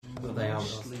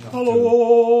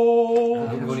Hello.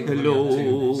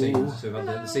 Hello. So we've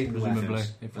had the scene was Presumably, and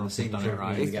if the scene done it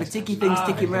right. It's the ticky thing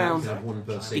sticking round. One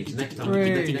per scene. Next time,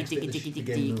 It's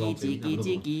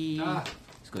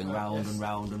going round and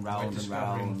round and round and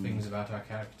discovering round. things about our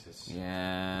characters.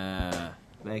 Yeah.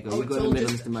 There you go. Oh, You it's go in all the middle,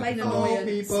 just Mr. plain Microphone.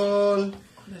 annoyance. people.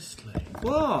 Honestly.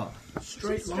 What?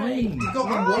 Straight line. You've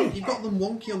got them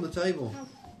wonky on the table.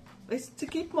 It's to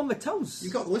keep them on my toes.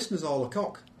 You've got the listeners all a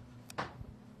cock.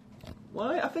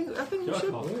 Why? I think we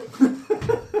should.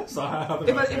 So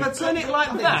If I turn it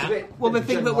like that, will they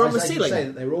think that we're on the ceiling? Say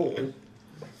that they're all.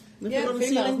 Yeah, the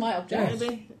females might object.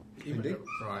 Maybe. Indeed.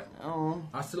 Right. Oh.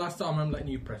 That's the last time I'm letting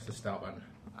you press the start button.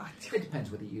 It depends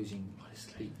whether you're using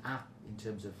the app in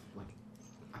terms of like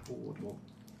Apple or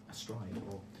a Stride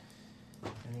or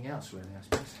anything else, really, I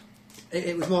suppose.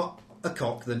 It was more a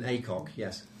cock than a cock,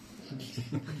 yes.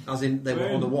 As in, they were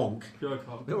on a wonk. They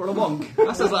were on a wonk.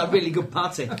 That sounds like a really good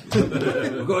party.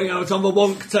 We're going out on the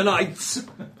wonk tonight.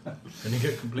 And you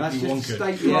get completely That's just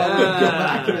wonkered. state your own. Get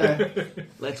back there.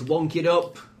 Let's wonk it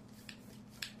up.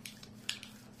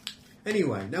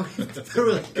 Anyway, now we've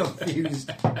thoroughly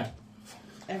confused.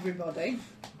 Everybody.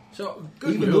 So,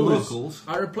 good Even the news. locals.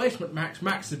 Our replacement Max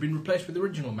has been replaced with the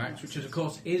original Max, which is, of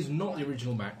course, is not the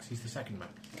original Max. He's the second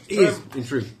Max. He is, in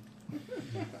truth.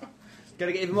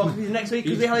 Gotta get even more confused next week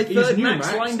because we have a He's third new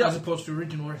Max lined as up. opposed to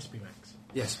original recipe Max.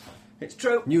 Yes. It's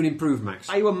true. New and improved Max.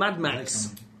 Are you a Mad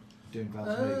Max? Doing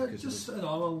Val's move because just of a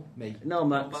normal. me. No,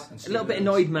 Max. And A little bit Steve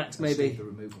annoyed Lewis Max, and Steve maybe. the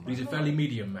removal He's a man. fairly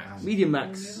medium Max. And Medium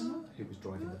Max. who was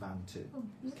driving the van to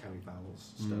carry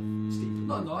Val's stuff. Mm. Steve.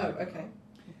 Not Oh, annoyed. okay.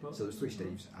 So there's three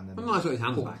Steves and then Well, nice got his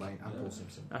hands Paul back. McLean and Paul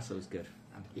Simpson That's always good.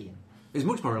 and Ian. He's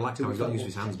much more relaxed Who now he's got was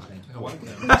used to his hands back.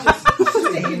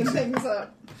 Sticking things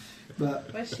up. But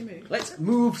Where's she moved? Let's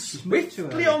move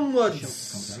swiftly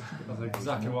onwards. That's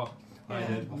exactly what I Yeah.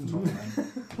 did.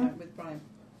 Right, with Brian.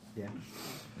 yeah,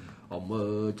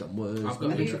 Onwards, onwards, I've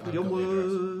got swiftly the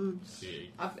onwards.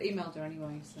 She I've emailed her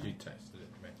anyway, so. texted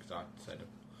it to me because I said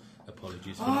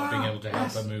apologies for not being able to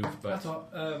help her move, but That's what.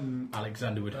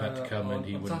 Alexander would have had to come and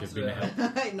he on wouldn't have been a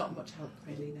help. Not much help,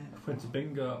 really, no. Went to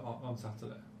bingo on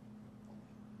Saturday,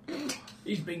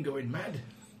 He's been going mad.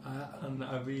 and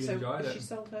I really So, enjoyed has she it.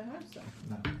 sold her house then?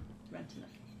 no, Renting it?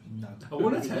 no. I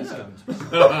won a There is tenner.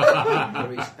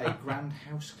 there is a grand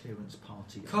house clearance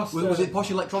party. Cost, Was it posh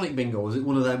electronic bingo? Was it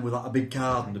one of them with like a big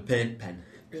card and a paint pen?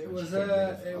 It was.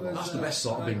 That's the best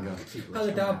sort of bingo. Had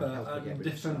a dabber and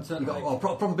different. You got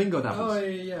proper bingo dabbers. Oh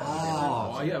yeah.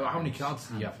 Oh, yeah, but how many cards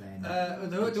do you have?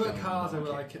 There were cards that were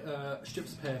like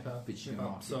strips of paper,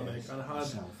 about so big, and I had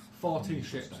 14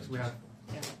 strips. We had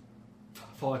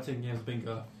 14 games of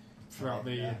bingo throughout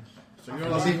the year. So you're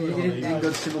Well, on, you didn't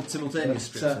go simultaneous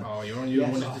strips. oh, you're on your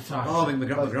one at a time. Oh, I think my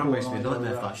grandma used to be a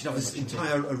nightmare for that. She'd have this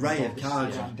entire array of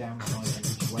cards.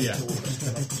 Yeah.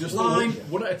 Just Line.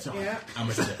 one at a time. Yeah.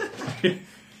 Amateur.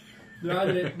 No, I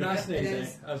did it nice and It easy.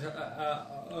 is. I had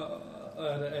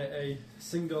a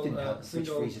single didn't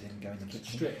go in the kitchen.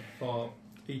 strip for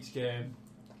each game.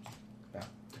 It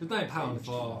was £9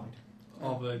 for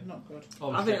all the. Not good.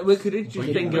 All the I think strips. we could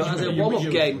introduce bingo as a warm-up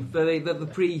you- game for the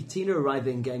pre-Tina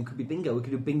arriving game. Could be bingo. We could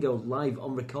do bingo live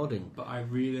on recording. But I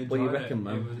really enjoyed What do you it. reckon,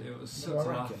 man? It was such a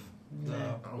laugh.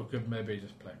 Oh, we could maybe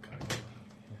just play a card.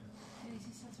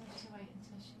 Lucy says we have to wait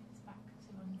until she gets back to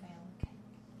unveil the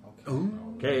cake. Oh.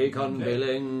 Cake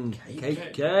unveiling.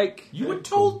 Cake. You were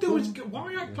told there was.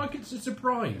 Why act like it's a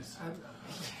surprise?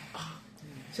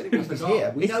 It was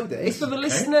here. We know this. It's for the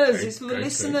listeners. cake, It's for the cake,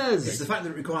 It's listeners. the fact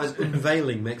that it requires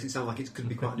unveiling makes it sound like it could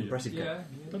be quite an impressive cake. Yeah.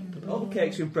 All the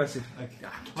cakes are impressive.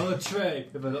 On a tray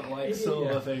with a little like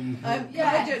silver thing.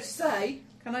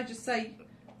 Can I just say,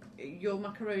 your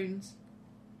macaroons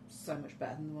so much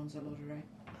better than the ones at Lord of Ray.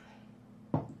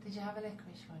 Did you have a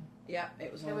licorice one? Yeah,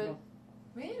 it was They were- horrible.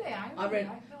 Really? I I really read-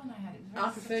 liked the one I had. It was very I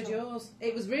preferred subtle. yours.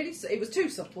 It was really. It was too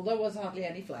subtle. There was hardly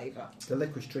any flavour. The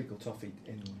licorice treacle toffee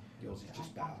in yours is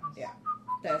just bad. Yeah,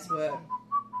 theirs were.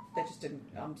 They just didn't.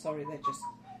 I'm sorry. They just.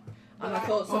 And I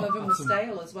thought some of them were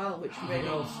stale as well, which really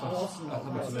wasn't.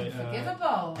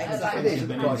 Unforgivable. Exactly. It is at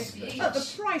the price. At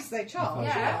the price they charge.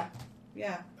 Yeah.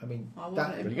 Yeah. I mean, I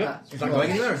wasn't that impressed. Is that going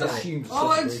anywhere? Is that assumed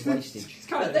Oh, subtle it's wastage.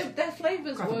 But their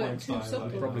flavours Quite a weren't long too time,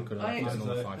 subtle. Probably could have I done ex-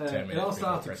 another 5-10 minutes. It all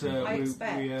started to. I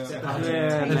expect. We Yeah,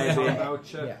 had maybe. a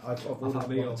voucher. Yeah, I've ordered that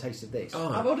one meal. a taste of this. Oh,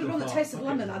 I've ordered one that Good tastes of thought.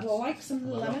 lemon. I'd like some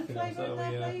Well, lemon lucky, flavour so in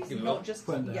there, we, please. Not just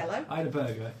went there. yellow. I had a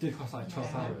burger. It did cost like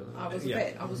 £12. I was a Yeah.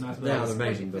 bit. I was. Nice they are burger.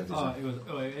 amazing burgers. Oh, it was.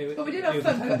 But we did have it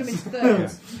fun was cutting them into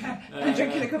thirds and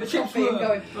drinking a cup the of chips coffee and were-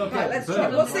 going, okay, right, let's try.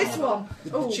 burgers. What's this one?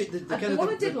 The Oh, kind the one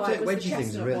I of did like was the wedgie things are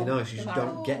chestnut really one. nice. You just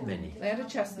don't get many. They had a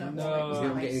chestnut No. one. It was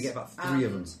You nice. get about 3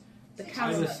 of them. And The I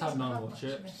caramel. just had normal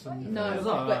chips. And No, it was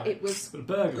all but right. it was. But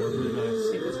the burger was really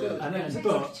nice. It was good. And then, Yeah.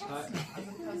 but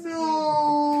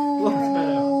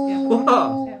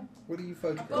What? What are you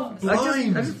photographing?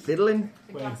 I just fiddling.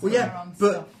 Well, yeah,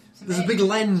 but there's a big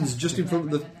lens just in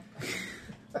front of the...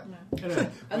 anyway,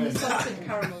 And the salted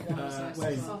caramel one was nice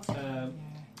wait, as well. but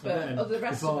But of the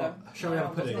rest of them, shall we have a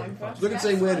I wasn't pudding? impressed. Look at the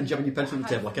same way and jabbing your pencil on the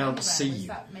table. I can't see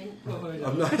you.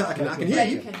 I'm not, I can hear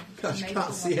you. I just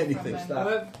can't see anything.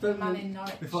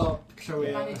 Before, shall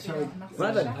we?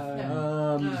 Right then.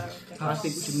 No. I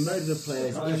think we should murder the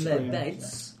players in their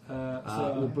beds.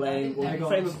 We'll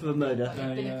frame them for a murder.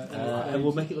 And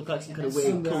we'll make it look like some kind of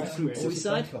weird cult group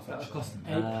suicide.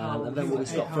 And then we'll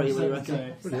stop free, what do you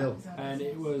reckon? Bloody hell. And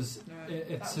it was,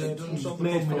 it's Something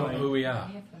made for for who we are.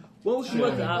 Well, we should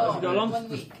work that out as we go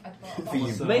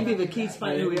along. Maybe the key to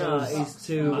finding who we are is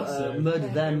to murder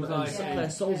them and suck their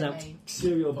souls out.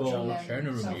 cereal bowl, Sharing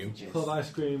a room with you. full of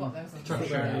ice cream, chocolate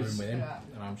Sharing a room berries. with him.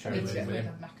 And I'm sharing a room with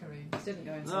him. Didn't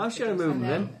go into No, I'm sharing a room with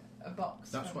him.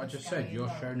 That's what I just said.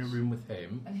 You're sharing a room with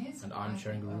him, and I'm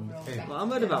sharing a room with him. Well, I'll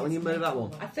murder that one, you murder that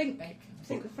one. I think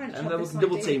the French And have then we this can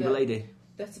double idea team the that lady.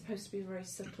 They're supposed to be very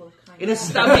simple kind In a of...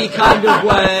 stabby kind of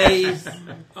way.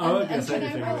 I won't get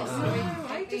anything.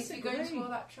 I If you go disagree. to all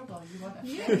that trouble, you want a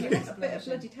Yeah, flavour you want a bit of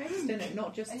explosion. bloody taste in it,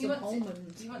 not just And some you want to-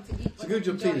 almonds. You want to eat It's a good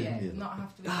job enjoy Tina it, didn't not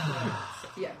have to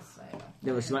be Yes. flavour.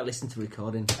 No, she might listen to the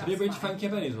recording. Have you been to Frankie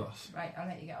Benny's, Ross? Right, I'll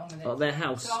let you get on with it. Or their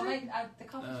house. So I'll make, the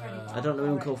coffee's ready. I don't know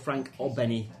anyone called Frank or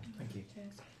Benny. Thank you.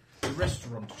 The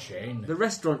restaurant chain. The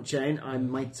restaurant chain, I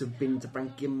might have been to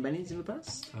Frankie and Benny's in the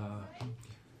past.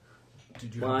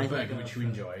 Did you Why? have a burger which you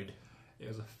enjoyed? It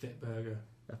was a fit burger.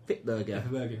 A fit burger. If a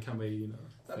burger can be, you know.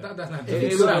 That doesn't have It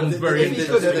to would- sound very if he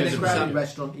interesting. could have, as then a it was burger.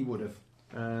 restaurant, he would have.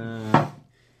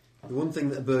 The one thing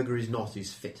that a burger is not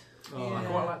is fit. Oh, I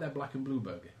quite like their black and blue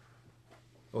burger.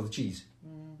 Or the cheese.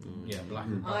 Yeah, black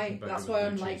and burger That's with why blue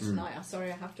I'm late cheese. tonight. I'm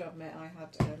sorry, I have to admit, I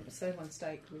had a sirloin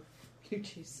steak with blue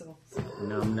cheese sauce.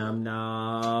 Nom nom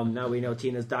nom. Now we know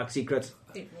Tina's dark secret.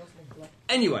 It was lovely.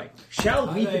 Anyway,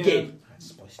 shall we begin?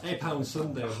 £8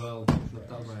 Sunday as well.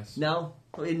 That was nice. No,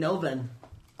 we know then.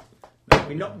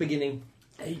 We're not beginning.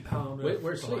 £8.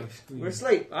 We're asleep. We're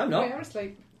asleep. I'm We not. are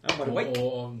asleep. I'm wide awake.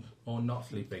 Or not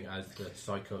sleeping, as the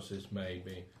psychosis may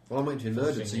be. Well, I'm waiting to be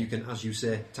murdered so you can, as you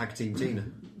say, tag team Tina.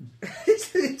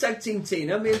 Tag team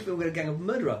Tina. Me and Phil were a gang of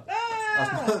murderer. Ah!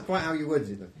 That's not quite how you worded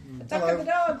it, though. Attack of the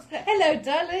dogs. Hello,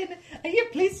 darling. Are you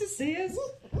pleased to see us?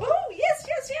 Oh, yes,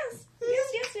 yes, yes. Yes,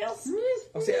 yes, yes.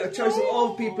 I say, a choice of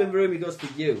all people in the room, he goes for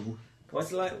you. Why's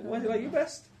he like you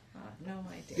best? I have no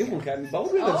idea. You won't get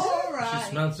involved with us. All right.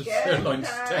 She smells of get sirloin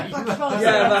down. steak.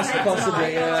 Yeah, that's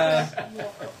possibly.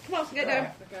 Come on, get down.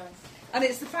 And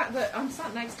it's the fact that I'm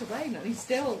sat next to Wayne and he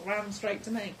still ran straight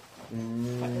to me.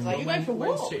 It's like, you going for a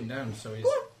Wayne's walk? sitting down, so he's Go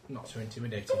on. not so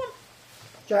intimidating. Come on.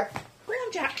 Jack. Go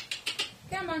on, Jack.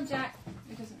 Come on, Jack.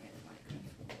 He doesn't really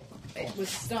like it. It was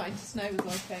starting to snow as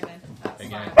I came in. That's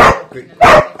Again.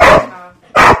 fine.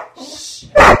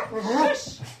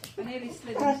 I nearly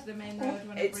slid into the main road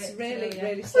when I It's braked really, earlier.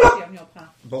 really slippy on your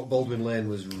path. Baldwin Lane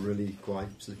was really quite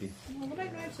slippy. Oh, the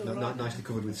main road's all right. Nicely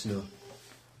covered with snow.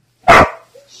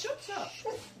 Shut up. Oh,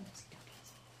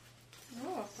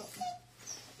 I've got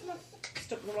them.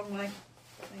 Stuck the wrong way.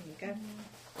 There you go.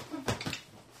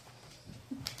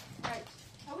 Right.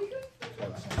 Are we good?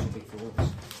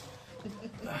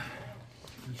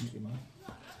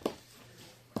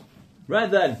 Right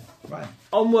then, Right.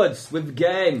 onwards with the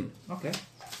game. Okay.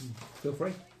 Feel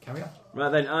free. Carry on.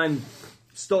 Right then, I'm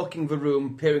stalking the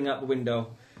room, peering out the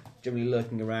window, generally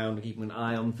lurking around, and keeping an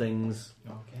eye on things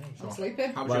Okay. I'm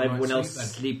sleeping. How was while your everyone night's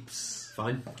else sleep, sleeps.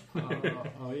 Fine.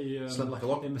 Are you Slept like a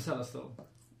lot. in Masella still?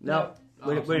 No,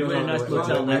 we're in a No, nice we're-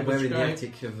 motel now. We're in the Guy.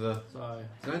 attic of... Sorry.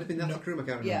 Did I end up in the attic room? I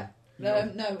can't Yeah.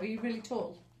 remember. No, are you really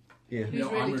tall? Yeah. Who's No,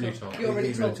 I'm really tall. You're really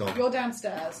He's tall. really tall. You're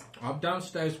downstairs. I'm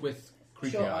downstairs with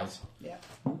creepy Sure. eyes. Yeah.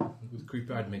 With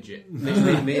creepy-eyed midget. Me and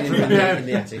him in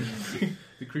the attic.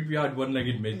 The creepy-eyed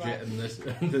one-legged midget Right.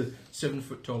 and the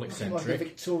 7-foot-tall Like a eccentric.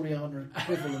 Victoriana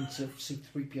equivalent of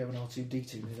C3PO and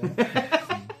R2D2. Is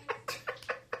that?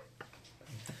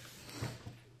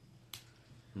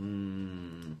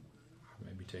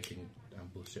 Maybe taking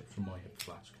ample sip from my hip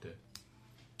flask to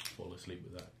fall asleep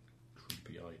with that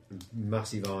creepy eye.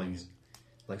 Massive eyes.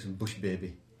 Like some bush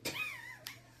baby.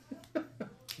 I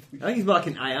think he's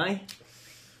marking aye.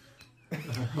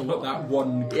 I've got that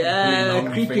one Yeah,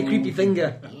 long creepy, thing. creepy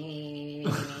finger.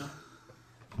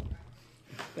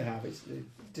 They have. It's a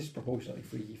disproportionately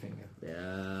freaky finger.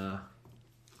 Yeah.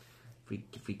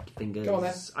 Freaky, freaky fingers. Go on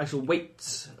then. I shall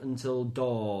wait until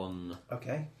dawn.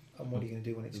 Okay. And what are you going to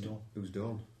do when it's done? Who's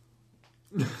dawn?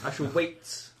 I shall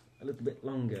wait a little bit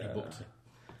longer. He booked it.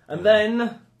 And then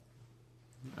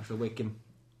I shall wake him.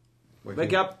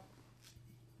 Wake up.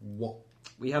 What?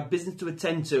 We have business to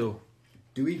attend to.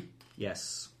 Do we?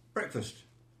 Yes. Breakfast.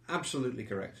 Absolutely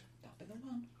correct. That'll be the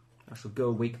one. I shall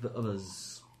go wake the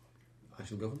others. I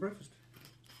shall go for breakfast.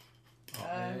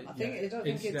 I don't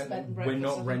think it's bed and breakfast. We're I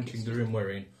not think renting it's the room we're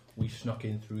in. We snuck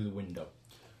in through the window.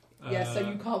 Yeah, so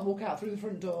you can't walk out through the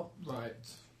front door. Right.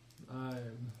 I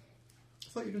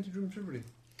thought you rented rooms for everybody.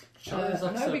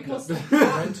 No, because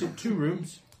I rented 2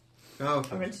 rooms. Oh,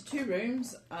 okay. I rented 2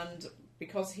 rooms, and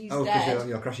because he's because dead,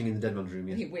 you're crashing in the dead man's room,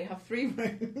 yes. we have 3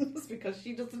 rooms because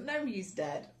she doesn't know he's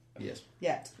dead Yes,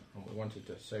 yet. And we wanted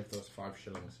to save those 5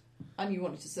 shillings. And you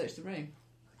wanted to search the room,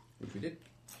 which we did,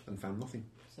 and found nothing,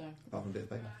 so apart from a bit of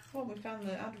paper. well, we found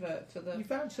the advert for the. You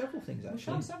found several things We actually.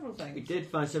 found several things. We did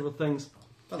find several things.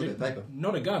 Found a bit of paper.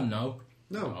 Not a gun, no.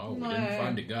 No. Oh, we No. didn't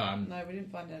find a gun. No, we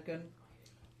didn't find a gun.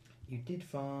 You did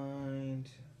find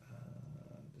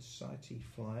the society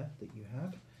flyer that you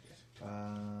had.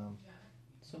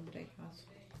 Somebody has.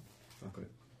 I've got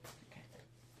it.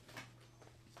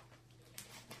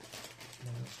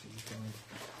 What else did you find?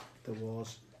 There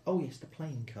was. Oh yes, the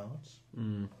playing cards.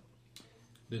 Mm.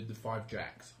 The 5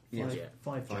 jacks. Yes.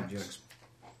 Five 5 jacks. jacks.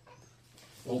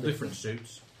 All different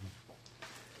suits.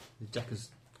 The jackers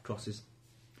crosses.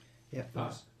 Yeah,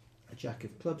 there's a jack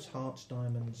of clubs, hearts,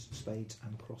 diamonds, spades,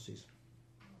 and crosses.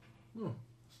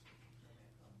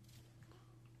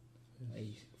 A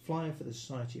flyer for the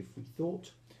Society of Free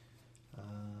Thought.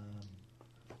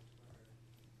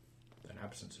 An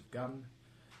absence of gun.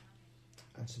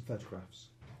 And some photographs.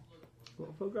 What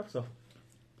are photographs of?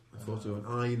 A photo of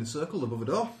an eye in a circle above a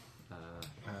door.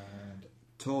 And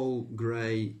Tall,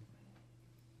 grey,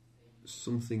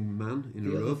 something man in a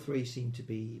the other robe. 3 seem to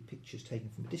be pictures taken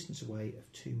from a distance away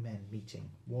of 2 men meeting.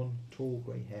 One tall,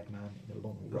 grey-haired man in a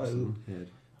long robe. Head.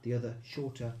 The other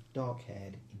shorter,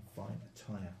 dark-haired in fine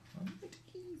attire. I might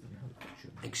even have a picture.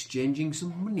 Exchanging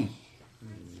some money.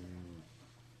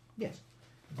 Yes,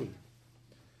 indeed.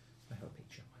 I have a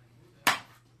picture.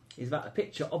 Is that a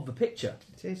picture of the picture?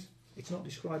 It is. It's not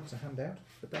described as a handout,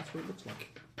 but that's what it looks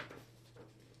like.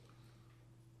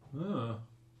 Oh.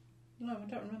 No, I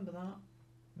don't remember that.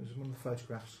 It was one of the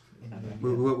photographs. In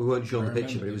We weren't shown the I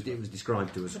picture, but remember it was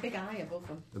described to There's us. a big eye above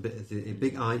them. A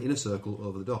big eye in a circle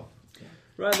over the door.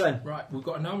 Right then. Right, we've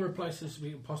got a number of places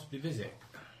we can possibly visit.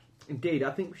 Indeed,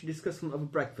 I think we should discuss them over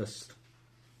breakfast.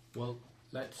 Well,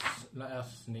 let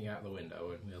us sneak out the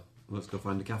window and we'll... Let's go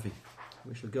find a cafe.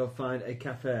 We shall go find a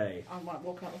cafe. I might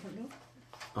walk out the front door.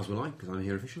 As we like, because I'm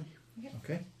here officially.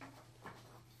 Okay.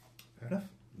 Fair enough.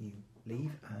 You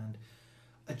leave and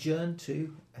adjourn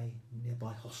to a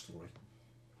nearby hostelry.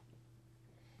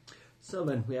 So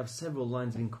then, we have several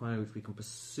lines of inquiry which we can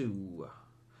pursue.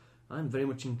 I'm very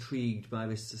much intrigued by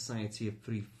this Society of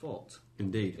Free Thought.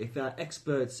 Indeed. If they are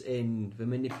experts in the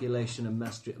manipulation and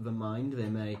mastery of the mind, they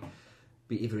may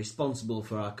be either responsible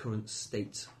for our current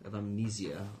state of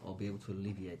amnesia or be able to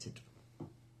alleviate it.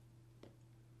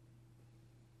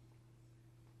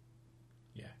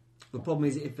 Yeah. The problem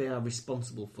is if they are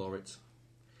responsible for it,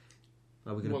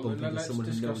 are we going to bump into let's someone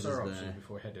who knows discuss our us options there?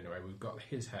 before we head anyway. We've got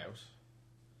his house,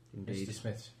 Indeed. Mr.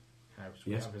 Smith's house.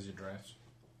 We Yes. have his address.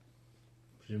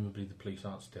 Presumably the police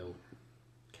aren't still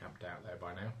camped out there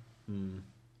by now. Hmm.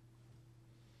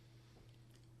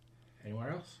 Anywhere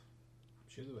else?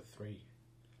 I'm sure there were 3.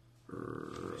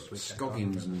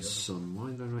 Scoggins and Son.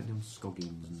 Why did I write down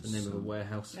Scoggins and It's the name of a Son?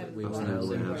 warehouse that we That's were the name of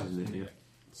the in. warehouse, isn't it? Yeah. What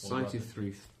Society was of it?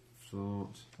 Free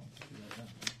Thought.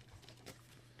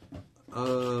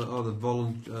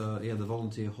 The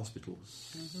volunteer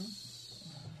hospitals.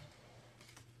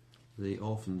 The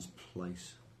orphans'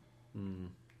 place. Hmm.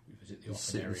 We visit the The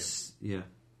si- orphanarium. the s- Yeah.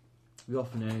 The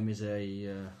orphanarium is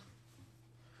a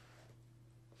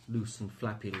loose and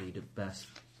flappy lead at best.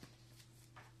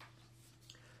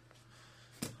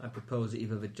 I propose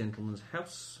either the gentleman's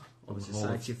house or the The Hall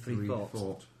Society of Free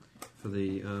Thought. for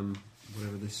the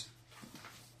whatever this.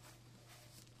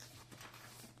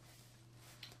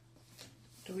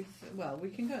 Do we? Well, we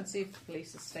can go and see if the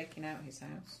police are staking out his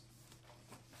house.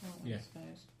 Oh, Yeah. I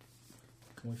suppose.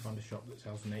 Can we find a shop that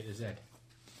sells an A to Z?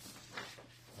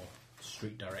 Or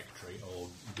street directory or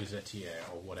gazetteer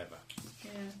or whatever?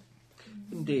 Yeah.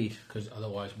 Indeed. Because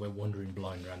otherwise we're wandering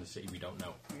blind around the city we don't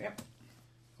know. Yep.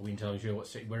 Are we entirely sure what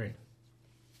city we're in?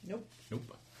 Nope.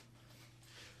 Nope.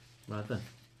 Right then.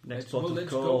 Next Let's, port of let's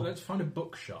call. let's find a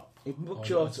bookshop. A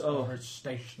bookshop, or a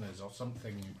stationer's or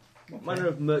something. What manner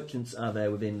of merchants are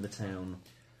there within the town?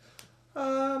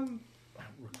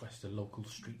 Request a local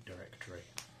street directory.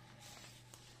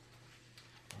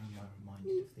 I'm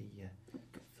reminded of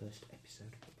the first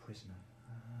episode of The Prisoner.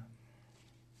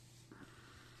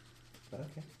 But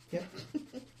okay. Yep.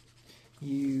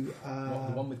 You. What,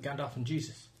 the one with Gandalf and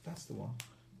Jesus? That's the one.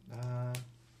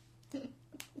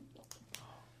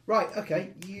 Right.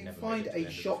 Okay. You Never find made it to the a end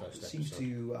of the shop first that seems episode.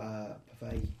 to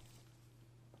purvey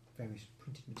various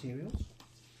printed materials.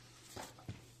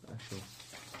 I shall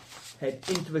head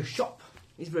into the shop.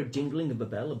 Is there a jingling of a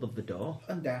bell above the door?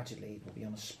 Undoubtedly, it will be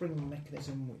on a spring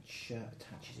mechanism which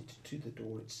attaches it to the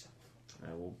door itself.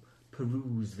 I will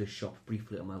peruse the shop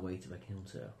briefly on my way to the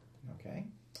counter. Okay.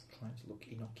 Trying to look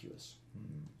innocuous.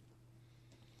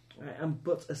 I am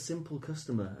but a simple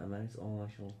customer, and that is all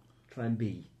I shall try and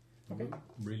be. Okay.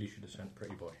 Really should have sent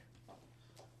Pretty Boy.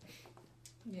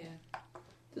 Yeah.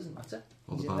 Doesn't matter.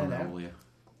 Or He's the in there barn now. roll, yeah.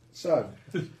 So,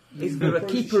 Is there a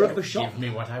approach keeper the of the shop. shop? Give me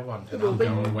what I want There and will I'll be,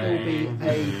 go there will be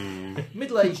away. a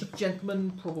middle-aged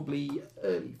gentleman, probably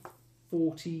early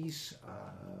 40s,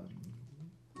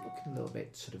 looking a little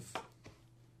bit sort of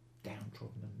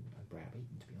downtrodden and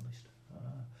browbeaten, to be honest.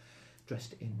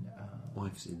 Dressed in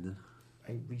Wife's in then.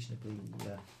 a reasonably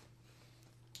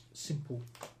simple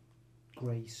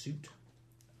grey suit,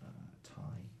 tie,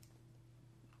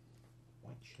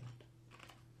 white shirt.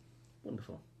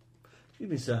 Wonderful. Excuse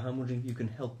me, sir. I'm wondering if you can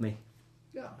help me.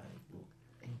 Yeah, I will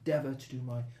endeavour to do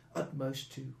my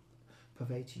utmost to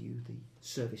purvey to you the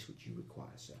service which you require,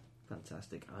 sir.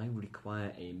 Fantastic. I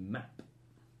require a map.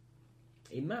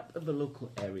 A map of the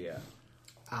local area.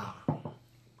 Ah, Glad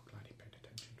he paid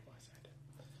attention to what I said.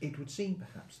 it would seem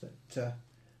perhaps that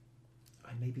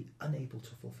I may be unable to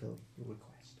fulfil your request.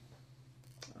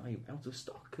 Are you out of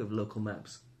stock of local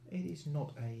maps? It is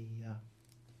not a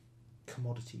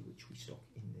commodity which we stock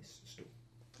in this store.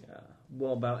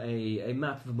 What about a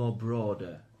map of a more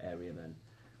broader area then?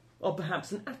 Or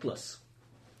perhaps an atlas?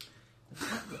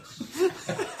 Atlas.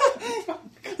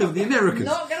 Of the Americans.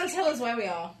 Not going to tell us where we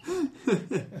are.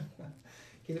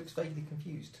 He looks vaguely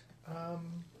confused.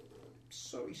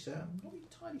 Sorry, sir, I'm not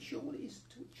entirely sure what it is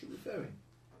to which you're referring.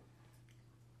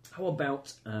 How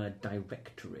about a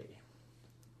directory?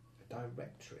 A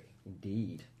directory.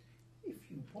 Indeed. If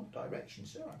you want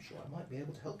directions, sir, I'm sure I might be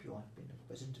able to help you. I've been a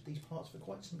resident of these parts for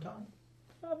quite some time.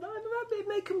 It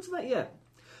may come to that yet.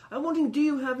 I'm wondering, do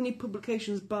you have any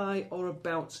publications by or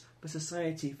about the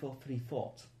Society for Free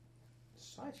Thought?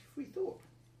 Society for Free Thought?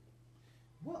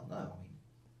 Well, no, I mean,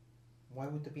 why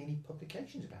would there be any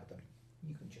publications about them?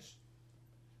 You can just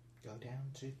go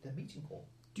down to the meeting hall.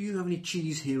 Do you have any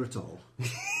cheese here at all?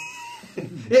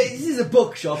 This is a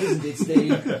bookshop, isn't it,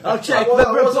 Steve? I'll check. Well, I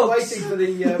There are wasn't books. waiting for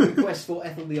the request for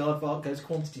Ethel the Aardvark goes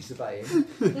quantity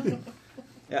surveying.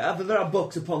 Yeah, but there are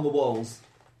books upon the walls.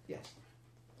 Yes.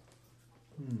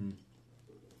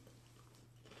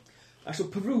 I shall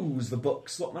peruse the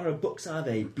books. What manner of books are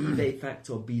they? Be they fact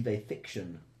or be they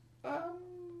fiction? How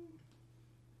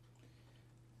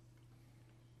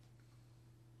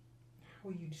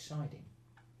are you deciding?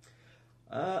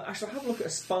 I shall have a look at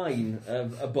a spine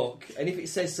of a book, and if it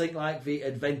says something like The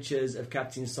Adventures of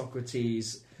Captain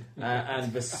Socrates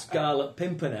and the Scarlet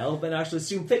Pimpernel, then I shall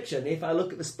assume fiction. If I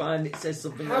look at the spine, it says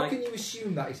something How like... can you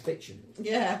assume that is fiction?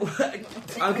 Yeah.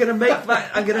 I'm going to make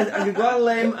that... I'm going to go on a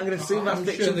limb. I'm going to assume that's I'm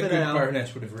fiction sure the for good now.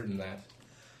 Baroness would have written that.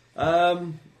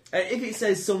 If it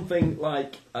says something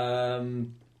like A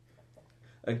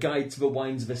Guide to the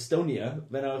Wines of Estonia,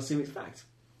 then I'll assume it's fact.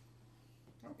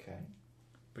 Okay.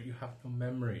 But you have no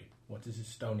memory. What is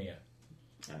Estonia?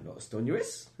 I know what Estonia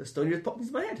is. Estonia has popped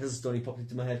into my head. Has Estonia popped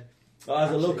into my head? Oh,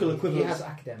 as a Actually, local equivalent. He has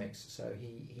academics, so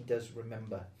he does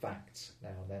remember facts now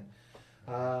and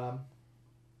then.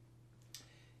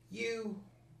 You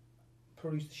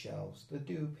peruse the shelves. There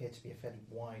do appear to be a fairly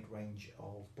wide range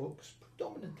of books,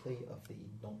 predominantly of the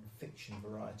non-fiction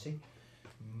variety,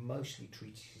 mostly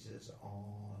treatises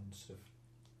on sort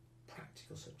of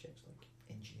practical subjects like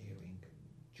engineering and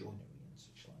joinery and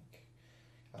such like.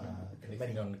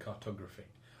 Anything on cartography?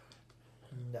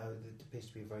 No, there appears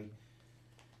to be a very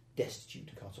destitute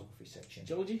cartography section.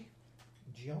 Geology?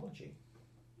 Geology?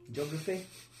 Geography?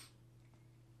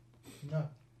 No.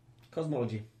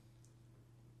 Cosmology?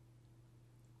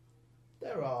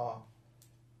 There are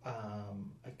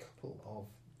a couple of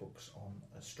books on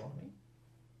astronomy.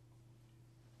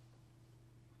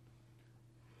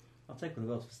 I'll take one of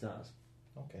those for starters.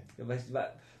 Okay.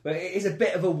 But it is a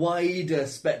bit of a wider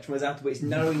spectrum as after it's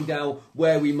narrowing down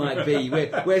where we might be.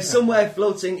 We're somewhere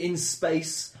floating in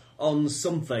space on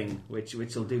something, which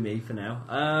will do me for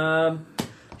now.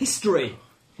 History.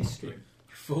 History.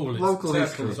 Fool, it's Local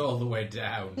circles history. all the way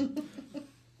down.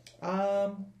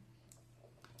 Not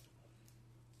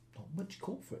much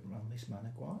corporate around this man,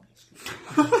 Aguirre.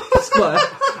 Squire.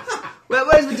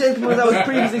 Where's the gentleman I was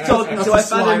previously talking to? I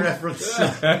That's a found sly him. reference.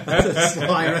 That's a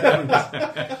sly reference.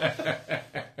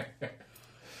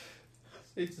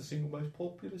 single most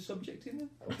popular subject in them.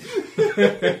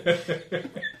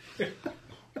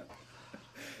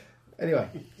 Anyway,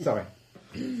 sorry.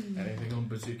 Anything on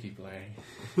Bazooki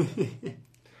playing?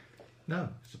 No,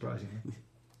 surprisingly.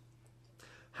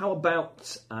 How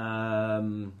about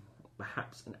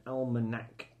perhaps an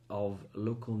almanac of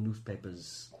local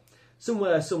newspapers?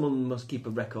 Somewhere someone must keep a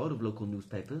record of local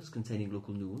newspapers containing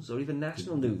local news or even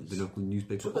national news. The local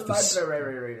newspaper The office.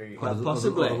 library.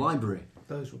 Possibly. Or a library.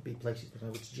 Those would be places that I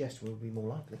would suggest would be more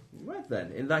likely. Right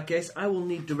then, in that case, I will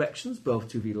need directions both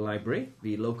to the library,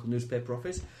 the local newspaper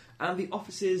office, and the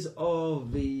offices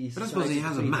of the. But I suppose he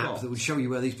has a map that would show you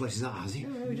where these places are, has he?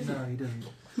 No, he doesn't.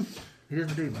 He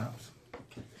doesn't do maps.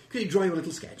 Could he draw you a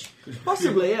little sketch?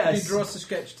 Possibly, yes. He draws the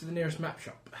sketch to the nearest map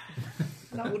shop.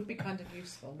 That would be kind of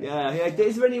useful. Yeah.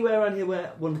 Is there anywhere around here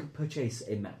where one could purchase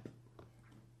a map?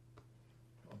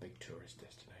 A big tourist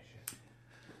destination.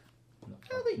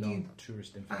 I think you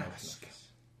tourist information. ask.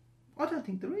 I don't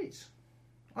think there is.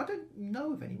 I don't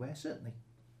know of anywhere, certainly.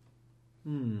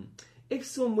 If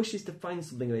someone wishes to find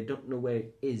something and they don't know where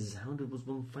it is, how does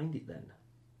one find it then?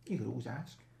 You could always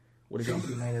ask. What if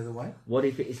Somebody may know the way. What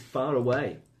if it is far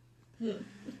away?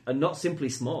 And not simply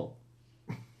small?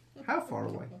 How far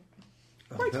away?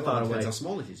 Quite Well, far that away. depends how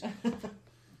small it is.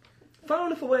 Far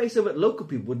enough away so that local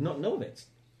people would not know of it.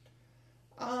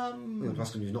 We'll have to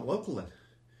ask him who's not local then.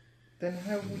 Then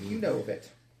how would you know of it?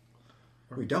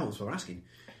 We don't, so we're asking.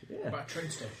 Yeah. About a train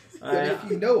station. But if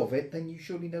you know of it, then you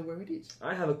surely know where it is.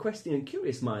 I have a questioning and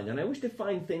curious mind, and I wish to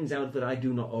find things out that I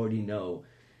do not already know.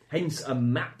 Hence, a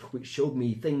map which showed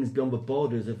me things beyond the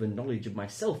borders of the knowledge of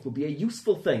myself would be a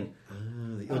useful thing. The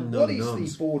And unknown what is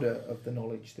knowns. the border of the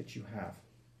knowledge that you have?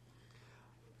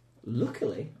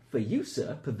 Luckily for you,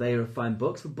 sir, purveyor of fine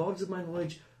books, the borders of my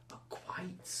knowledge are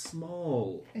quite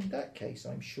small. In that case,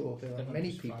 I'm sure there They're are not many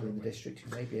as people far in the away. district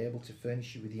who may be able to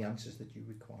furnish you with the answers that you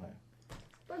require.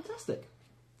 Fantastic.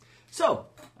 So,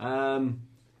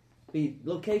 the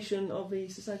location of the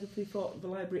Society of Thought, the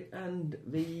library, and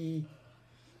the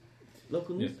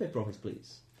local Yes. newspaper office,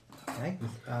 please. Okay.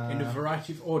 In a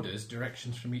variety of orders,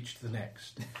 directions from each to the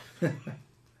next.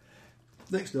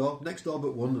 Next door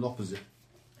but one and opposite.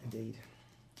 Indeed.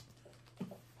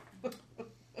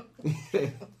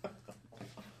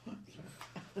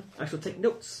 I shall take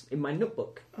notes in my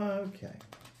notebook. Okay.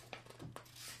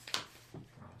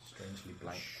 Strangely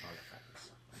blank artifacts.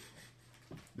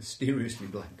 Mysteriously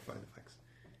blank find the facts.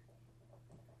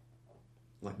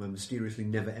 Like my mysteriously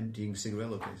never emptying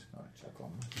cigarello case. Alright, so I've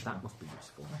gone. That must be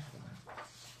useful.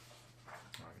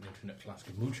 An infinite flask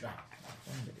of moonshine.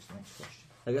 This next question.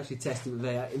 Have you actually tested whether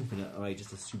they are infinite, or are you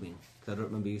just assuming? Because I don't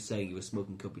remember you saying you were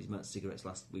smoking copious amounts of cigarettes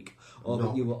last week, or No.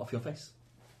 that you were off your face.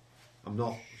 I'm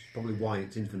not. It's probably why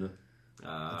it's infinite.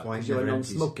 That's why it Because you're a never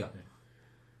empties. non-smoker.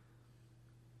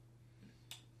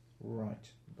 Right.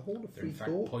 The Hall of They're in Free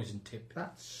fact Thought. poison tip.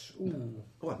 That's ooh,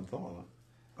 Oh, I hadn't thought of that.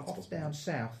 That's off possible. down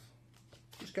south.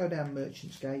 Just go down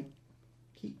Merchant's Gate.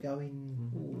 Keep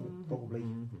going. Ooh, probably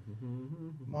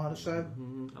mile or so.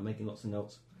 I'm making lots of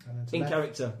notes. And then to In left.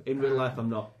 character, in real life, I'm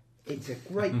not. It's a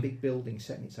great big building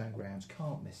set in its own grounds.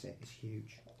 Can't miss it. It's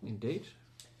huge. Indeed.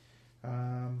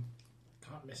 Can't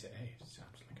miss it, eh? It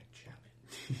sounds like a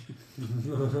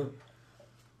challenge.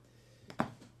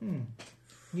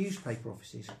 Newspaper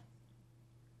offices.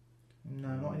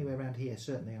 No, not anywhere around here.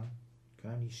 Certainly, I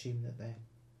can only assume that they're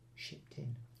shipped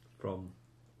in. From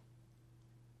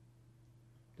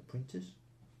The printers?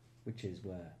 which is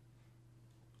where?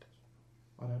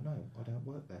 I don't know. I don't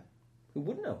work there. Who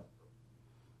would know?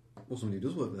 Well, somebody who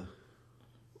does work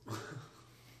there.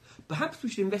 Perhaps we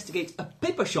should investigate a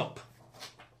paper shop.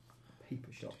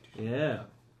 Paper shop. Yeah.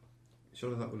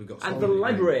 Surely that would have got. And sold the anyway.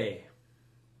 library.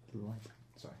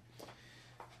 Sorry.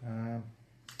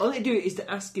 All I do is to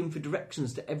ask him for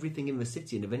directions to everything in the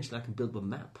city, and eventually I can build a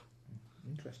map.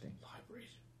 Interesting. Libraries.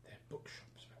 They're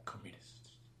bookshops for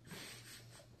communists.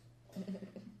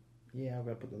 Yeah, I'm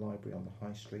going to put the library on the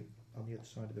high street, on the other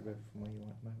side of the river from where you are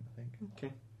at the moment, I think.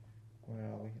 Okay. Where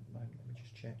are we at the moment? Let me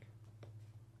just check.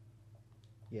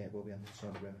 Yeah, we'll be on the other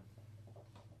side of the river.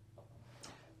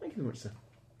 Thank you very much,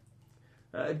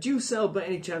 sir. Do you sell, by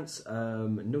any chance,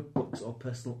 notebooks or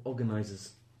personal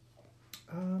organisers?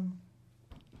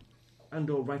 And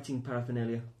or writing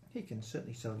paraphernalia? He can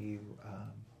certainly sell you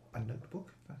a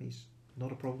notebook. That is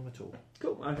not a problem at all.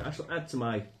 Cool. I shall add to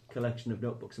my collection of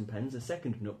notebooks and pens a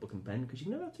second notebook and pen, because you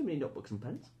can never have too many notebooks and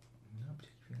pens. No, but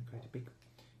if you're going to create a big...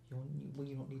 Will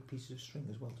you not need pieces of string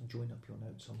as well to join up your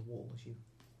notes on the wall as you...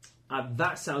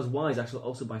 That sounds wise. I shall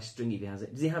also buy string if he has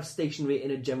it. Does he have stationery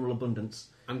in a general abundance?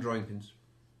 And drawing pins.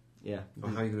 Yeah. Or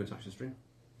how are you going to attach the string?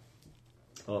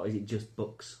 Or is it just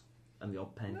books? and the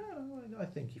odd pen. No, I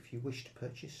think if you wish to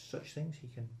purchase such things, he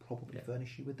can probably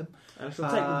furnish you with them. And I shall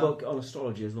take the book on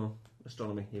astrology as well.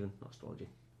 Astronomy, even, not astrology.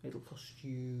 It'll cost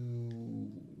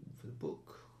you, for the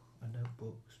book, a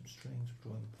notebook, some strings,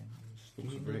 drawing pens.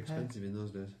 Books were very expensive in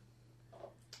those days.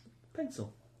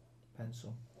 Pencil.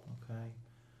 Pencil, okay.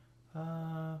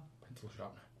 Pencil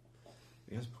sharpener.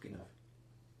 He has pocket knife.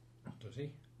 Does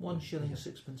he? 1 shilling and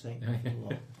 6pence ain't Okay,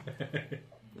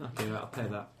 right, I'll pay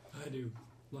that. I do.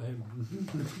 Like him.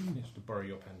 He has to borrow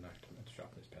your pen knife to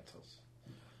sharpen his pencils.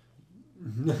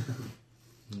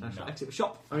 I shall exit the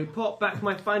shop and report back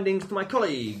my findings to my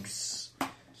colleagues.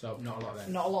 So, not a lot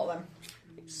then. Not a lot then.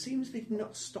 It seems they did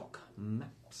not stock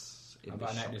maps in How the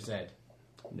about an shop. Actor Z?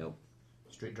 No,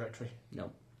 Street Directory? no.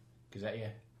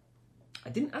 Gazetteer? I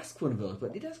didn't ask for one of those, but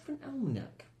I did ask for an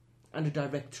almanac and a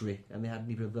directory, and they had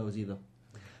neither of those either.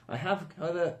 I have,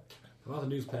 however... About the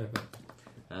newspaper.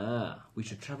 We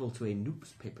should travel to a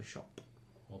newspaper shop.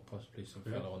 Or possibly some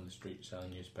fellow on the street selling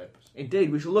newspapers. Indeed,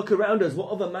 we shall look around us. What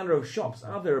other manner of shops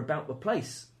are there about the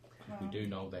place? We do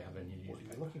know they have a new What are you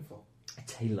newspaper. looking for? A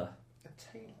tailor. A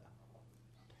tailor.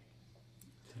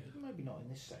 Maybe not in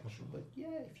this section, but yeah,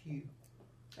 if you...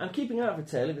 I'm keeping an eye out for a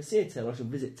tailor. If I see a tailor, I shall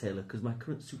visit tailor, because my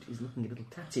current suit is looking a little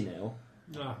tatty now.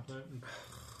 No.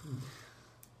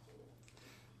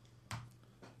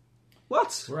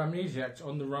 What? We're amnesiacs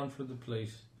on the run from the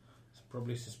police. It's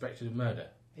probably suspected of murder.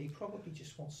 He probably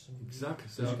just wants some... Exactly.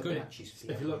 So some good. patches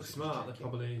for if you the look others to smart, they check it.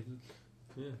 probably.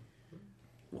 Yeah.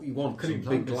 What you want? Couldn't Some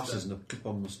plan big this glasses then. and a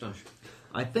clip-on moustache.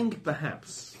 I think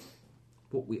perhaps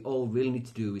what we all really need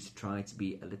to do is try to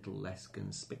be a little less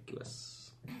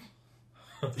conspicuous.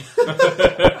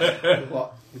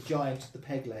 What? The giant, the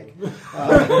peg leg.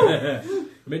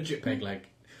 Midget peg leg.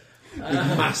 With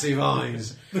massive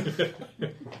eyes. The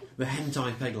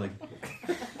hentai peg leg.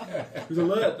 It was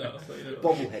alert though. So, you know.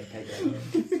 Bobblehead peg leg.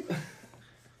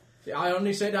 See, I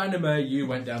only said anime, you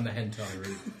went down the hentai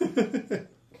route.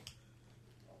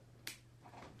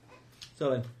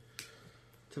 So then,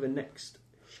 to the next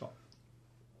shop.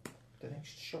 The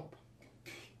next shop.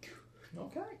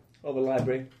 Okay. Or the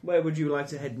library. Where would you like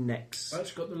to head next?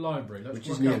 Let's go to the library. Let's Which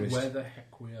is work out nearest? where the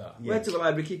heck we are. Where to the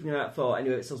library, keeping an eye out for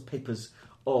anywhere that sells papers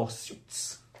or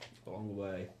suits along the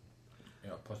way.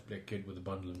 Yeah, possibly a kid with a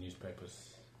bundle of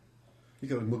newspapers. You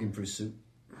got to mug him for his suit.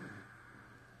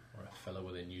 Or a fellow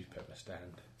with a newspaper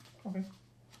stand. Okay.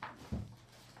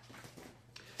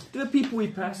 Do the people we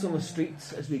pass on the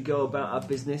streets as we go about our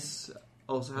business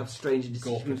also have strange and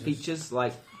distinguishing Corporates. features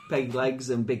like peg legs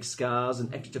and big scars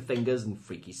and extra fingers and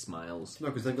freaky smiles? No,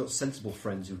 because they've got sensible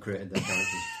friends who created their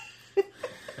characters.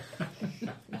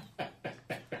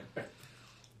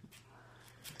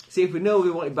 See, if we know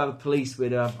we wanted by the police,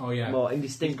 we'd have Oh, yeah. more He's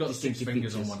indistinct, got 6 distinctive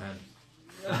fingers features. on one hand.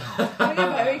 Oh,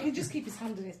 yeah, but he can just keep his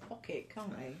hand in his pocket,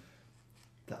 can't he?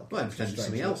 That'll Well, get pretend it's straight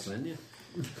something to else us. then, yeah.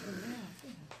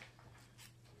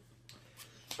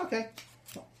 Okay.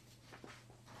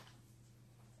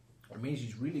 It means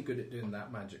he's really good at doing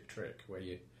that magic trick where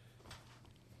you...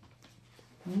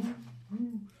 Because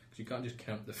you can't just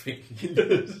count the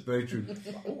fingers. Very true.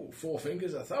 Oh, 4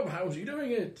 fingers, a thumb, how's he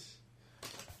doing it?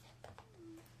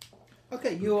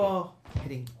 Okay, you are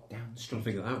heading down the Trying street. to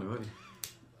figure that out now, aren't you?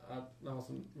 I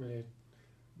wasn't really.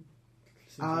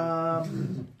 I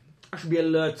should be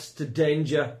alert to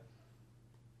danger.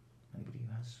 Anybody who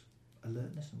has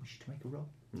alertness and wishes to make a roll?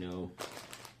 No.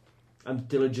 I'm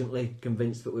diligently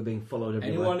convinced that we're being followed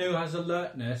everywhere. Anyone who has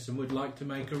alertness and would like to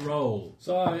make a roll.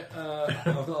 Sorry, I've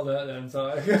not alert then.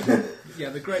 Sorry. Yeah,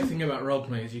 the great thing about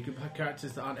roleplaying is you can have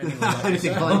characters that aren't anyone like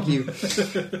Anything yourself. like you.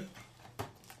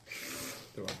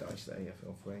 The right dice there, yeah,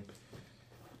 feel free. You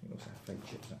also have fake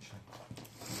chips, actually.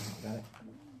 Got it.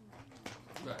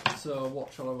 Right. So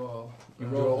what shall I roll? You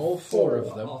roll all 4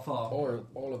 of them. All 4. Or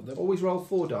all of them. Always roll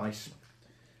 4 dice.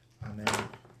 And then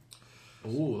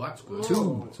Oh, that's good.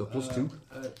 2. So plus 2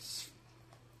 It's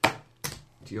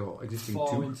to your existing 4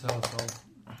 2. in total.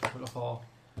 Put a 4.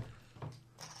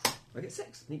 I get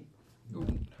 6. Neat.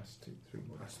 has 2, 3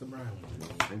 more. Pass them round.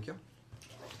 Thank you.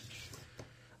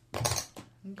 How do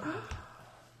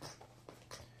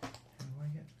I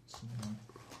get something like...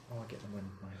 Oh, I get them when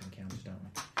I have encounters, don't I?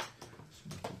 So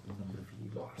the number of you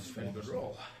lot That's a plus very good one.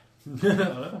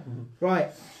 roll.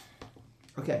 Right.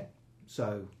 Okay.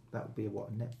 So that would be a what?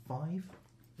 A net 5?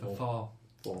 A 4.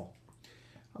 4.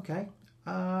 Okay.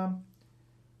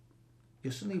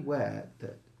 You're suddenly aware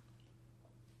that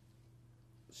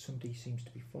somebody seems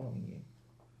to be following you.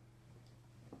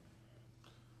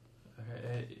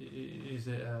 Okay. Is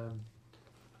it a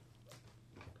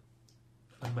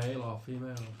male or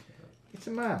female? It's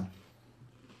a man.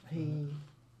 He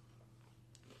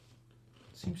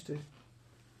seems to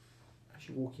as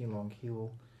you're walking along, he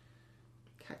will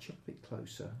catch up a bit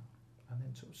closer and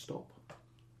then sort of stop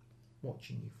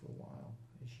watching you for a while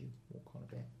as you walk on a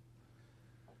bit.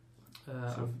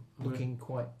 Sort of looking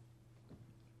quite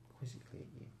quizzically at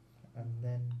you. And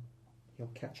then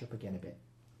he'll catch up again a bit.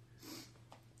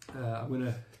 I'm going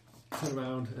to turn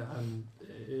around and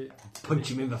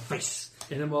punch him in the face.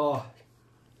 In a more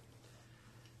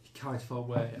kind-of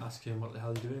way, ask him what the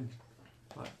hell he's doing.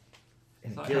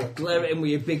 Glare at him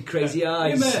with your big crazy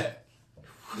eyes. Hey,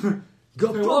 mate!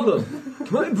 Got a problem?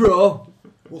 Come on, bro.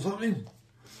 What's happening?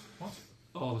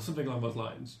 Oh, something along those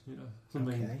lines. You know,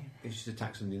 something. Okay. He's just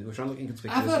attacked somebody. We're trying to look I've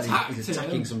inconspicuous. attacked He's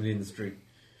attacking somebody in the street.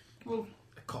 Well,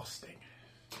 Accosting.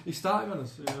 he's starting on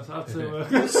us. You know, so I had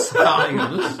to. Starting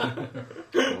on us.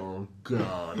 Oh,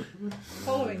 God.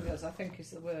 Following us, I think,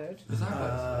 is the word. Is that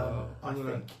right? I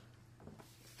think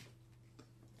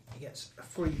he gets a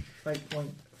free fate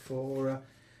point for.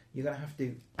 You're going to have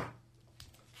to,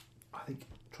 I think,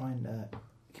 try and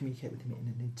communicate with him in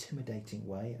an intimidating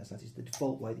way, as that is the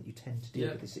default way that you tend to deal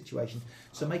with this situation.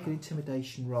 So make an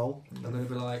intimidation roll. I'm going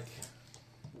to be like,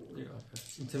 you know,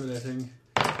 intimidating.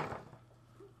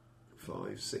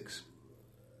 5, 6,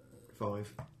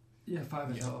 5. Yeah,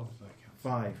 5 as well.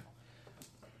 5.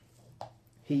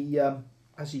 He,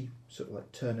 as you sort of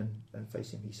like turn and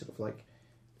face him, he sort of like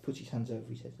puts his hands over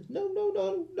his head and says, no,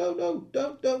 don't.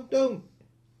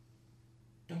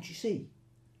 Don't you see?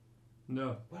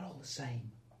 No. We're all the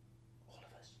same. All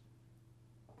of us.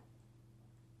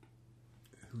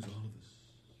 Who's all of us?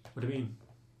 What do you mean?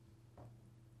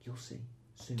 You'll see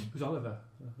soon. Who's Oliver?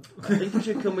 I think you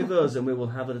should come with us and we will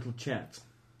have a little chat.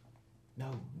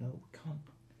 No,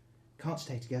 can't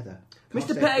stay together.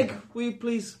 Mr. Pegg, will you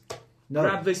please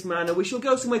grab this man and we shall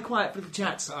go somewhere quiet for the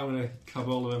chat. I'm going to grab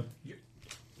all of him.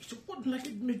 He's a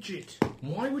one-legged midget.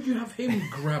 Why would you have him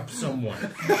grab someone?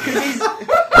 Because he's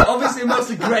obviously most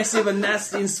aggressive and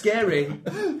nasty and scary.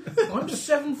 I'm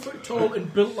 7 foot tall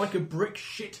and built like a brick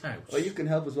shithouse. Well, you can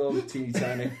help as well, teeny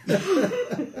tiny.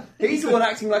 He's the one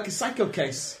acting like a psycho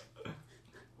case.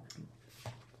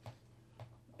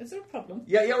 Is there a problem?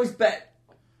 Yeah, you always bet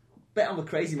on the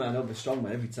crazy man over the strong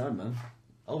man every time, man.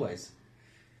 Always.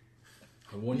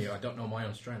 I warn you, I don't know my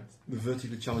own strength. The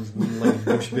vertically challenged one-legged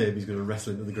bush baby's going to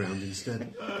wrestle into the ground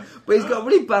instead. But he's got a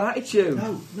really bad attitude.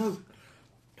 No. Don't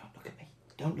look at me.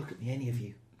 Don't look at me, any of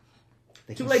you.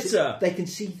 Too late, sir. They can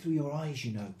see through your eyes,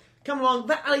 you know. Come along,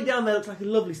 that alley down there looks like a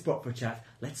lovely spot for a chat.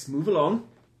 Let's move along.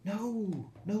 No,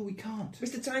 we can't.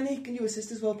 Mr. Tiny, can you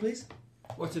assist as well, please?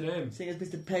 What's your name? Seeing as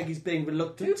Mr. Pegg is being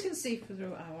reluctant. Who can see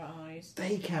through our eyes?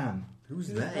 They can. Who's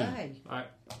Who they? are they? Right.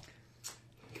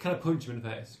 Can I punch him in the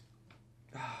face?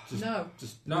 No.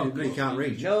 No, you can't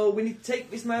reach. No, we need to take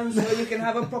this man so you can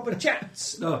have a proper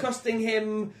chat. No. Accosting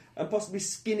him and possibly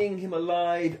skinning him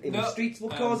alive in the No. streets will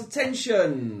cause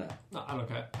attention. No, I'm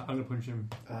okay. I'm going to punch him.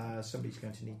 Somebody's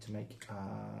going to need to make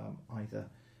either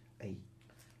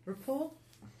rapport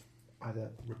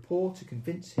to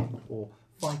convince him, or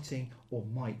fighting, or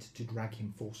might to drag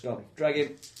him forcibly. Go, drag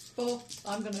him. 4.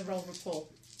 I'm going to roll rapport.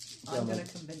 Go I'm on, going then.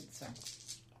 to convince him.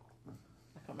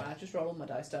 I can't remember. I just roll all my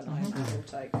dice, don't I? And that will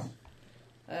take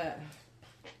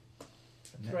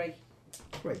 3.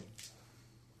 3.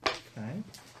 Okay.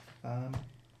 I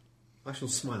shall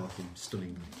smile at him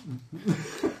stunningly.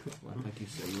 Well, thank you,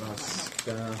 sir. You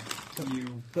are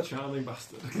You charming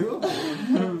bastard.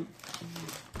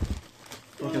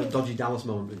 Like a dodgy Dallas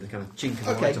moment with the kind of chink of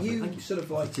the light Okay, off you it. sort of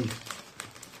like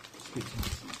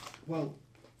well.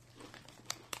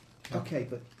 Okay,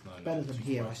 but better than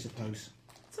here, I suppose.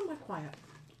 Somewhere quiet.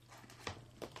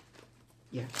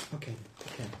 Yeah. Okay.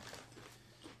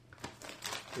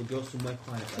 We'll go somewhere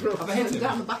quiet. Have I hit him?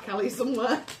 Down the back alley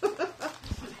somewhere.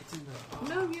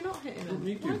 No, you're not hitting him. Don't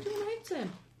need Why to. do you want to hit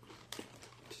him?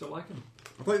 Just don't like him.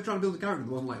 I thought you were trying to build a character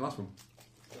that wasn't like the last one.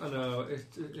 I know, it's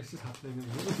just happening.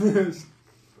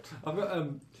 I've got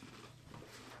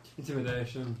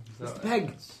intimidation. So Mr.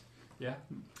 Pegg. Yeah.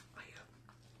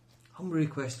 Humble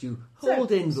request you Sir,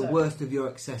 hold in the sir. worst of your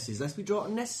excesses, lest we draw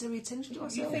unnecessary attention to You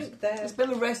ourselves. think they're Let's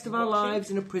spend the rest of our watching?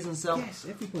 lives in a prison cell. Yes,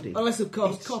 everybody. Unless, of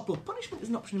course, It's- corporal punishment is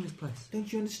an option in this place.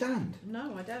 Don't you understand?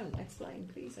 No, I don't. Explain.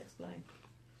 Please explain.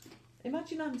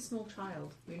 Imagine I'm a small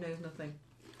child who knows nothing.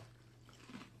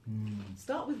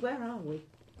 Start with where are we?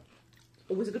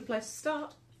 Always a good place to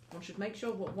start. One should make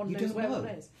sure what one You knows don't where know. one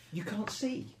is. You can't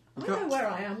see. I know where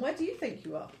I am. Where do you think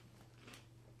you are?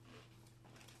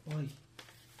 Why?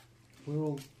 We're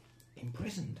all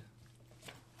imprisoned.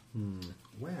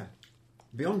 Where?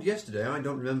 Beyond yesterday, I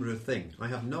don't remember a thing. I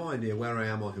have no idea where I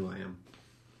am or who I am.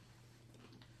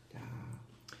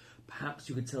 Perhaps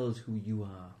you could tell us who you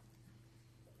are.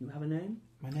 You have a name?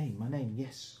 My name,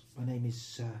 yes. My name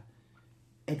is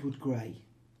Edward Gray.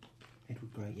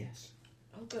 Edward Gray, yes.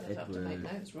 I'm going to have to make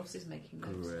notes. Ross is making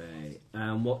notes. Gray.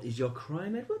 And what is your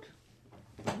crime, Edward?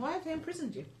 Why have they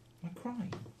imprisoned you? My crime?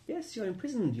 Yes, you're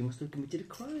imprisoned. You must have committed a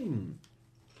crime.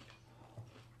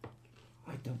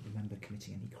 I don't remember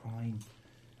committing any crime.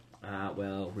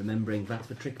 Well, remembering, that's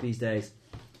the trick these days.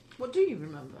 What do you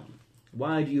remember?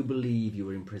 Why do you believe you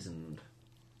were imprisoned?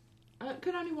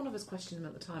 Could only one of us question him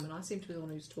at the time, and I seem to be the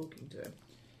one who's talking to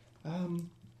him.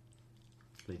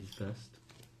 Ladies first.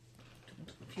 Don't want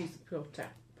to confuse the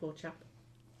poor chap.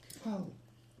 Well,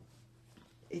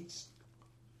 it's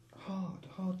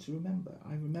hard to remember.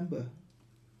 I remember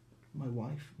my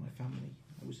wife, my family.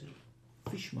 I was a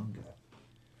fishmonger.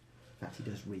 In fact, he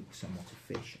does reek somewhat of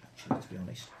fish, actually, to be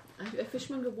honest. A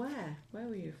fishmonger where? Where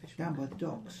were you a fishmonger? Down by the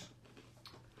docks.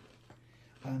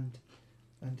 And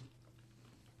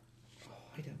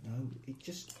I don't know. It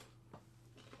just.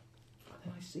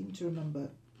 And I seem to remember.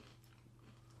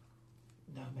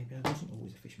 No, maybe I wasn't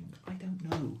always a fishmonger. I don't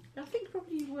know. I think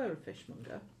probably you were a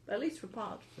fishmonger, at least for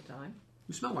part of the time.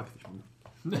 You smell like a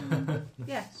fishmonger.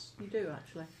 Yes, you do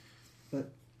actually.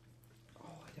 But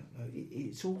I don't know.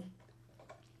 It's all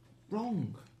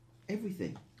wrong.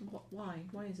 Everything. Why?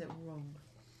 Why is it wrong?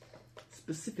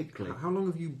 Specifically. How long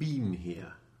have you been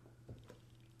here?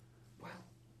 Well,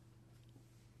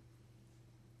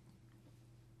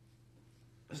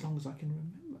 as long as I can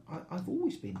remember. I've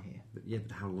always been here.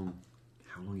 But how long?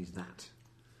 How long is that?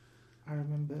 I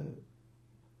remember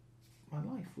my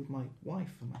life with my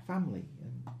wife and my family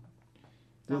and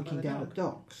working down at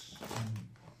docks.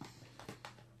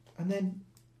 And then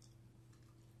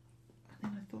I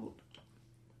thought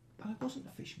that I wasn't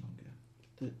a fishmonger.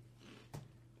 That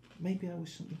maybe I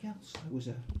was something else. I was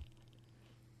a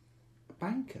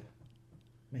banker,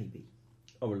 maybe.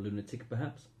 Or a lunatic,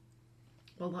 perhaps.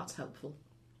 Well, that's helpful.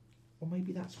 Or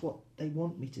maybe that's what they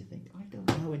want me to think. I don't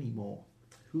know anymore.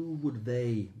 Who would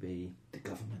they be? The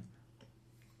government.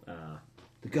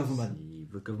 The government. See,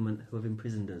 the government who have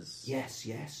imprisoned us. Yes.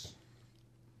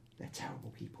 They're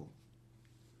terrible people.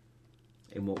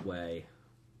 In what way?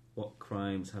 What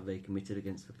crimes have they committed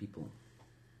against the people?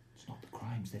 It's not the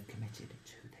crimes they've committed,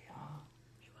 it's who they are.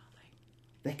 Who are they?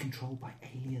 They're controlled by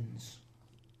aliens.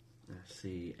 I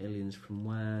see. Aliens from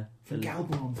where? From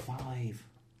Galbaron 5.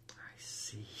 I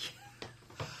see.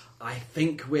 I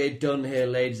think we're done here,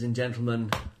 ladies and gentlemen.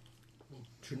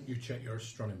 Shouldn't you check your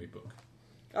astronomy book?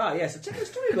 Ah, yes, I've checked the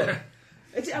storybook.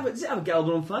 Does it have a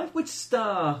Galbaron 5? Which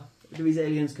star do these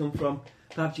aliens come from?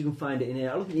 Perhaps you can find it in here.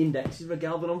 I'll look at the index. Is there a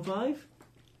Galbaron 5?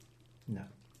 No,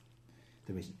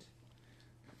 there isn't.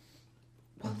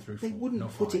 One Well, through they four, wouldn't no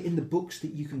put five. it in the books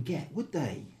that you can get, would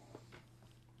they?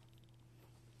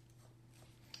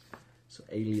 So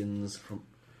aliens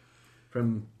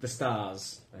from the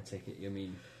stars, I take it you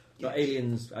mean. Not Yes.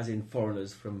 aliens as in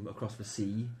foreigners from across the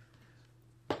sea.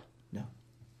 No.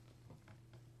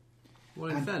 Well,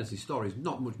 in fairness, his story is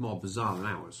not much more bizarre than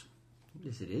ours.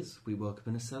 Yes, it is. We woke up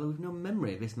in a cellar with no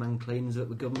memory. This man claims that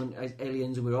the government is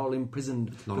aliens and we're all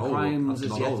imprisoned not for all. crimes That's as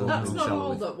not yet. all. unknown. That's in the not cellar all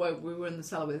with. that we were in the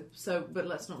cellar with. So, but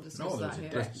let's not discuss No, that there's a here.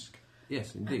 desk.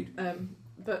 Yes, indeed.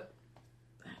 But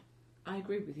I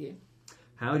agree with you.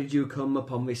 How did you come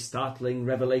upon this startling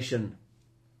revelation?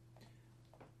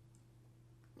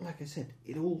 Like I said,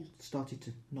 it all started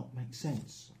to not make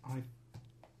sense. I've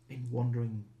been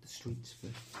wandering the streets for a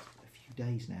few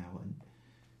days now, and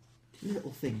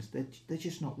little things, they're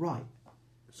just not right.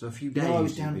 So a few You days. know, I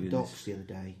was you've down been at in docks this. the other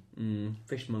day.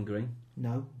 Fishmongering.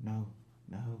 No.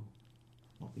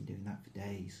 Not been doing that for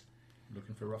days.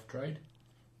 Looking for rough trade?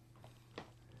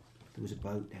 There was a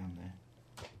boat down there.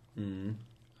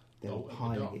 They were Boat at the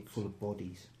piling it docks. full of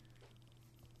bodies.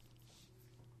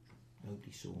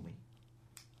 Nobody saw me.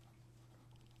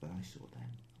 But I saw them.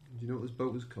 Do you know what this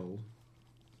boat was called?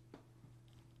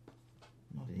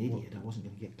 I'm not an idiot. I wasn't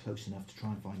going to get close enough to try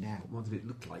and find out. What did it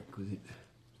look like? Was it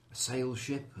a sail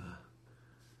ship?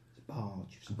 It's a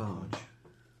barge. A barge?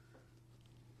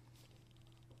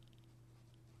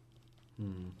 Do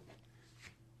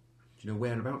you know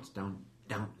whereabouts? Down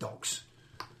docks.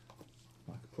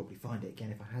 I could probably find it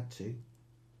again if I had to.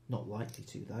 Not likely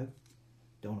to, though.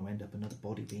 Don't want to end up another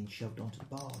body being shoved onto the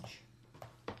barge.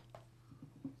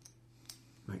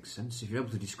 Makes sense. If you're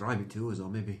able to describe it to us, or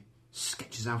maybe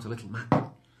sketch us out a little map.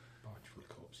 Barge full of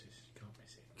corpses. You can't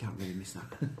miss it. Can't really miss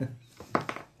that.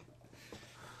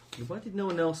 Why did no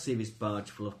one else see this barge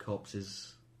full of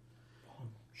corpses? I'm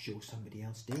sure somebody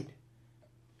else did.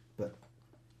 But,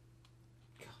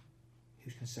 God,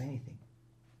 who's going to say anything?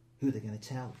 Who are they going to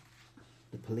tell?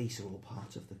 The police are all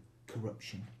part of the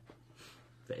corruption.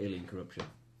 The alien corruption.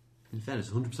 In fairness,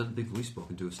 100% of the people we've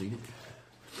spoken to have seen it.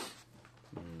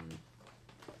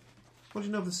 What do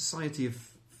you know of the Society of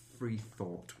Free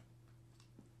Thought?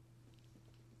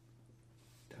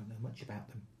 Don't know much about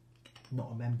them.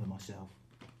 Not a member myself.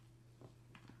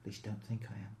 At least don't think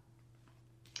I am.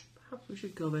 Perhaps we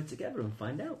should go there together and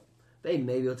find out. They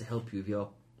may be able to help you with your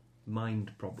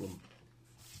mind problem.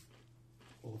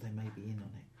 Or they may be in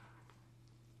on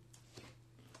it.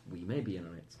 We may be in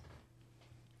on it.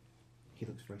 He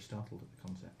looks very startled at the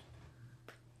concept.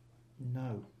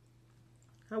 No.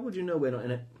 How would you know we're not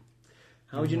in it?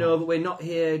 How would you know that we're not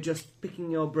here just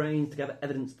picking your brains to gather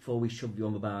evidence before we shove you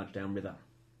on the barge downriver?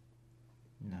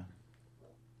 No.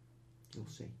 You'll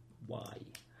see. Why?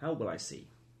 How will I see?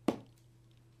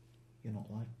 You're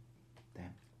not like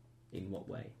them. In what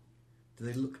way? Do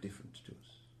they look different to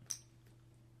us?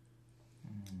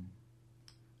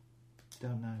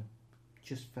 Don't know.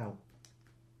 Just felt.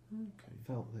 Okay.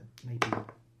 Felt that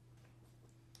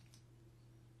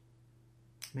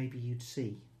maybe you'd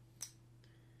see.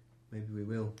 Maybe we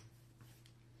will.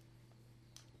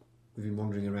 We've been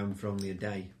wandering around for only a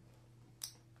day,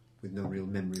 with no real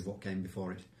memory of what came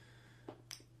before it.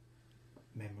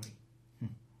 Memory.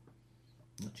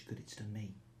 Much good it's done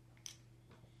me.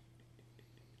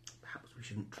 Perhaps we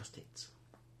shouldn't trust it.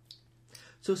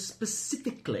 So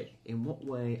specifically, in what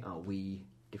way are we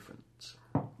different?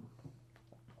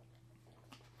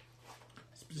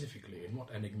 Specifically, in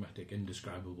what enigmatic,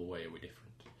 indescribable way are we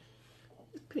different?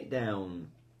 Let's pin it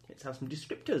down. Let's have some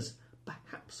descriptors.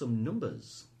 Perhaps some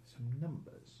numbers. Some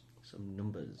numbers. Some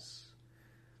numbers.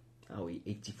 Are we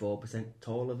 84%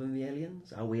 taller than the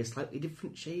aliens? Are we a slightly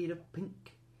different shade of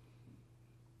pink?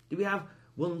 Do we have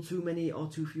one too many or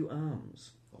too few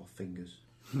arms? Or fingers.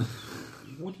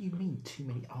 What do you mean, too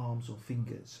many arms or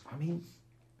fingers? I mean,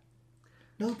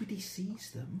 nobody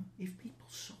sees them. If people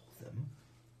saw them,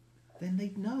 then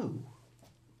they'd know.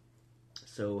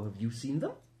 So, have you seen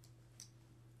them?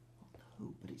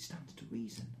 No, but it stands to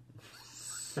reason.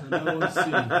 So no one's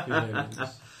seen the aliens.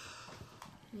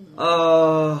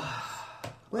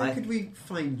 Where could we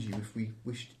find you if we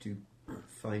wished to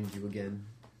find you again?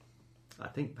 I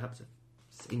think perhaps the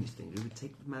sanest thing we would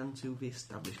take the man to the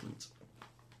establishment.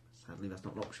 Sadly, that's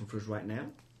not an option for us right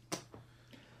now.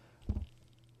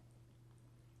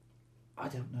 I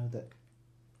don't know that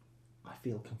I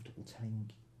feel comfortable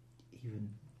telling even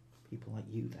people like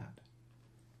you that.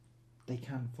 They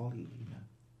can follow you, you know.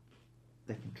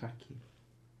 They can track you.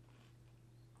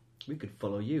 We could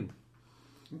follow you.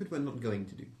 But we're not going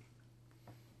to do.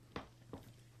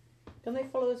 Can they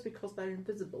follow us because they're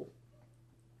invisible?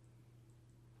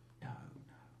 No.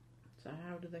 So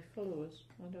how do they follow us?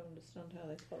 I don't understand how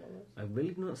they follow us. I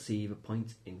really do not see the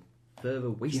point in further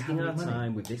wasting have our any money?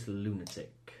 time with this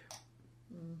lunatic.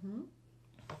 Mm-hmm.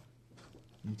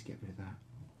 Need to get rid of that.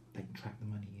 They can track the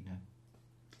money, you know.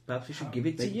 Perhaps we should give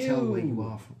it to They you. tell where you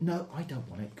are from. No, I don't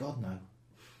want it. God, no.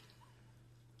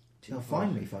 They'll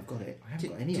find me if I've got it. I haven't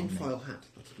got any on me. Tinfoil hat,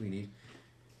 that's what we need.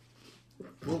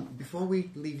 Well, before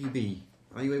we leave you be,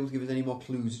 are you able to give us any more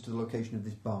clues to the location of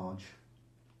this barge?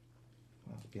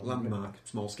 I'll have to be on the Landmark,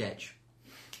 small sketch.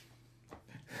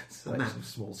 Select map. some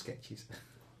small sketches.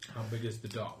 How big is the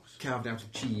docks? Carved out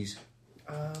of cheese.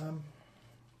 Because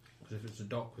if it's a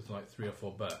dock with like 3 or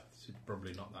 4 berths, it's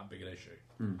probably not that big an issue.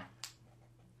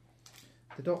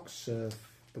 The docks serve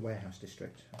the warehouse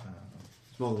district.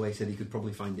 Smallway said he could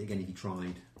probably find it again if he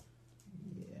tried.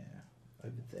 Yeah,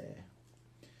 over there.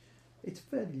 It's a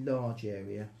fairly large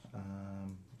area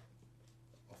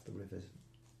off the river,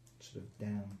 sort of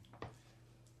down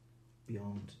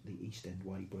beyond the East End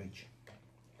Way Bridge.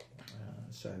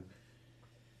 So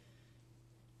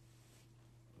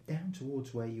down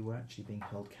towards where you were actually being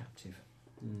held captive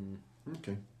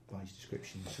Okay. by his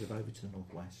description, sort of over to the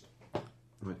northwest.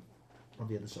 Right. On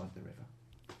the other side of the river.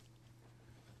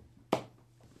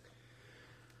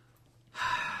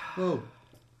 Well,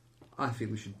 I feel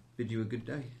we should bid you a good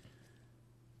day.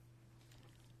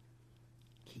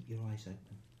 Keep your eyes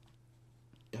open.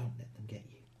 Don't let them get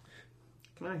you.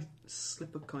 Can I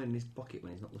slip a coin in his pocket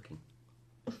when he's not looking?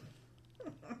 Do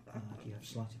you have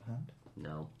sleight of hand?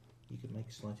 No. You could make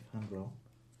a sleight of hand roll.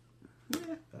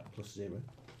 Yeah. +0.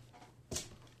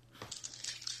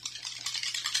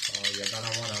 Oh, you're going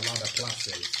to want a lot of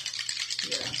pluses.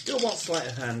 Yeah. Still want sleight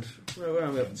of hand. Where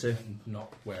are we up to? And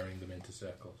not wearing them into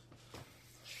circles.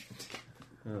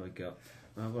 What have we got?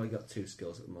 I've only got 2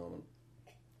 skills at the moment.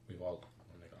 We've all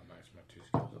only got a maximum of 2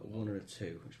 skills. I've got 1 and a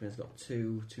 2, which means I've got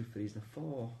 2 threes and a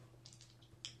 4.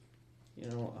 You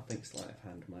know what? I think sleight of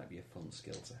hand might be a fun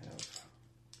skill to have.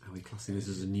 Are we classing this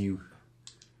as a new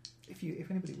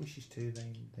If anybody wishes to,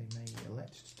 they may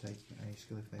elect to take a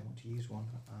skill if they want to use one.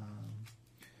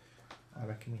 I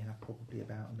reckon we have probably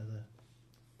about another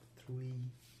 3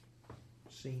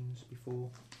 scenes before.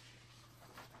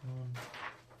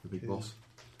 The big 2. boss.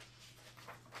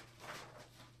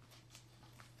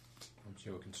 I'm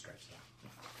sure we can stretch that.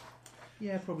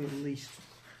 Yeah, probably at least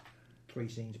 3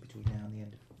 scenes between now and the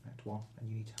end of Act 1, and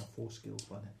you need to have 4 skills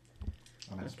by then.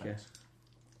 On aspects.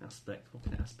 Aspect. What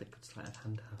kind of aspect could sleight of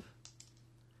hand have?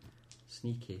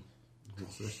 Sneaky.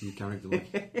 What's the rest of your character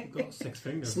like? You've got 6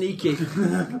 fingers. Sneaky. I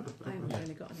haven't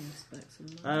really got any aspects on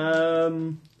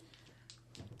that.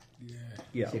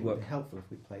 Yeah. See, it Well, would be helpful if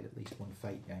we played at least one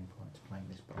Fate game prior to playing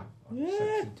this, but I'm Yeah.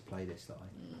 so keen to play this that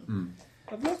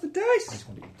I've lost the I dice. just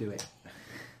wanted to do it.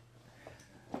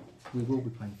 We will be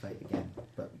playing Fate again,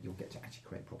 but you'll get to actually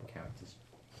create proper characters.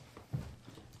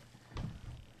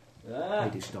 They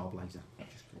do Star Blazer,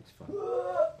 just 'cause it's fun.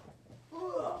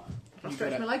 I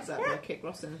stretched my legs out and I kicked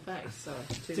Ross in the face. So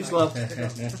Too late. slow.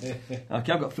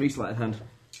 Okay, I've got 3 sleight of hand.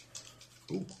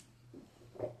 Ooh.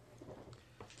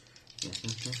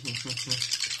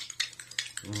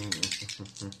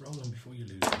 Roll them before you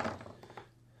lose.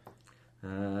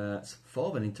 It's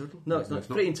 4 then in total. No, it's not.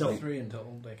 3 in total. 3 in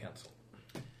total, they cancel.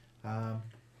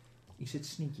 You said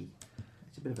sneaky.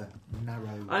 It's a bit of a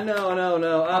narrow. I know.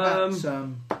 How about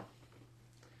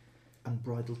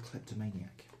unbridled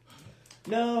kleptomaniac?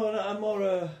 No, I'm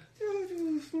more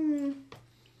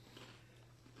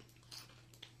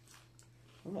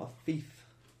I'm not a thief.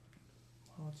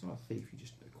 Oh, it's not a thief. You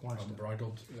just acquire stuff.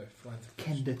 Unbridled philanthropist.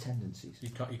 Kender tendencies. You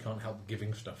can't help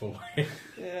giving stuff away.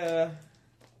 Yeah.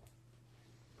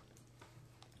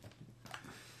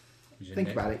 Think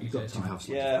about it. You've got time.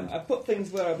 Yeah, I put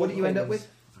things where I. What did you end up with?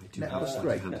 I do Net have a plus sleight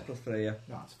 3. of hand. Net plus 3, yeah.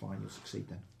 No, that's fine. You'll succeed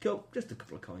then. Cool. Just a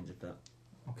couple of coins of that.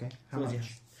 Okay. How As long as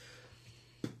much?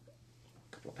 A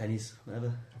couple of pennies, whatever.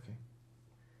 Okay.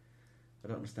 I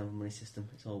don't understand the money system.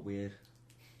 It's all weird.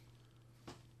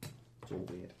 It's all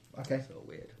weird. Okay. It's all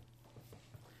weird.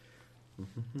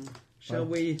 Shall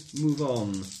we move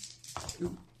on?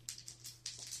 Ooh.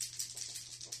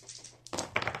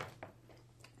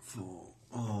 4.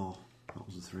 Oh, that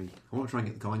was a 3. I want to try and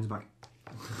get the coins back.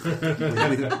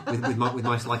 with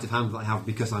my sleight of hand that I have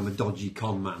because I'm a dodgy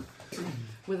con man.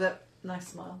 With a nice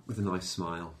smile. With a nice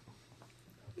smile.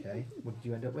 Okay. What did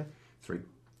you end up with? 3.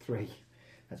 3.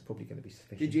 That's probably going to be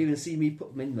sufficient. Did you even see me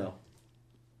put them in though?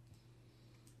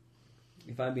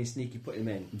 If I'm being sneaky, put them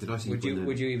in. Did I see Would you?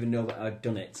 Would you even know that I'd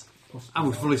done it? I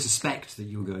would fully suspect that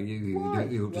you were going. You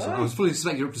up to Why? I was fully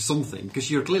suspect you're up to something because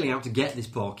you're clearly out to get this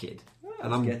poor kid,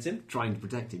 and I'm get him. trying to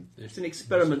protect him. It's an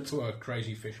experiment. To a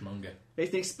crazy fishmonger.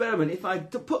 It's an experiment. If I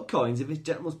put coins in this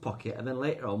gentleman's pocket and then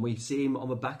later on we see him on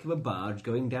the back of a barge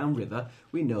going downriver,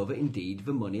 we know that indeed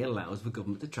the money allows the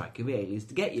government to track you, the aliens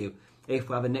to get you. If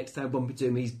we have a next time bump into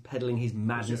him, he's peddling his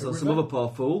madness on some other poor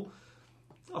fool.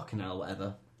 Fucking hell,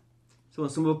 whatever. So on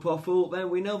some other poor fool, then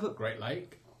we know that... Great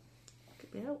Lake.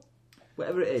 Could be out.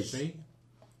 Whatever it is. See?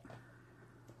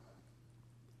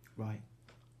 Right.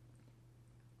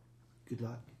 Good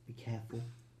luck. Be careful.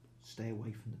 Stay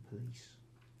away from the police.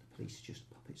 The police are just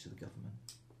puppets of the government.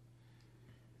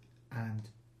 And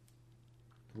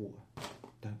the water.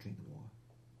 Don't drink the water.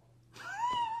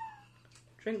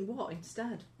 Drink what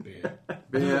instead? Beer.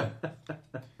 Beer.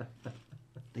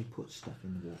 They put stuff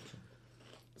in the water.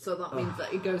 So that means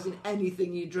that it goes in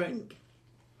anything you drink.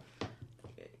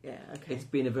 Yeah, okay. It's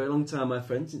been a very long time, my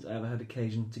friend, since I ever had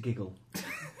occasion to giggle.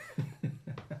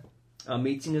 Our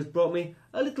meeting has brought me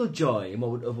a little joy in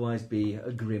what would otherwise be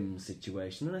a grim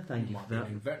situation, and I thank you Might for be that.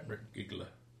 an inveterate giggler.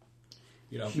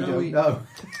 You don't You know. don't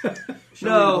know.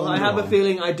 No, I have a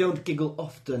feeling I don't giggle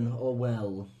often or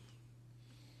well.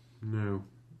 No,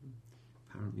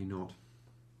 apparently not.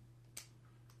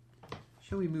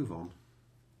 Shall we move on?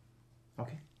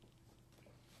 Okay.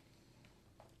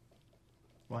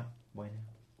 Right. Why now?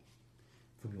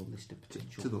 From your list of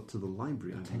potential. To the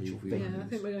library, I Potential believe. things. Yeah, I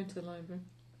think we're going to the library.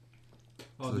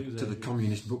 To the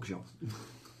communist bookshop.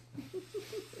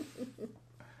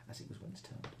 As it was once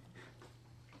termed.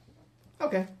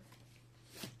 Okay.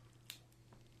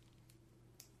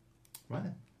 Right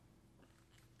then.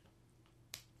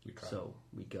 We try. So,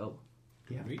 we go.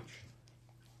 Do we Yeah. reach?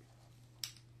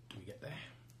 Do we get there?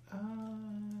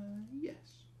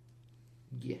 Yes.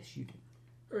 Yes, you do.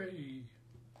 Hooray!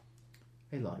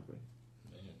 A library.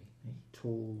 A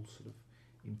tall, sort of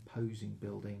imposing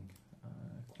building,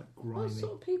 quite grimy. What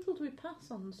sort of people do we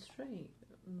pass on the street?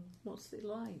 What's it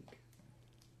like?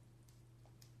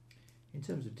 In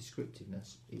terms of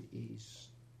descriptiveness, it is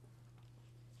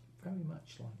very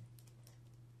much like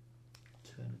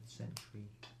turn of the century,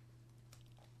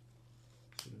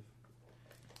 sort of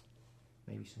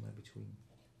maybe somewhere between,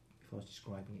 if I was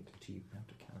describing it to you out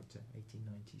of character,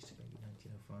 1890s to maybe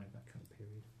 1905, that kind of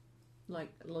period. Like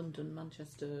London,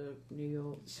 Manchester, New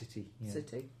York City, yeah.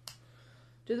 City.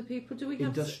 Do we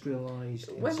have industrialised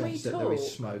in when the we sense that there is talk-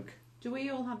 smoke? Do we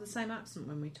all have the same accent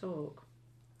when we talk?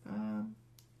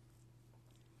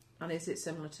 And is it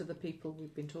similar to the people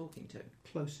we've been talking to?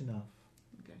 Close enough.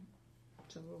 Okay,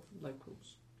 so we're all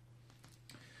locals,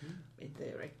 in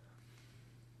theory.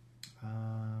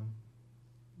 Yeah,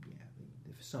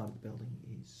 the facade of the building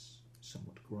is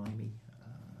somewhat grimy.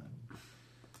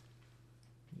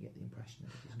 You get the impression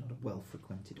that it is not a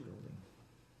well-frequented building.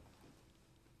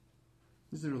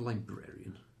 Is there a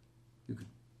librarian who could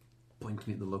point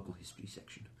me at the local history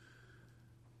section?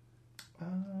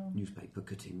 Newspaper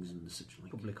cuttings and such like.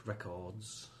 Public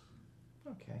records.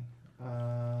 Okay.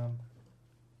 Or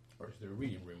is there a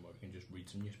reading room where we can just read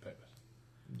some newspapers?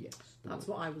 Yes. That's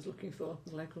what I was looking for,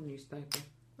 the local newspaper.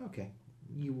 Okay.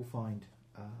 You will find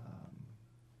a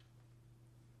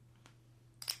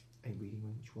reading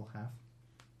room which will have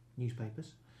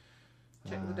newspapers.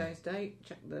 Check the day's date,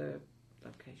 check the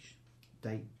location.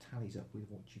 Date tallies up with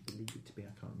what you believe it to be. I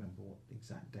can't remember what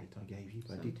exact date I gave you,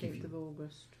 but I did give 17th you. of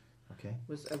August Okay.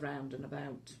 was around and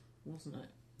about, wasn't it?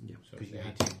 Yeah. So Because it's the you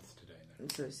had 18th today then.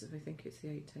 So I think it's the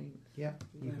 18th. Yeah,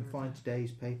 you can find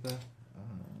today's paper.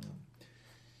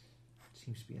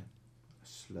 Seems to be a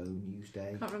slow news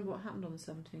day. I can't remember what happened on the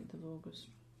 17th of August.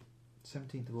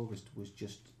 17th of August was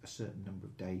just a certain number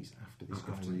of days after this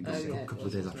guy After was he was yeah, a couple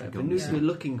of days after he'd The gone. news Yeah. we're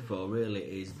looking for really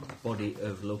is body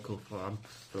of local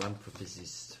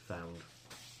philanthropist found.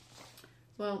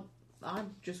 Well, I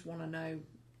just want to know,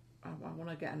 I want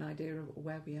to get an idea of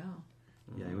where we are.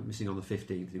 Yeah, he went missing on the 15th,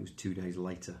 and it was 2 days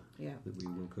later Yeah. that we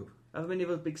woke up. Are there any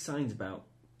other big signs about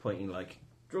pointing like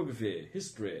geography,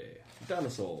 history,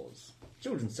 dinosaurs,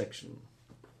 children's section?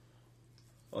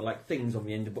 Or like things on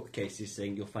the end of bookcases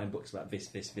saying you'll find books about this,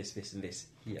 this, this, this and this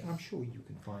here. I'm sure you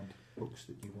can find books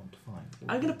that you want to find.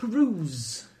 I'm going to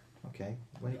peruse. Okay.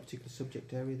 Any particular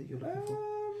subject area that you're looking for?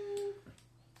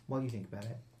 While you think about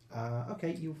it.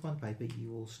 Okay, you'll find paper. You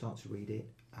will start to read it.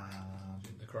 Is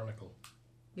it the Chronicle?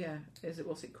 Yeah.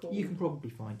 What's it called? You can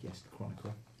probably find, yes, the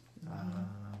Chronicle.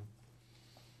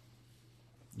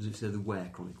 Does it say the Ware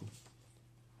Chronicle?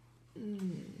 No.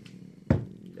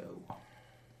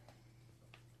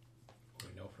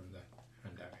 We know from the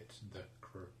handout it's the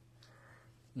crew.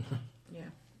 Yeah.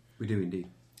 We do indeed.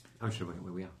 I'm sure where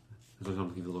we are, as long as I'm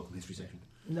looking for the local history section.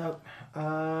 No.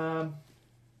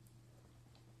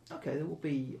 Okay, there will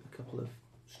be a couple of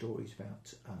stories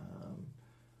about.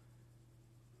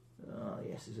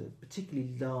 Yes, there's a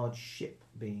particularly large ship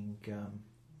being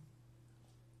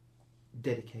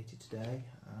dedicated today.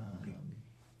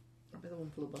 I'll be the one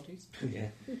full of bodies. Yeah.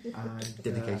 And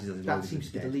Dedicated as in that loads seems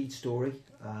of to be the dead. lead story.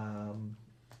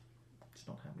 It's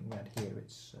not happening around here.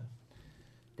 It's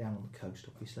down on the coast,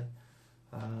 obviously.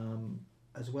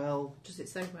 As well, Does it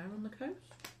say where on the coast?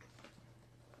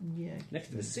 yeah. Next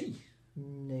to the sea.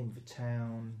 Name of the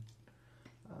town,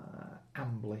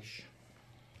 Amblish.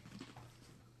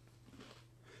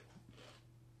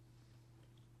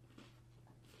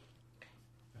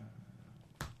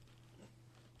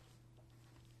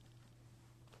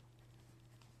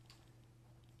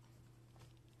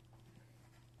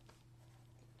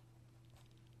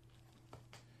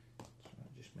 So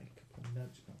I'll just make a couple of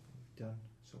notes about what we've done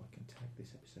so I can tag this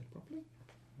episode properly.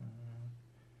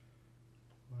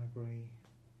 Library.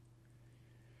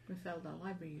 We failed our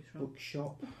library use role.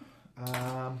 Bookshop.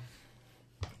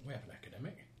 We have an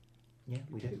academic. Yeah,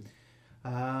 we do. Good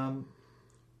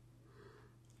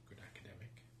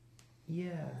academic.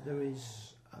 Yeah, there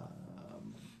is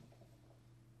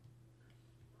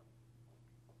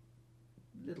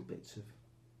little bits of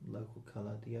local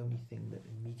colour. The only thing that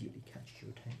immediately catches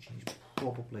your attention is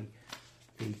probably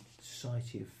the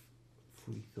Society of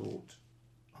Free Thought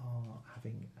are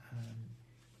having an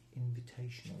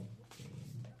invitational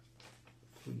in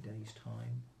 3 days'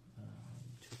 time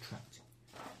to attract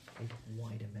a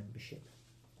wider membership.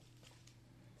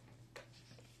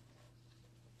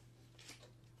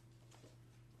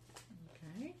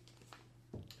 Okay.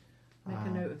 Make a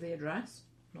note of the address.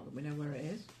 Not that we know where it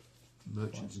is.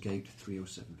 Merchants Gate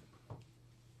 307.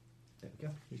 There we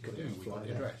go. He's got Do it on the we fly got the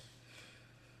there. address?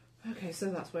 Okay, so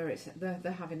that's where it's.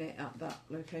 They're having it at that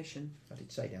location. I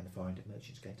did say down the far end of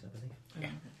Merchant's Gate, I believe.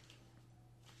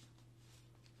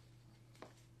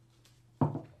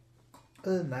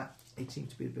 Other than that, it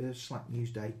seems to be a bit of a slack news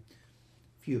day.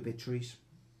 Few obituaries,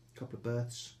 a couple of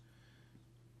births,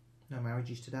 no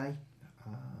marriages today.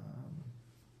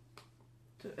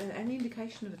 Any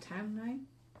indication of a town name?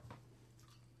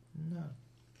 No.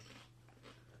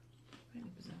 Really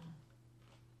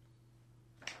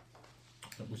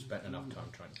We've spent enough time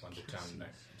trying to find the town now.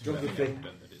 It's Geography. very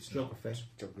evident that it's not. Geography.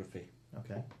 Geography.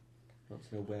 Okay. Want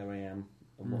to know where I am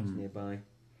and what's nearby.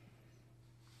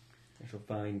 I shall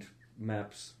find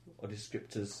maps or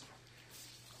descriptors.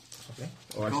 Okay.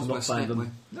 Or I shall not find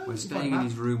them. No, We're you staying can in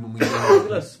his room when we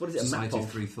Nicholas, what is it, a map Society of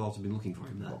of? Three Thought have been looking for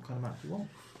him find there. what kind of map do you want?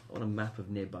 I want a map of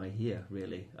nearby here,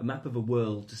 really. A map of a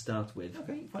world to start with.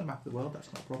 Okay, you can find a map of the world.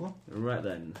 That's not a problem. Right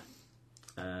then.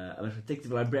 I'm going to take to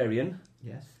the librarian.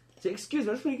 Yes. So, excuse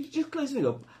me, just closing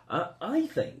up. I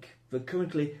think that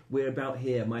currently we're about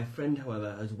here. My friend,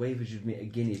 however, has wagered me a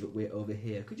guinea, but we're over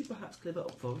here. Could you perhaps clear that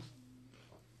up for us?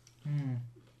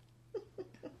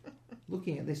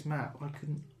 Looking at this map, I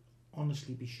couldn't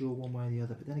honestly be sure one way or the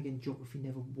other. But then again, geography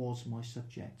never was my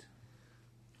subject.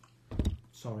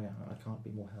 Sorry, I can't be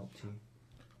more help to you.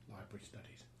 Library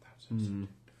studies. That's a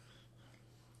subject.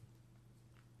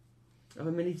 Are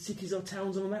there many cities or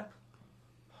towns on the map?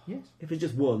 Yes. If it's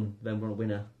just one, then we're a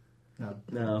winner. No.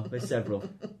 No, there's several.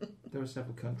 There are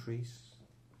several countries,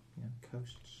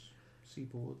 coasts,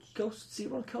 seaboards. Coast, see,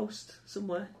 we're on a coast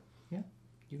somewhere. You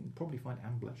can probably find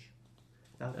Amblish.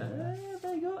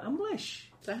 There you go, Amblish.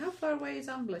 So how far away is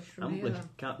Amblish from here Amblish then?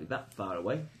 can't be that far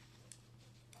away.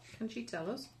 Can she tell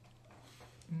us?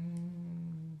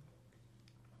 And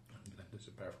then there's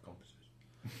a pair of compasses.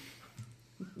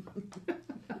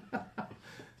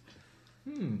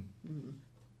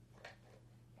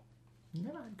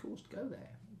 Never had cause to go there.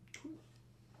 Couldn't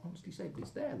honestly say, but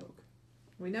it's there, look.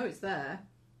 We know it's there.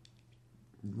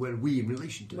 Where are we in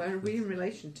relation to it? Where are we in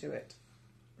relation to it?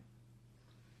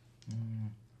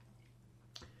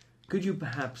 Could you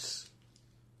perhaps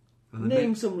Are there name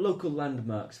ma- some local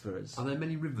landmarks for us? Are there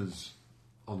many rivers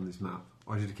on this map?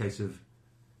 Or is it a case of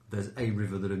there's a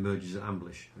river that emerges at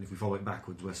Amblish, and if we follow it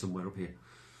backwards, we're somewhere up here?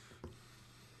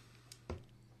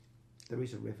 There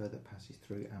is a river that passes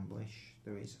through Amblish.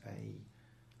 There is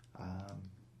a...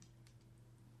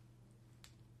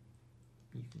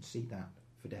 you can see that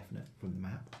for definite from the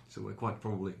map. So we're quite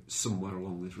probably somewhere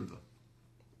along this river,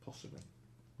 Possibly.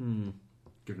 given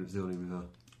it's the only river.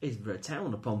 Is there a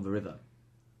town upon the river?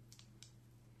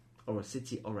 Or a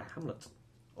city, or a hamlet?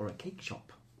 Or a cake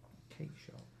shop? Cake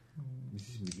shop.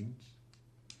 Mrs. Miggins?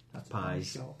 That's a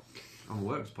Pies. pie shop. I'm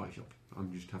aware it's a pie shop.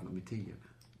 I'm just haven't had my tea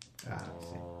yet. I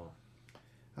see.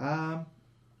 Oh.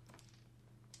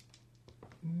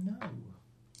 No.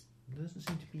 There doesn't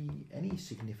seem to be any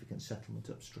significant settlement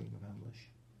upstream of Amblish.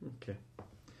 Okay.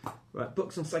 Right,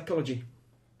 books on psychology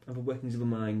and the workings of the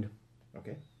mind.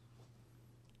 Okay.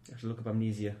 I should look up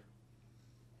amnesia.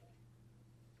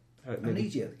 How it may be-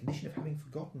 Amnesia, the condition of having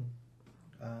forgotten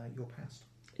your past.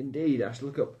 Indeed, I should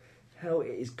look up how it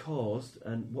is caused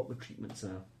and what the treatments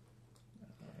are.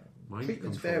 Mind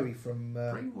Treatments control. vary from...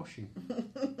 Brainwashing.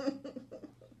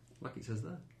 Like it says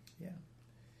there. yeah.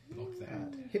 Like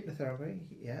that. Hypnotherapy,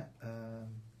 yeah.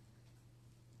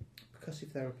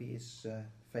 Percussive therapy is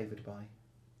favoured by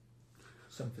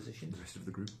some physicians. The rest of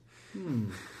the group. Hmm.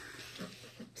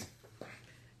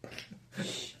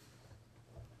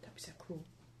 Don't be so cruel.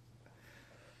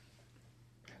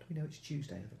 How do we know it's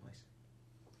Tuesday otherwise?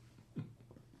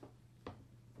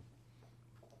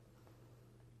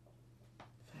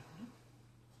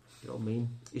 You're mean.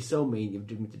 You're so mean, you've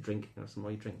given me to drink. Have some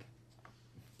more you drink.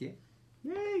 Yeah.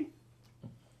 Yay!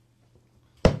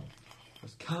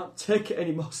 Just can't take it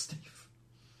anymore, Steve.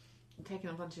 I'm taking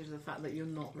advantage of the fact that you're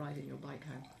not riding your bike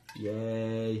home.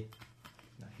 Yay.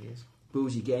 No, he is.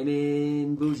 Boozy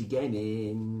gaming, boozy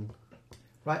gaming.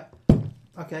 Right.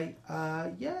 Okay.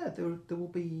 Yeah, there will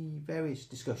be various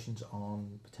discussions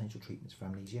on potential treatments for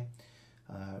amnesia,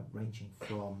 ranging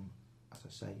from, as I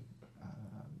say,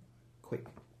 quick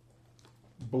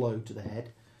blow to the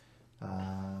head.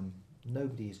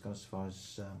 Nobody has gone as far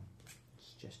as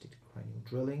suggested cranial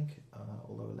drilling,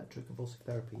 although electroconvulsive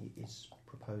therapy is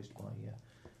proposed by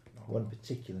one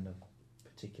particular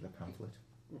pamphlet.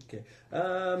 Okay.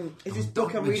 Is this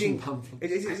book I'm reading?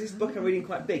 Is this book I'm reading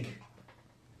quite big?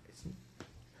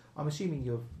 I'm assuming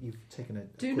you've taken a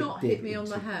Do quick not dig hit me on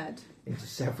the into- head. into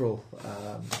several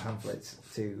pamphlets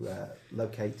to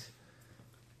locate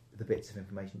the bits of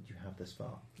information that you have thus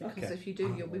far. Because Okay. if you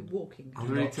do, you'll be walking. Are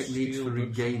there any Not techniques steal for books from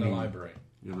the regaining library.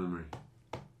 your memory?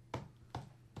 So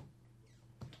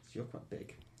you're quite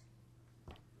big.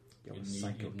 You're a You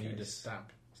psycho need a case.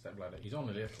 step ladder. He's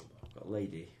only little though. Got a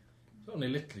lady. He's only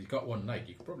little. He's got one leg.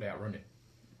 You could probably outrun it.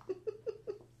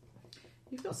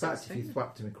 You've got In fact, six if you fingers.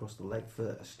 thwapped him across the leg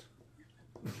first,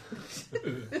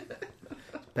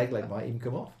 peg leg might even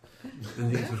come off.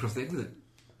 Then you get to across the egg with it.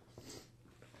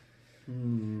 So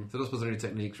I don't suppose there are any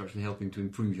techniques for actually helping to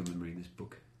improve your memory in this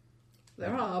book.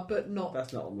 There are, but not.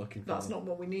 That's not what I'm looking for. That's not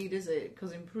what we need, is it?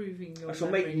 Because improving your I shall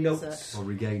memory make is, notes. Or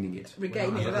regaining it.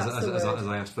 regaining it. As, That's as, the as, word. as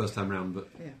I asked first time round, but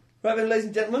Right then, ladies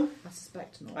and gentlemen, I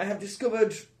suspect not. I have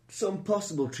discovered some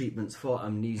possible treatments for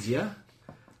amnesia.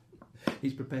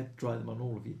 He's prepared to try them on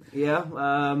all of you. Yeah,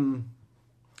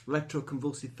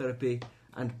 electroconvulsive therapy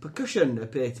and percussion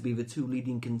appear to be the two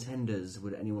leading contenders.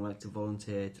 Would anyone like to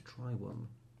volunteer to try one?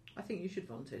 I think you should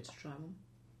volunteer to try one.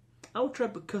 I'll try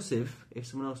percussive if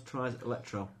someone else tries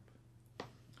electro.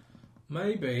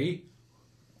 Maybe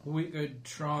we could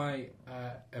try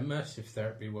immersive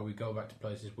therapy where we go back to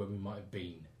places where we might have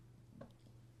been.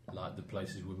 Like the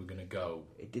places we were going to go.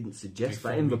 It didn't suggest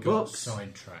before that in the we got books.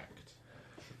 sidetracked.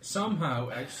 Somehow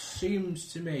it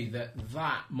seems to me that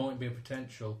might be a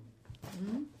potential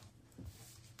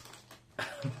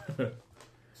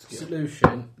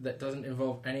solution that doesn't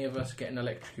involve any of us getting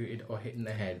electrocuted or hitting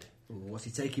the head. Ooh, what's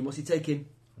he taking? What's he taking?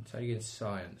 I'm taking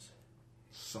science.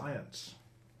 Science.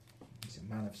 He's a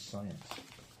man of science.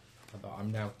 But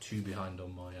I'm now 2 behind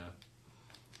on my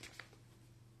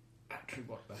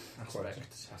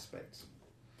Aspects.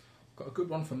 Got a good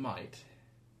one for might,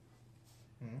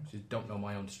 Mm. which is don't know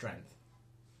my own strength.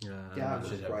 Yeah, which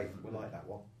that's is great. We like that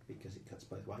one because it cuts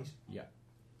both ways.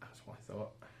 That's what I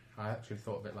thought. I actually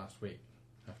thought of it last week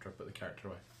after I put the character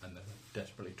away, and then I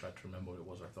desperately tried to remember what it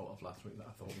was I thought of last week that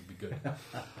I thought would be good.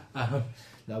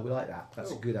 No, we like that.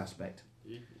 That's a good aspect.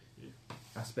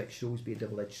 Aspect should always be a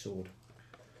double-edged sword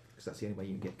because that's the only way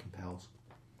you can get compels.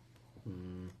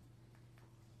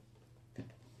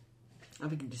 I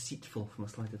think it's deceitful from a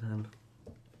sleight of hand.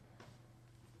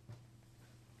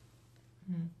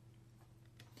 I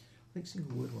think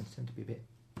single word ones tend to be a bit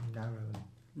narrow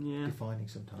and Yeah. defining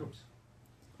sometimes.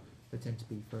 They tend to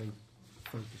be very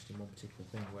focused in one particular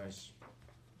thing, whereas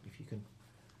if you can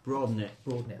Broaden it.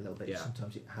 broaden it a little bit, Yeah.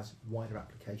 sometimes it has wider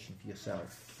application for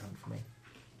yourself and for me.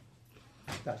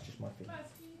 That's just my feeling.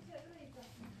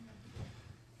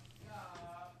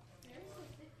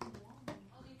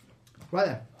 Right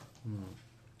then.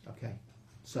 Okay,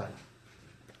 so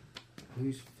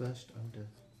who's first under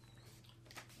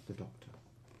the doctor?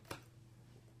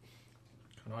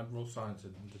 Can I roll science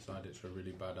and decide it's a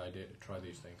really bad idea to try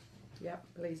these things? Yep,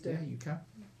 please do. Yeah, you can.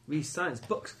 These science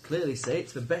books clearly say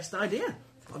it's the best idea.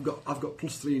 I've got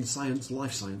 +3 in science,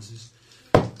 life sciences.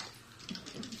 Have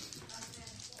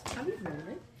you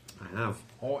really? I have.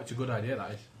 Oh, it's a good idea,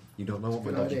 that is. You don't know what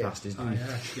my Good dodgy idea. past is, do you?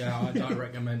 Yeah, I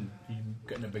recommend you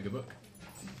getting a bigger book.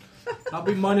 That'll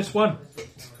be -1.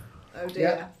 Oh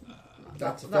dear.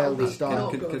 That's a That'll failed be start.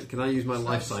 not Can, good. can I use my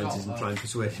life sciences and try and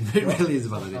persuade him? It really is a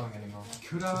bad idea.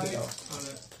 Could I?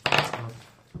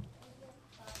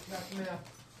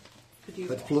 Could you?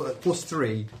 But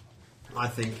 +3, I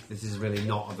think this is really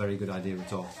not a very good idea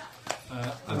at all.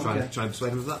 I'm trying to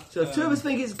persuade him of that. So two of us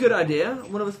think it's a good idea,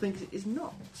 one of us thinks it is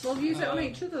not. Well, use it on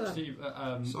each other then. Steve,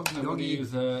 So, I'm going to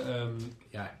use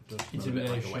Yeah, it does run a bit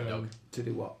like a wet dog. intimidation To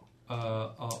do what?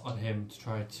 on him to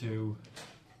try to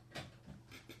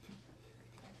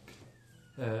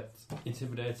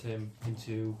intimidate him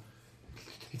into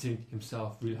hitting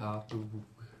himself really hard with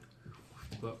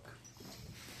the book.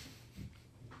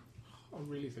 I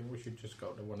really think we should just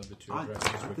go to one of the two I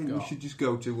addresses we've think got. we should just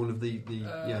go to one of the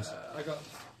yes. I got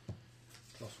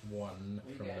 +1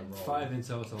 from the roll. 5 in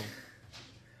total.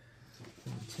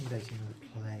 Intimidating the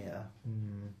player.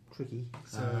 Tricky.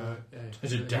 So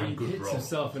It's a damn he good hits roll.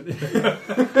 himself.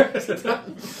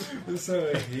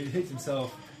 So he hits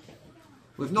himself.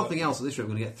 Well, if nothing else, at this rate,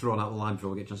 we're going to get thrown out of the line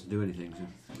before we get a chance to do anything. So.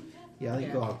 Yeah, I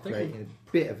think you are creating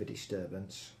a bit of a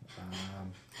disturbance.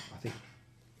 I think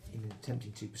in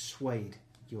attempting to persuade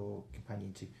your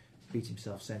companion to beat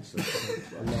himself senseless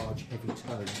with a large, heavy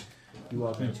tone, you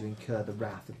are going to incur the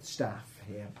wrath of the staff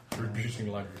here. Reducing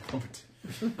library competence.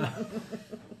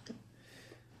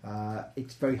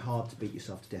 It's very hard to beat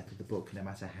yourself to death with the book, no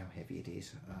matter how heavy it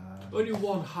is. Only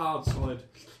one hard, solid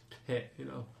hit, you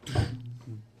know.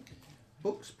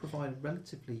 Books provide a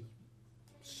relatively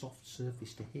soft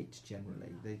surface to hit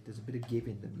generally. There's a bit of give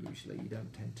in them usually. You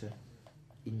don't tend to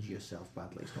injure yourself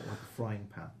badly. It's not like a frying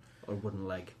pan. Or a wooden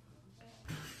leg.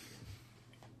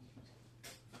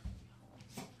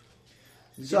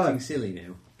 It's So- getting silly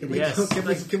now. Yes.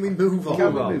 Can we move on?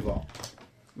 Can we move on?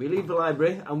 We leave the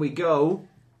library and we go.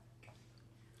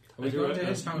 Are we going to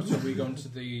his house or are we going to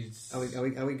these... Are we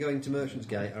going to Merchant's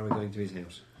Gate or are we going to his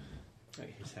house?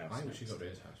 His house. I think we should go to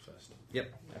his house first.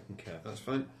 Yep, I concur. that's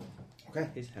fine. Okay.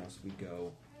 His house we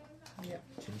go. Yep.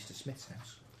 To Mr. Smith's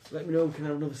house. Let me know if we can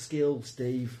have another skill,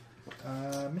 Steve.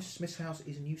 Mr. Smith's house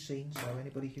is a new scene, so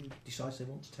anybody who decides they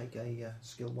want to take a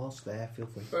skill whilst there, feel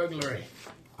free. Burglary.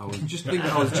 I was just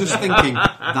thinking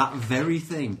that very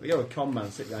thing. We go with con man,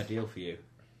 it's ideal for you.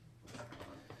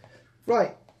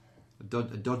 Right. A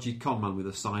dodgy con man with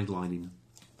a sidelining.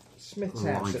 Smith's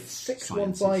House Life at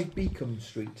 615 Beacon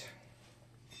Street.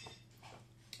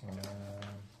 What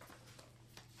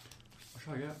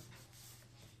shall I get?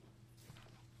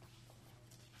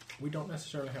 We don't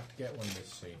necessarily have to get one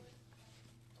this scene.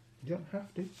 You don't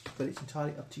have to, but it's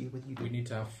entirely up to you whether you do. We need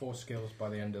to have 4 skills by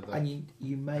the end of the... And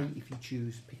you may, if you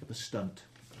choose, pick up a stunt.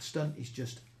 A stunt is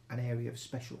just an area of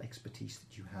special expertise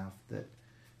that you have that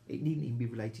it needn't even be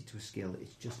related to a skill,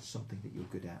 it's just something that you're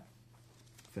good at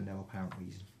for no apparent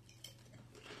reason.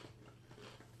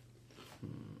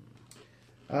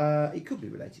 It could be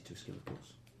related to a skill, of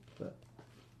course, but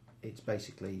it's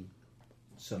basically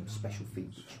some special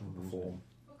feat which you perform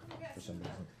for some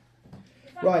reason.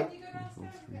 Right,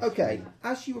 okay,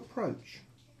 as you approach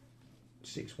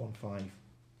 615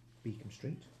 Beacon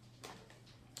Street,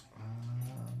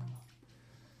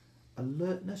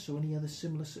 alertness or any other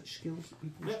similar such skills that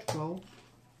people wish to roll?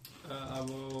 I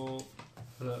will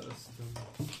alertness.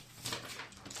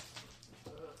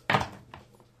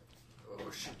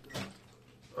 Oh shit.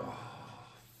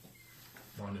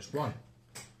 -1.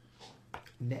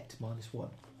 Net -1.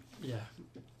 Yeah.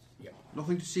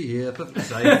 Nothing to see here, perfectly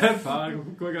safe.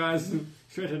 Fine, go guys,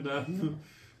 straight in there.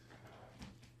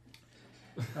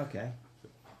 Okay.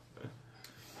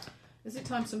 Is it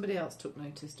time somebody else took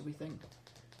notice, do we think?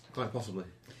 Quite possibly.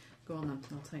 Go on then,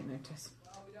 I'll take notice.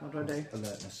 What do I do?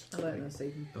 Alertness. Alertness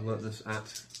even. Alertness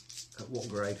at what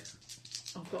grade?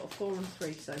 I've got a 4 and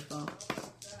 3 so far.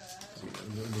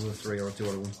 Another 3 or a 2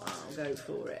 or a 1? I'll go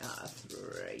for it at a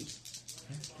 3.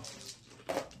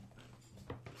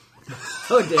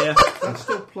 Oh dear. That's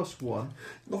still +1.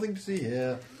 Nothing to see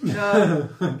here. No.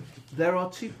 There are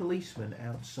 2 policemen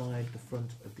outside the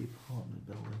front of the apartment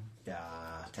building.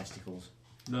 Ah, testicles.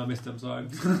 No, I missed them, sorry.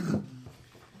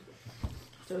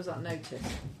 So is that notice?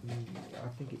 I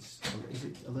think it's... Is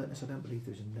it alertness? I don't believe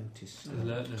there's a notice.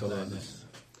 Alertness.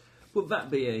 Would that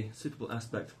be a suitable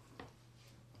aspect?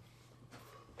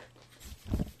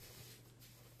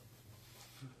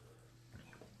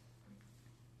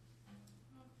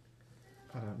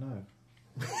 I don't know.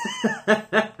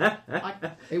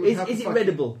 Is it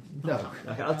readable? No.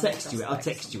 Okay, I'll text you it. I'll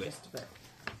text you it.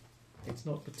 It's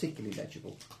not particularly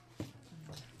legible.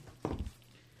 It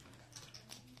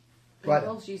Right.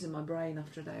 involves using my brain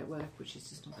after a day at work, which is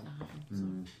just not going to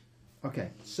happen.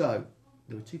 Okay, so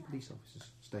there were 2 police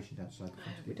officers stationed outside the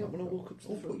front of the We don't want to walk up to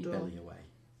the Put front your door. belly away.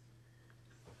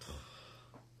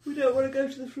 We don't want to go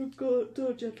to the front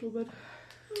door, gentlemen.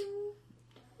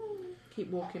 Keep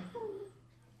walking.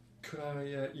 Could I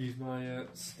use my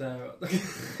stare at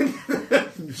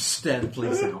Stare the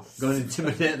police out. Go and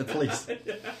intimidate the police.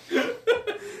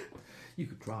 You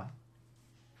could try.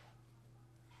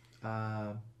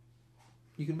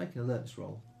 You can make an alertness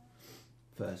roll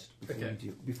first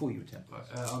before you attempt.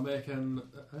 I'll make an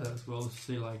alertness roll to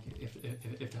see like if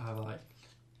they have like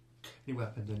any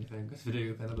weapons or anything. Because if they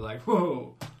do, then I'll be like,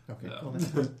 whoa. Okay. No. Well,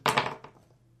 that's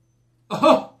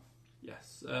Oh!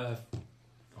 Yes.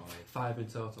 5 in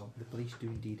total. the police do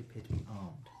indeed appear to be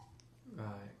armed.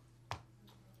 Right.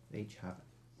 They each have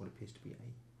what appears to be a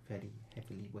fairly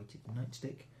heavily weighted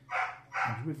nightstick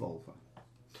and a revolver.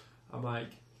 I'm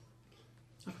like,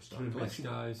 this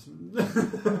guys.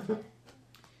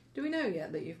 Do we know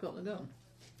yet that you've got the gun?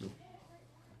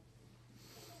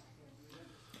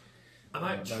 I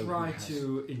might try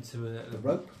to intimidate The them.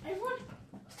 rope, Everyone,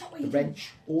 stop what the you're doing.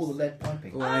 wrench, or the lead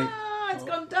piping. Ah, it's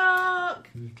gone dark!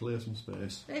 Clear some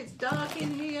space. It's dark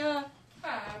in here.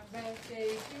 Happy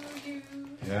birthday to you.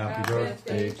 Happy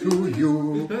birthday to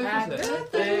you. Happy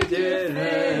birthday,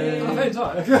 dear I'm very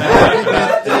tired. Happy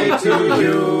birthday to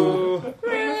you. I'm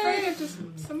afraid of just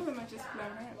some of them are just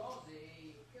blown out.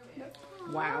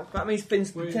 Wow. That means Finn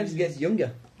potentially gets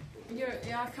younger.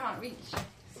 Yeah, I can't reach. So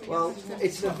Well, you have to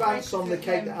it's an stop advance right on the to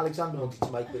cake that Alexander wanted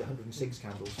to make with 106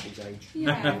 candles for his age.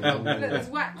 Yeah, look, there's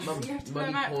wax. You have to blow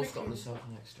them out Paul's got quickly. the sofa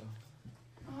next door.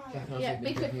 Oh, Yeah,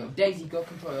 be quick. Daisy, go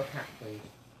control your cat, please.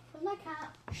 Where's my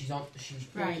cat? She's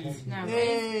Right, now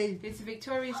Yay! it's a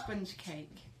Victoria sponge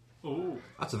cake. Oh.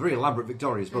 That's a very elaborate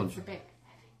Victoria sponge. It's a bit.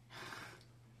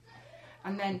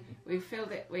 And then we've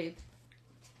filled it with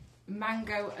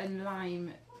mango and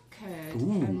lime curd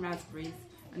and raspberries.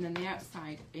 And then the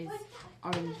outside is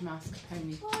orange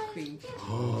mascarpone cream.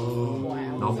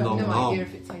 Wow. Nom, I've got nom, no nom. idea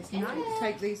if it tastes nice.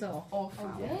 Take these off. Or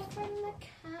Away from the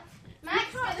cat. Max,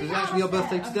 Is it actually your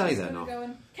birthday today then? Or?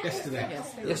 Yesterday.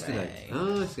 Yesterday.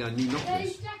 Oh, I see. I knew not Daisy,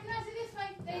 this. Jack, can I see this way?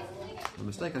 Daisy, A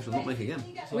mistake I shall not make again.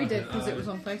 We did because it was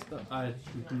on Facebook. I had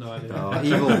no idea. Oh,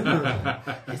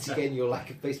 evil. It's again your lack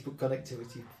of Facebook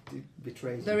connectivity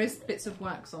betrays There you. is bits of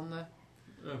wax on the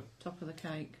top of the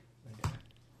cake.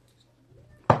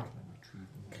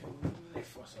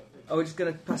 Oh, we're just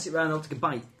going to pass it round. I'll take a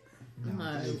bite.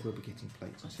 No. We'll be getting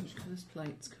plates. There's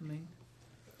plates coming.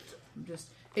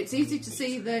 It's easy to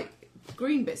see the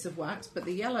green bits of wax, but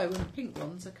the yellow and the pink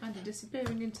ones are kind of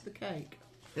disappearing into the cake.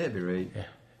 It'd be right. Yeah.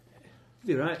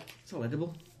 You're right. It's all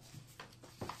edible.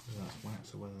 Whether that's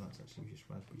wax or whether that's actually just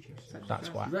raspberry juice. That's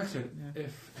I wax. reckon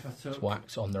if I It's took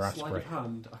wax on the sleight raspberry. of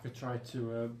hand, I could try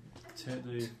to take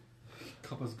the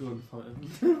copper's gun from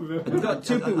it. We've got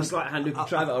two people with sleight hand who can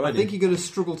try that I already. think you're going to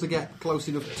struggle to get close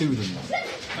enough to them.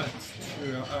 That's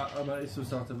true. I might need some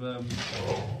sort of.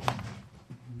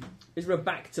 Is there a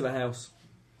back to the house?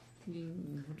 You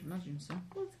would imagine so.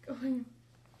 What's going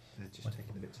They're just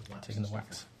taking the bits of wax. Taking the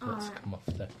wax. Let's come off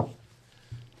there.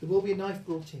 There will be a knife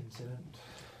brought in, so don't.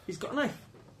 He's got a knife.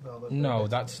 Well, No,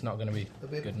 that's not going to be a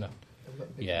bit- good enough. a little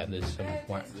bit- Yeah, there's some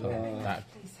wax on that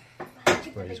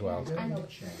raspberry as well. You don't need a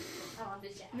chair.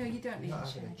 No, you don't need Not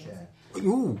a having chair. a chair.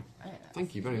 Ooh, That's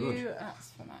thank you very much. You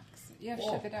asked for Max. You have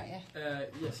sugar, don't you?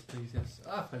 Yes, please, yes.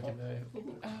 Ah, thank you very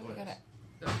Oh, we got it.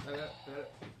 Oh, yes.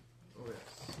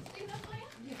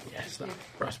 Yes, that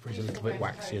raspberry's a little bit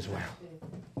waxy as well.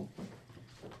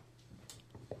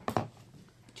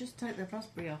 Just take the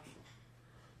raspberry off.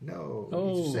 No, Oh.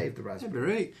 you just saved the that'd be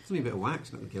raspberry. right. It's only a bit of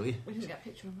wax, not going to kill you. We didn't get a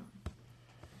picture of it.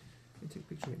 You took a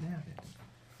picture of it now, then,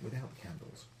 without the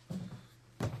candles.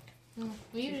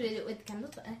 We usually do it with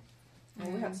candles, but Oh,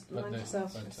 we had But mine the-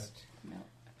 myself. but the-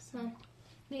 so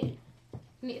need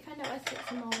to find out where to get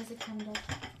some more as a candle.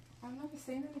 I've never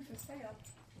seen any for sale.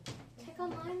 Check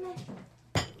online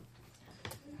then.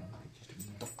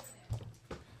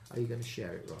 Are you going to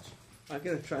share it, Ross? I'm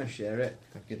going to try and share it.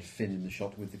 I'd get Finn in the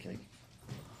shot with the cake.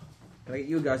 Can I get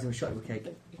you guys in a shot of a cake?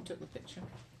 You took the picture.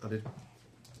 I did.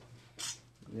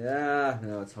 Yeah,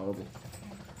 no, it's horrible.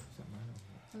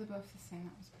 Well, they're both the same.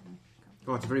 That was funny.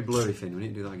 Oh, it's a very blurry, Finn. We need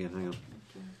to do that again. Hang on.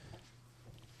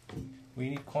 We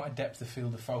need quite a depth of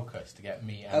field of focus to get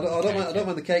me I and don't, the I, don't mind, I cake don't in.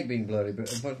 mind the cake being blurry,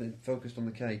 but I'm both focused on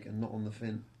the cake and not on the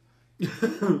Finn.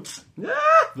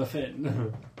 The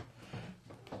fin.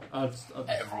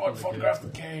 Everyone photograph the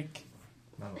cake.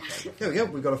 No, There we go.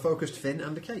 We've got a focused Finn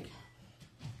and a cake.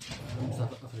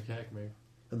 After the cake, maybe.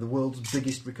 And the world's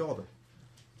biggest recorder.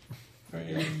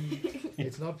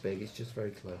 it's not big, it's just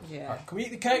very close. Yeah. Right, can we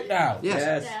eat the cake now?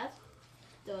 Yes. Dad,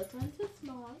 those ones are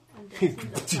small and those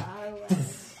ones are far away.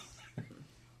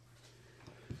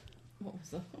 What was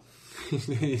that?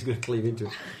 He's going to cleave into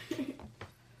it.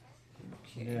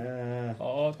 Yeah.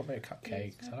 Oh, don't make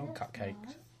cupcakes. I don't cut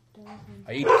cakes.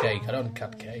 I eat cake. I don't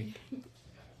cut cake.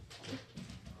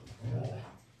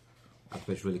 I bet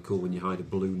it's really cool when you hide a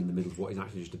balloon in the middle of what is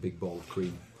actually just a big ball of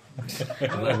cream.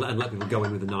 and let people go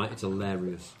in with a knife. It's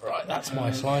hilarious. Right, that's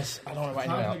my slice. I don't know about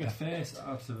Trying to anything make a else. face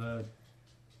out of a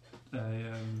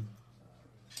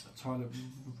toilet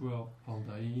roll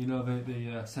holder. You know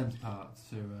the centre part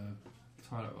to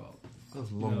toilet roll.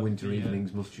 Those long No, winter the,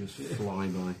 evenings must just fly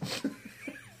by.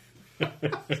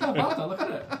 It's not bad though, look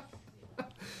at it.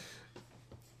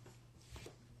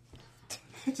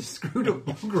 It's a screwed up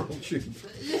bog roll tube.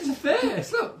 It's a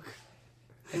face, look.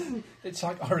 It's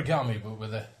like origami, but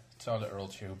with a toilet roll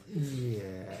tube.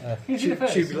 Yeah. You see the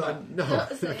face? Tube like, no,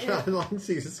 Don't I say can't like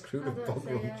see a screwed I up don't bog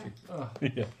say roll yeah. tube. Oh,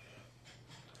 Yeah.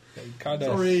 Kind of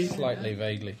Sorry. slightly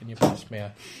vaguely. Can you pass me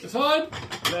a... it's fine.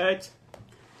 Right.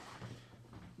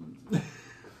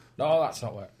 No, that's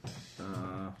not worked.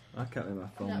 I can't make my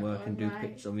phone Not work and do going right.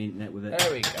 pictures on the internet with it.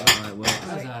 There we go. Right,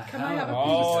 well, Can I have a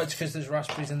Oh, piece? it's because there's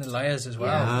raspberries in the layers as well.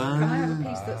 Yeah. Can I have a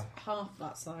piece that's half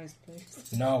that size,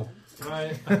 please? No.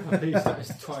 Right, a piece that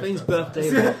is twice. Finn's that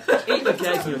size. birthday. Eat the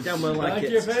cake, you damn well like Thank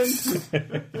you, it.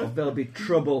 Finn. Or there'll be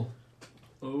trouble.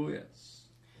 Oh yes.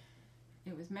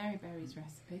 It was Mary Berry's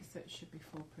recipe, so it should be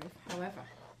foolproof. However,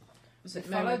 Was we it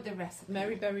followed the recipe.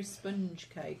 Mary Berry sponge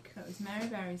cake? That was Mary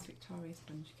Berry's Victoria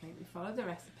sponge cake. We followed the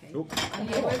recipe. Oh. And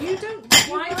there was You don't.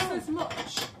 twice as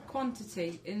much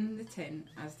quantity in the tin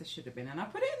as there should have been. And I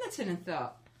put it in the tin and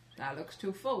thought, that looks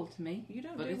too full to me. You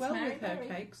don't But do it's well Mary with her Berry.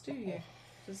 cakes, do you?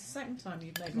 It's the second time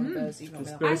you've made one of those. You've not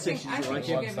been able I Conspiracy. think, I She's think like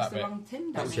you it. gave us That the bit. wrong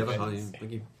tin, Thanks, Danny. Gemma.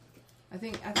 Thank you. I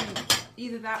think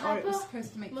either that or it was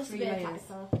supposed to make Must 3 be a layers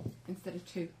typo. instead of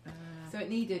 2. So it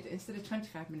needed, instead of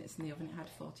 25 minutes in the oven, it had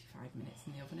 45 minutes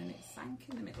in the oven, and it sank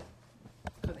in the middle.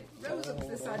 So it rose up to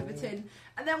the side of a tin,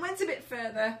 and then went a bit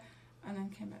further, and then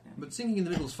came back down. But sinking in the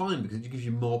middle is fine because it gives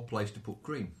you more place to put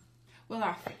cream. Well,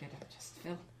 I figured I'd just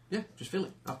fill. Yeah, just fill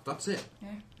it. That's it. Yeah.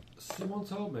 Someone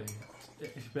told me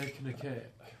if you're baking a cake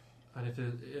and if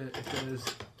there's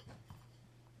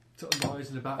sort of noise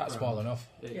in the background. That's well enough.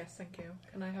 Yes, thank you.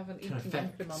 Can I have an Can eating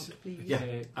affect- implement, please?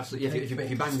 Yeah, absolutely. If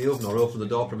you bang the oven or open the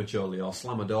door prematurely or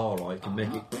slam a door, or you can make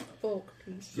it. Fork,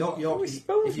 please.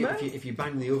 If you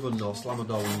bang the oven or slam a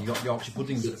door when you've got Yorkshire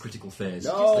puddings at a critical phase,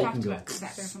 No. they can go Just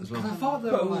have to as accept well. I thought they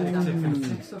were like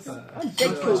different stuff.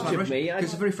 Dead cultured me.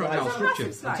 It's a very fragile It's a massive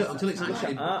structure slice. until it's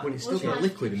actually when it's still got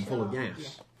liquid and full of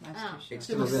gas. It's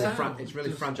still it's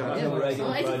really fragile. Yeah, Well, it's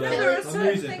There are certain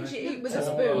Amazing, things thank you eat with a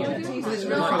spoon. Yeah. and Well, it's teaspoon. really From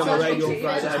fragile. a radio It's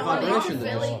Friday got vibration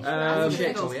there. With-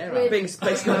 Shakes all the air out. Being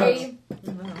Space Curry.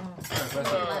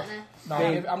 No,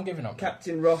 Being- I'm giving up.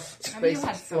 Captain Ross, Have you Space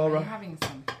had some? Are you Explorer. having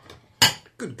some?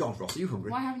 Good God, Ross, are you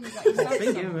hungry? Why haven't you got yourself Thank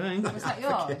you, some? man. Was that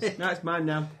yours? No, it's mine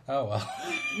now. Oh well.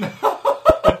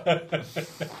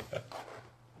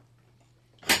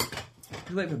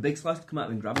 Just waiting for a big slice to come out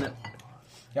and grabbing it.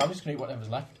 Yeah, I'm just going to eat whatever's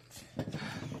left.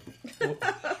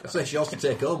 I say she has to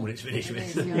take home when it's finished It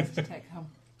with. is yours to take home.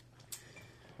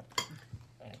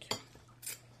 Thank you.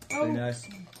 Very nice.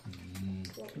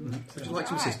 Would you like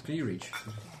to assist? Can you reach?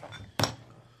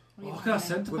 Oh, can I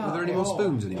send to Were there any more Oh.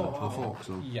 spoons anymore? Oh. Or forks?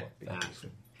 Or? Yeah.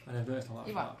 I never heard like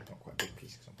You that. what? Not quite big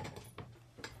pieces.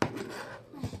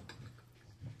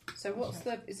 So what's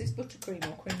the... Is this buttercream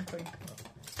or cream?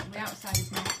 The outside is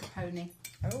mascarpone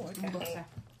Oh, okay. and butter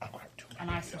and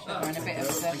ice and sugar and a bit of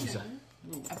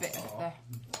the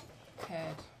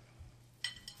curd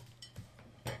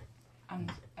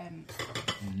and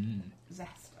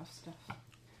zest of stuff.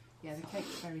 Yeah, the cake's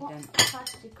very What dense.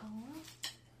 class do you call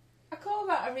that? I call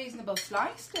that a reasonable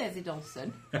slice, Daisy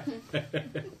Dawson.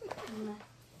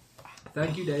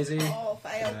 Thank you, Daisy. Oh,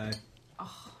 fail.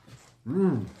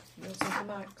 Mmm. You want some for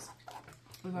Max?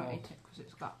 We won't eat it because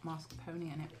it's got mascarpone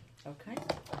in it. Okay.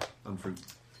 And fruit.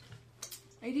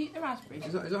 Are you eating the raspberries?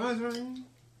 Is that right?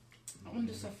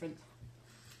 Under sufferance.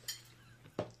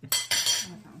 Is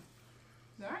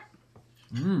that right?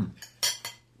 Mmm.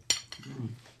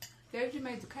 Daisy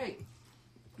made the cake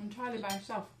entirely by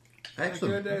herself.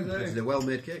 Excellent. Thank you, Daisy. This is a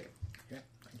well-made cake. It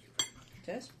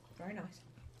is. Very nice.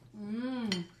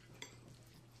 Mmm.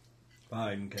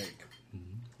 Fine cake. Oh,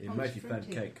 It mighty it's fine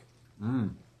fruity. cake.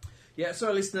 Mmm. Yeah,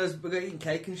 sorry listeners, we're going to eat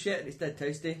cake and shit and it's dead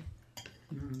tasty.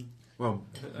 Well,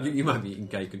 you might be eating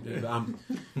cake, but I'm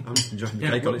enjoying the Yeah,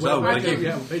 cake on its well, own. well, Thank you.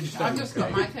 yeah, we just I've just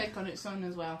got my cake on its own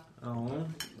as well. Oh.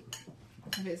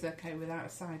 If it's okay without a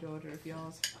side order of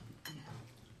yours.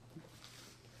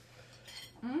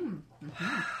 Mmm.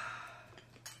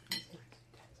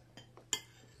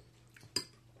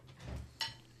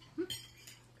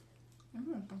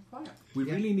 We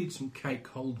really need some cake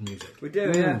hold music. We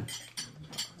do, yeah.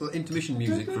 Little intermission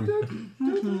music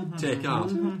from Take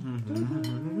Art.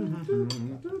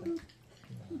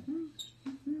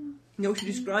 You know, we should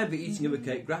describe the eating of a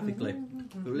cake graphically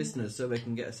for listeners so they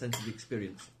can get a sense of the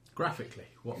experience. Graphically,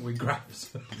 what are we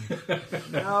graphs?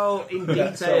 No, in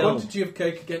Yeah, detail. Quantity of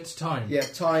cake against time. Yeah,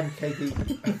 time, cake eaten.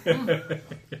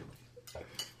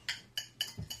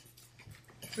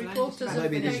 3/4 of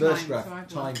Maybe the an cake. inverse so graph. I've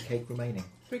Time, cake remaining.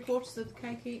 3/4 of the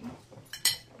cake eaten.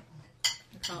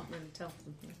 I can't really tell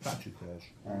from here. About 2/3.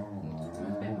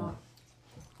 A bit more.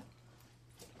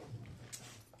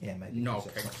 Yeah, maybe. No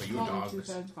 2/3. cake for you More than dogs.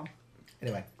 2/3 gone.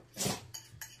 Anyway.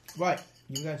 Right,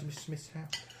 you going to Mr. Smith's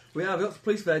house? We have got the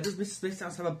police there. Does Mr. Smith's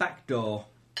house have a back door?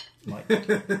 Mike.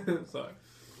 Sorry.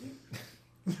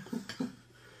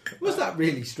 Was that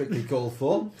really strictly called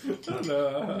for? They're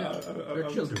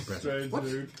I'm children just a present. strange What?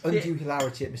 dude. Undue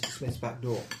hilarity at Mr. Smith's back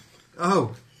door.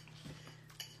 Oh,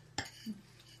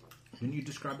 Didn't you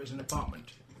describe it as an apartment?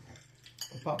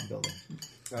 Apartment building.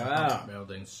 Ah.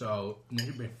 Building, so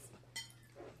maybe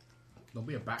there'll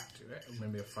be a back to it, or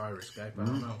maybe a fire escape, I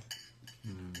don't know.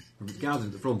 if it's guarded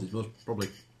at the front, it's most probably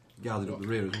guarded up the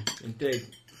rear as well. Indeed.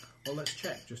 Well, let's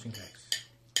check, just in case.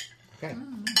 Okay.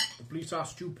 The police are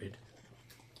stupid.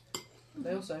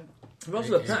 They also... There's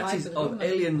also a Yeah. practice Spies of and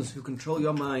aliens who control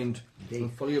your mind Indeed.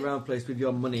 and follow you around place with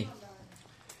your money.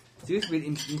 It's used to be an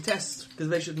interesting test because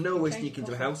they should know we sneak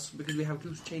into a house because we have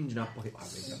loose change in our I really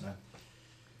pockets. don't know.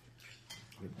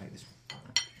 I didn't make this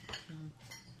one.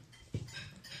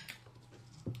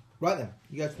 Right then,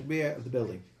 you go to the rear of the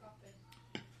building.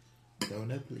 There are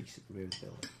no police at the rear of the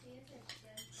building.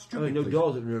 Oh, no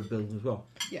doors at the rear of the building as well.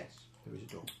 Yes, there is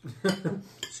a door,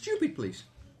 Stupid police.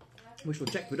 We shall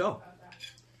check the door.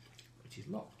 which is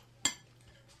locked.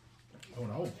 Oh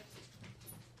no.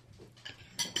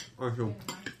 I shall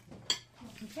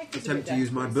The cake is a attempt bit to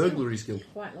use my dense, but it's burglary skill. still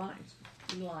quite light.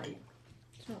 Light.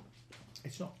 It's not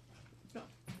It's not.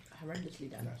 horrendously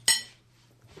dense.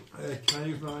 No. Can I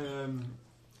use my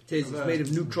It is. It's made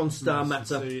of neutron star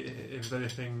matter. See if there's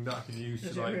anything that I can use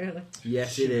Is to it like. really?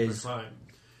 Yes, shoot it the is. climb.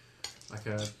 Like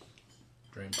a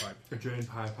Drain pipe. drain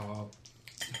pipe or.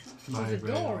 There's a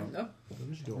door in there.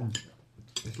 There is a door.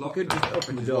 It's You locked. could just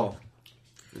open the door.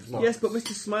 Yes, but Mr.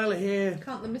 Smiley here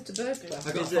Can't the Mr. Burglar?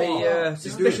 I got is a four.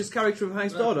 suspicious character of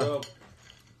highest order.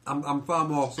 I'm far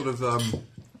more sort of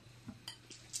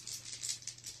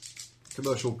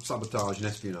commercial sabotage and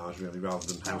espionage, really, rather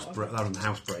than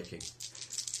housebreaking.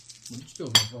 It still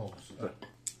involves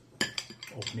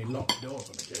opening locked doors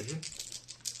on occasion.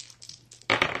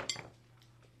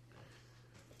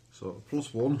 So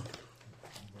 +1.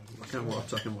 I can't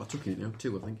what I took in now.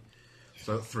 2, I think.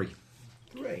 So 3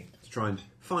 Great. to try and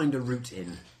find a route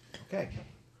in. Okay.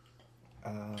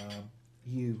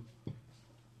 You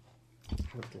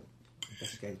have a little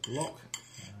investigate the lock.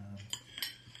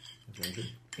 Very good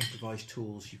improvised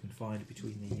tools you can find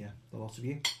between the lot of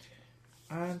you.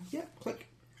 And yeah, click.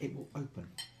 It will open.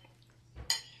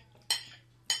 It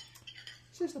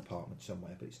says an apartment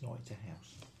somewhere, but it's not. It's a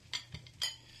house.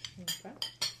 Okay.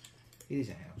 It is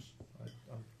a house.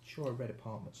 I'm sure I read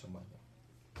apartment somewhere.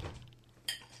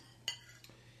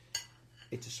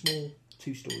 It's a small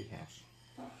 2-storey house.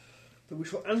 But we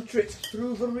shall enter it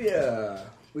through the rear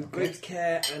with great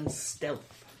care and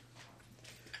stealth,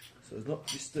 so as not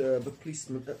to disturb the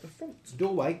policeman at the front. The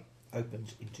doorway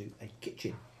opens into a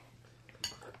kitchen.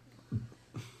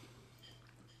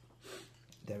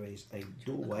 There is a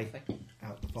doorway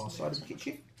out the far side of the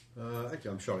kitchen.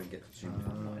 Actually, I'm sure I can get to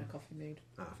I'm not in a coffee mood.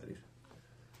 fair dues.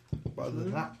 But other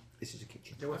than that, this is a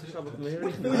kitchen. Let's have a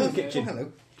look in the Oh, rear. Kitchen.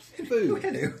 hello. Food.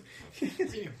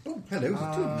 Oh, hello.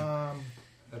 Oh,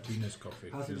 hello. Tina's coffee.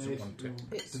 How's it Here's made? one tip.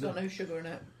 It's got no sugar in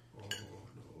it.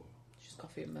 Just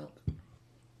coffee and milk.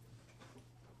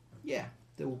 Yeah,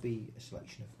 there will be a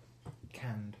selection of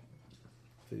canned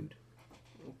food.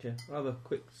 Okay, I'll have a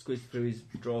quick squeeze through his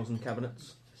drawers and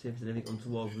cabinets, see if there's anything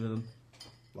untoward with them.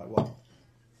 Like what?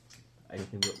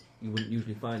 Anything that you wouldn't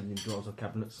usually find in drawers or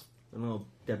cabinets. An old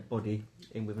dead body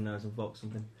in with a knives and forks or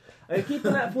something. Keep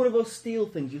an eye out for one of those steel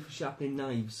things used for sharpening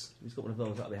knives. He's got one of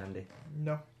those, that'll be handy.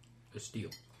 No. A steel.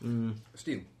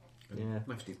 Steel. Yeah.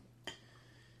 Knife steel.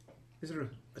 Is there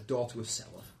a door to a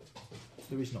cellar?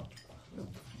 There is not.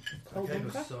 That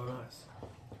cable's so nice.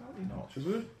 Apparently not.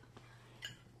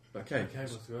 Okay. That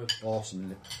cable's good. Awesome,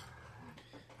 isn't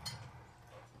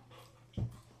it?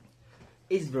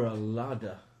 Is there a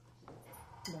ladder?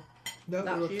 No, That's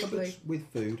there are usually- cupboards with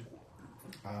food,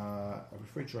 a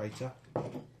refrigerator,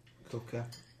 cooker,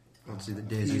 I can see that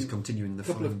Daisy's continuing the a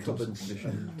couple fine of cupboards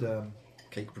tradition. and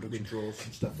Cake with production. drawers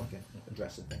and stuff like a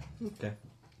dresser thing. Okay.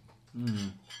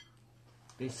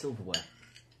 Is silverware?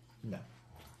 No.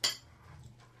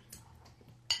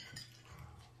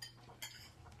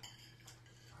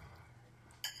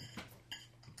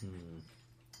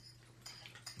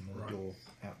 Another door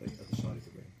out the other side of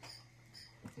the room.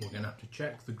 We're going to have to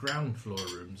check the ground floor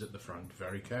rooms at the front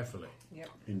very carefully. Yep.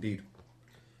 Indeed.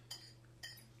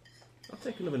 I'll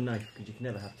take another knife because you can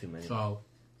never have too many. So,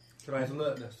 Can I have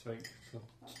alertness, I think?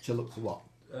 To look for what?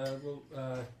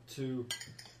 To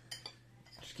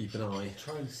Just keep an eye.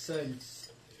 try and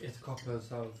sense if the coppers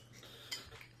have.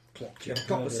 Clock You have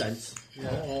copper sense. Yeah.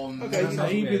 Okay,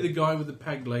 maybe the guy with the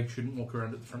peg leg shouldn't walk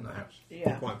around at the front of the house.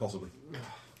 Yeah. Quite possibly.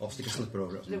 Or stick a slipper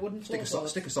over it. or They wouldn't something. fall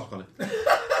Stick a sock on it.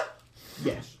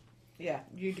 Yes. Yeah,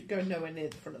 you'd go nowhere near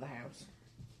the front of the house.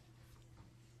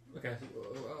 Okay.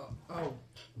 Oh.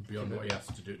 Beyond what he has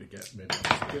to do to get me.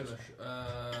 Goodness.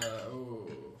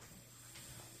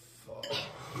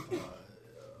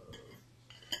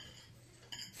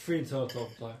 3 in total.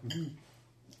 Like.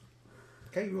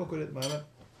 Okay, you're all good at the moment.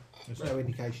 There's no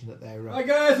indication that they're. Hi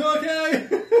guys, okay.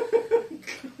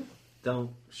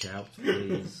 Don't shout,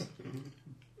 please.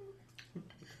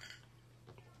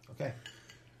 Okay.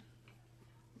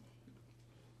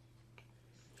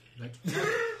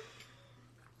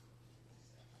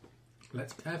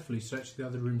 Let's carefully search the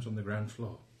other rooms on the ground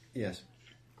floor. Yes.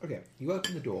 Okay. You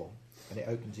open the door, and it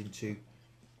opens into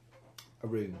a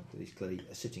room that is clearly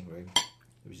a sitting room.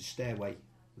 There is a stairway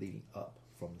leading up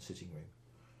from the sitting room.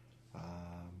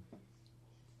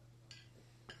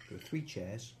 There are 3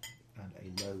 chairs and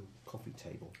a low coffee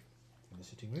table in the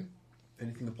sitting room.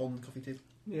 Anything upon the coffee table?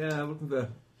 Yeah, I'm looking for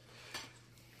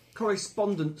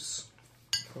correspondence.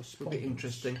 Would be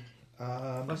interesting.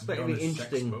 I expect it'll be Donna's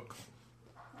interesting. sex book.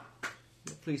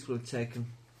 The police will have taken.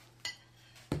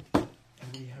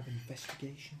 Anybody have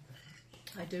investigation?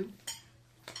 I do.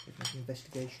 Make an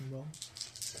investigation roll.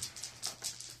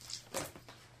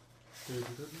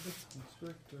 Two.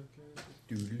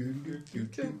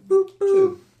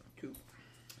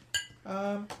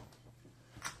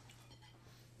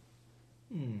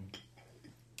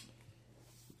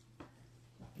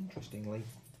 Interestingly,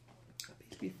 there appears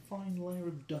to be a fine layer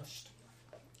of dust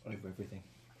over everything.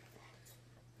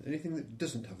 Anything that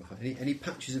doesn't have any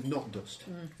patches of not dust?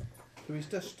 There is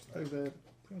dust over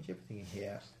pretty much everything in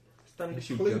here, Standard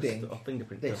including dust or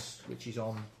fingerprint this, dust. which is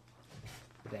on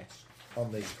the desk,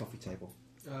 on the coffee table.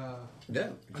 Yeah,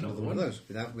 it's another one of those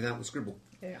without the scribble.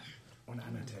 Yeah.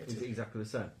 Is it exactly the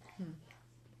same?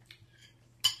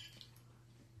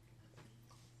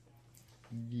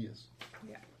 Yes.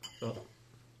 Yeah. Oh.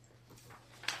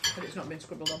 But it's not been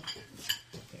scribbled on.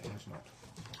 It has not.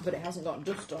 But it hasn't got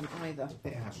dust on either.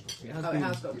 It has. It has It been-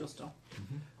 has got dust on.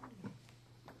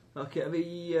 Okay, are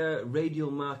the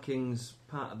radial markings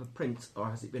part of a print, or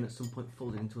has it been at some point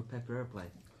folded into a paper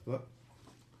airplane? What?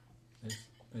 It's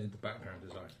in the background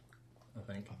design, I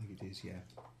think. I think it is, yeah.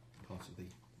 Part of the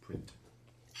print.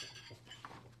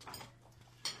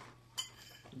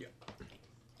 Yep.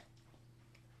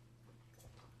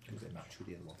 Because they match with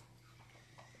the other one.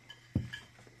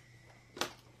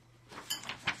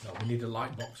 No, we need a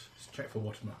light box. Let's check for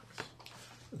watermarks.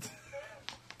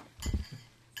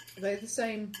 They're the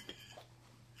same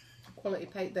quality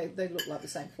paper. They look like the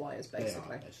same flyers, basically.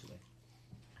 They are, basically.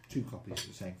 2 copies of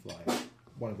the same flyer,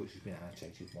 one of which has been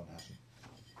annotated, one hasn't.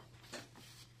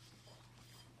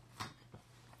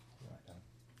 Right down.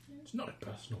 It's not a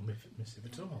personal missive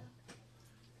at all.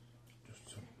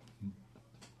 Just some...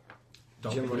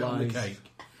 Don't put it on the Generalised.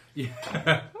 cake. Yeah.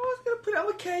 I was going to put it on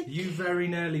the cake. You very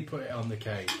nearly put it on the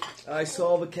cake. I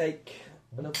saw the cake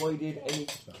and avoided any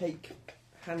cake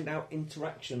handout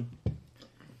interaction.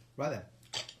 Right then.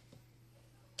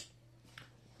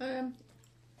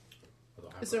 Although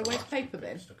I've Is there a got waste last paper bit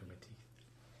bin? stuck in my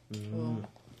teeth. Or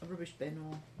a rubbish bin,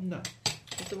 or No.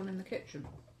 is there one in the kitchen?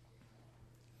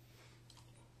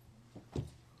 Not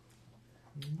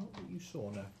what you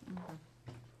saw, no.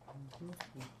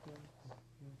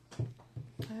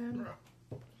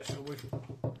 So we've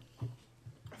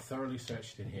thoroughly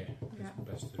searched in here Yeah. as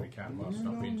best as we can whilst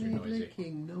not being too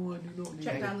noisy. No, I do not need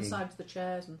Check down the leaking. sides of the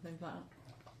chairs and things like that.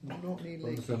 Do not need You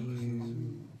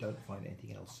leaking. don't find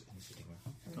anything else in the sitting room.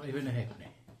 Not even a halfpenny.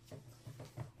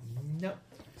 No.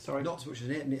 Sorry. Not so much as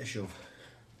an 8 metre shove.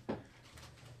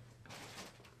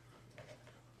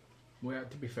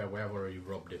 To be fair, we have already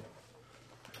robbed him.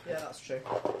 Yeah, that's true.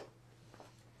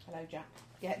 Hello, Jack.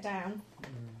 Get down.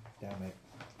 Down, mate.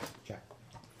 Jack.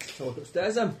 So look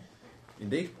upstairs then.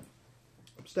 Indeed.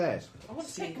 Upstairs. I want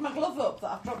to pick my glove up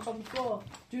that I've dropped on the floor.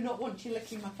 Do not want you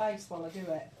licking my face while I do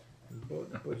it.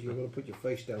 But you're going to put your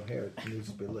face down here. It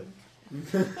needs to be lit.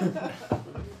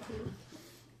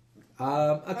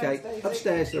 Okay. Thanks, Daisy.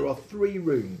 Upstairs there are 3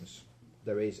 rooms.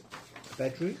 There is a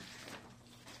bedroom,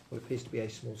 what appears to be a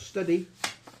small study,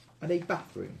 and a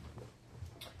bathroom.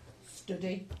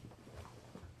 Study.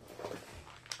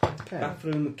 Okay.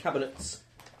 Bathroom cabinets.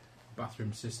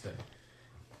 Bathroom sister.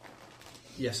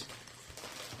 Yes.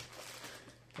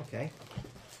 Okay.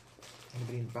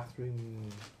 Anybody in the bathroom?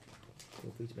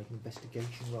 Feel free to make an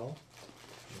investigation roll.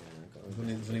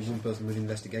 There's only one person with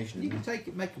investigation. You can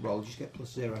make a roll. Just get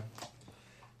 +0.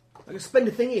 I can spend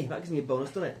a thingy. That gives me a bonus,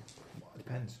 doesn't it? Well, it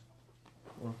depends.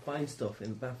 I want to find stuff in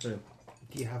the bathroom.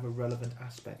 Do you have a relevant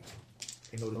aspect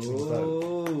in order to invoke?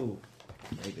 Oh,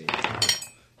 maybe.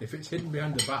 If it's hidden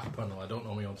behind the bath panel, I don't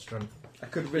know my own strength. I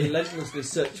could relentlessly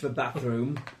search for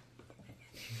bathroom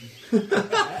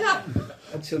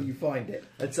Until you find it.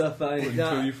 until I find it.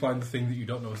 Until you find the thing that you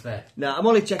don't know is there. No, I'm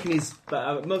only checking his.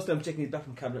 Most of them I'm checking his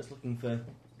bathroom cabinets, looking for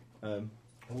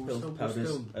pills,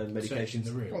 powders, and Searching the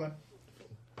medications. room. Well then.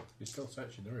 You're still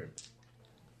searching the room.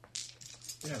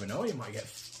 You never know, you might get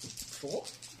 4.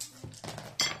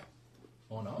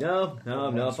 Or not.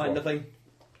 No, I find nothing.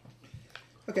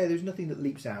 Okay, there's nothing that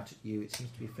leaps out at you. It seems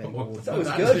to be a fairly What ordinary.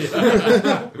 That was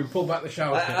good. We pull back the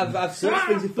shower curtain. I've searched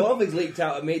things before, things leaked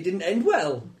out at me, it didn't end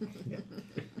well.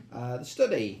 The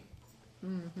study.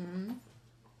 Mm-hmm.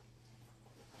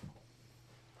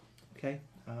 Okay.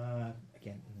 Again,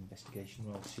 an investigation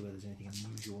roll to see whether there's anything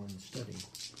unusual in the study.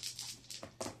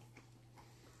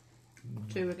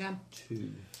 2 again.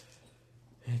 2.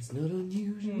 It's not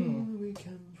unusual we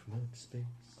come from outer space,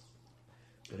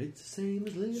 but it's the same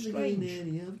as living Strange. in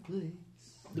any other place.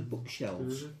 The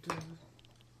bookshelves. There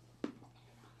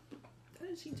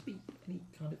don't seem to be any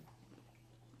kind of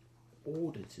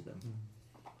order to them.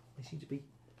 They seem to be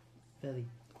fairly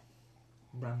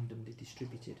randomly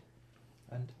distributed.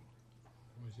 And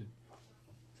What is it?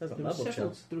 Sounds like there my are, several,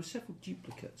 bookshelves. there are several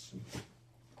duplicates.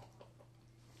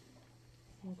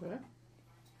 Okay.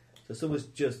 So someone's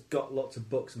just got lots of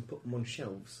books and put them on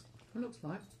shelves. It looks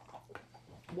like.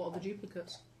 What are the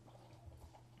duplicates?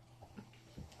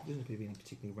 There doesn't appear to be any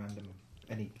particularly random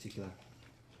any particular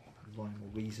rhyme or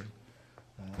reason.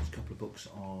 There's a couple of books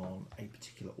on a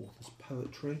particular author's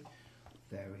poetry.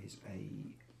 There is a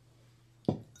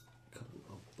couple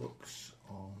of books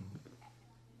on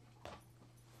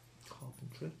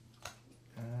carpentry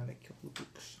and a couple of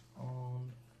books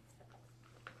on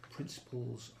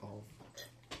principles of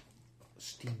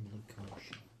steam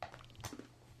locomotion.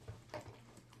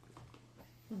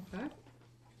 Okay.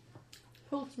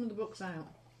 Pull some of the books out.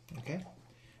 Okay.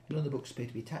 None of the books appear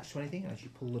to be attached to anything. As you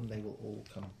pull them, they will all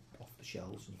come off the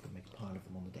shelves, and you can make a pile of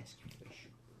them on the desk if you wish.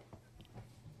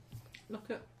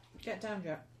 Get down,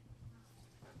 Jack.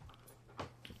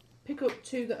 Pick up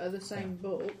two that are the same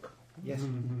book. Yes.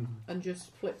 And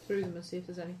just flip through them and see if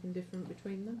there's anything different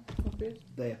between them. Obvious.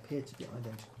 They appear to be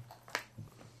identical.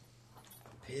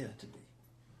 Appear to be.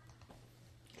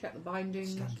 Check the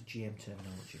bindings. Standard GM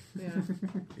terminology. Yeah.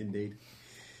 Indeed.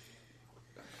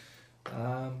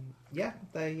 Yeah,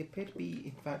 they appear to be,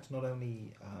 in fact, not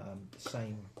only the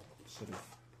same sort of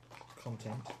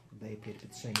content, they appear to be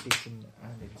the same edition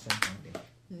and in the same binding.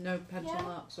 No pencil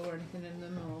marks or anything in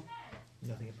them, or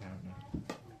Nothing apparent,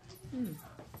 no.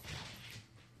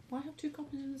 Why have two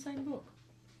copies of the same book?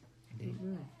 Indeed.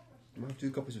 I have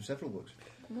 2 copies of several books.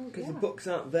 Because the books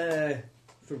aren't there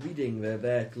for reading, they're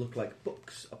there to look like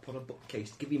books upon a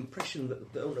bookcase, to give the impression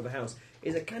that the owner of a house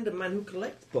is a kind of man who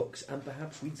collects books and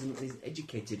perhaps reads them and is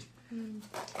educated. And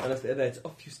if they're there to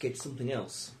obfuscate something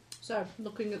else. So,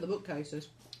 looking at the bookcases,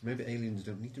 Maybe aliens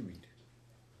don't need to read.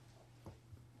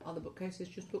 are the bookcases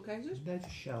just bookcases? They're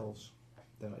just shelves.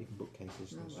 They're not even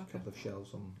bookcases. Oh, There's okay. a couple of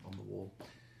shelves on the wall.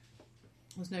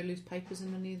 There's no loose papers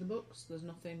in any of the books? There's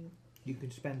nothing... You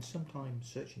can spend some time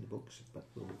searching the books, but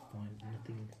will find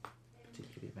nothing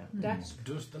particularly about them. Desk?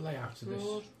 Does the layout of this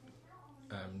Drawers?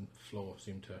 floor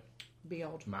seem to Be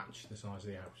odd. match the size of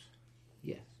the house?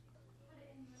 Yes.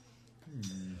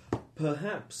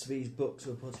 Perhaps these books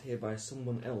were put here by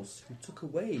someone else who took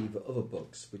away the other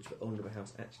books which the owner of the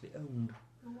house actually owned.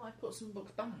 Well, why put some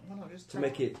books back? Why not just To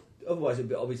make it... Otherwise it would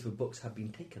be obvious the books have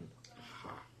been taken.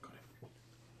 Got it.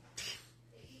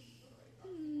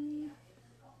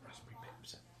 Raspberry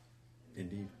pips.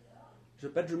 Indeed. Is there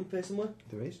a bedroom place somewhere?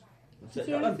 There is. Is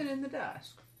there anything in the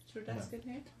desk? Is there a desk in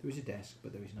here? There is a desk,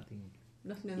 but there is nothing.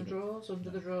 Nothing in the drawers, under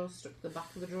the drawers, stuck to the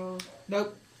back of the drawers?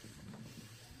 Nope.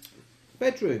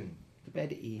 Bedroom. The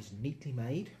bed is neatly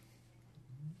made.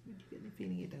 You get the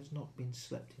feeling it has not been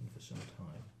slept in for some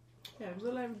time. Yeah, was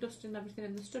there a layer of dust and everything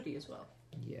in the study as well?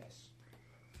 Yes.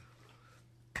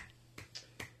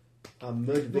 Our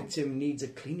murder victim needs a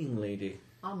cleaning lady.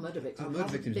 Our murder victim Our murder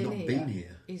hasn't victim's not been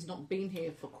here. He's not been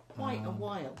here for quite a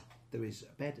while. There is a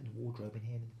bed and a wardrobe in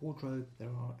here. In the wardrobe, there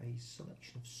are a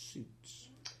selection of suits.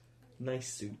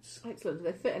 Nice suits. Excellent. Do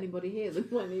they fit anybody here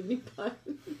that might need new clothes?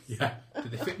 Yeah. Do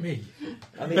they fit me?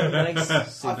 I mean, nice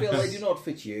suits. I feel they do not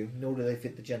fit you, nor do they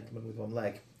fit the gentleman with one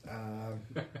leg.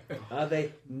 Are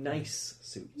they nice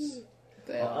suits?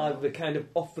 They Or are. are they kind of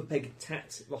off the peg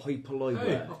tat, the hoi polloi Hey,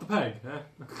 wear? off the peg, huh?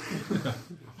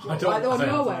 Like the one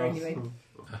you're wearing, you mean?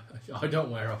 I don't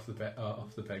wear off the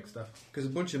peg stuff. Because a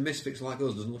bunch of misfits like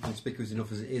us doesn't look conspicuous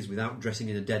enough as it is without dressing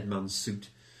in a dead man's suit.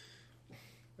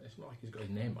 It's not like he's got his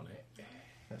name on it.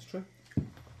 That's true.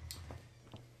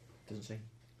 Doesn't say.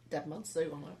 Dead man's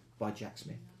suit on it. By Jack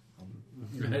Smith.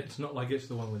 It's not like it's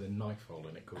the one with a knife hole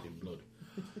in it covered in blood.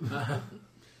 I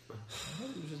know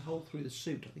there was a hole through the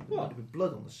suit. I think there might have been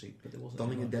blood on the suit, but there wasn't.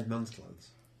 Donning a any dead man's clothes.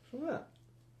 What's that?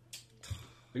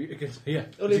 Yeah.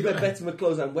 Only if they're better than the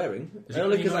clothes I'm wearing. Is And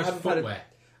only it because nice I footwear?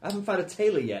 haven't found a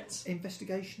tailor yet.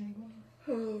 Investigation,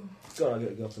 anyone? God, I've got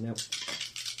to go for now.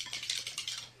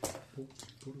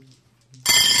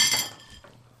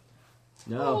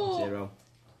 No, 0.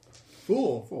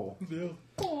 4.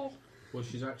 Well,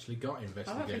 she's actually got I've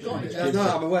investigation. got which it. gives No, her-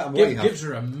 I'm aware. I'm aware you have. gives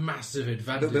her a massive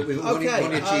advantage. But we've only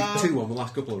Okay, achieved 2 on the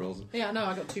last couple of rolls. Yeah, no,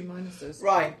 I got 2 minuses.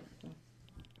 Right.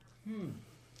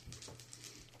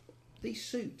 These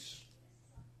suits,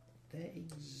 they're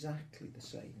exactly the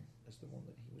same as the one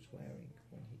that he was wearing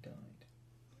when he died.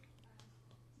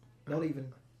 Not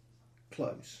even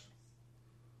close.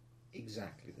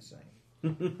 Exactly the same.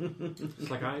 It's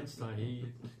like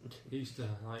Einstein. He used to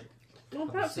like. Well,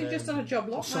 perhaps he just done a job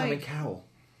lot, Simon mate, Cowell.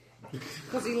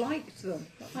 because he liked them.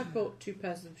 I bought 2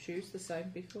 pairs of shoes the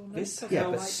same before. No, This 'cause Yeah,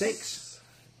 I but liked- 6.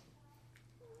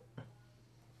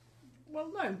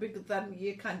 Well, no, because then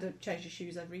you kind of change your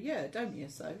shoes every year, don't you?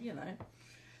 So, you know,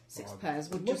 6 pairs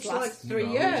would much just last like- 3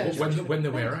 No, years. when they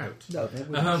wear out. No, they're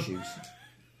winter shoes.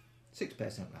 6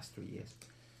 pairs don't last 3 years.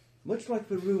 Much like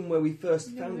the room where we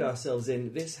first found ourselves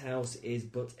in, this house is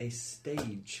but a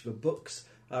stage for books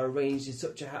are arranged in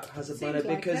such a haphazard Seems manner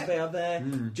like because it. they are there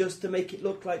just to make it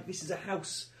look like this is a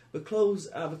house. The clothes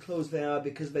are the clothes they are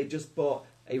because they just bought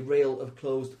a rail of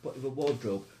clothes to put in the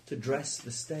wardrobe to dress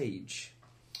the stage.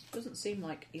 Doesn't seem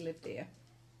like he lived here.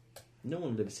 No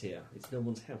one lives here. It's no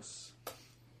one's house.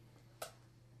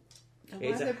 And why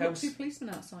It's have a they put house- 2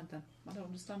 policemen outside then? I don't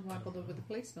understand why bother with the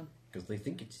policemen. Because they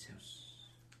think it's his house.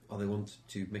 Or they want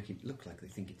to make it look like they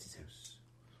think it's his house.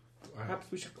 Perhaps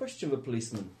we should question the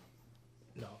policeman.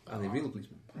 No. Are they real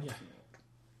policemen? Yeah.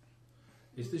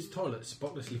 Is this toilet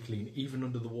spotlessly clean, even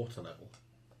under the water level?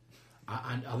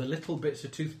 And are the little bits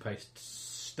of toothpaste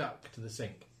stuck to the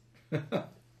sink?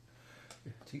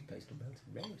 Toothpaste or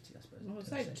relative rarity, I suppose. I would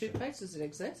say toothpaste, does it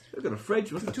exist? We've got a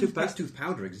fridge. What's the toothpaste? Tooth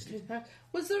powder existed.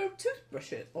 Was there a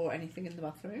toothbrush or anything in the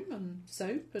bathroom and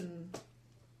soap and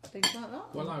things like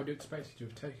that? Well, I would expect you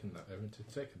to have taken them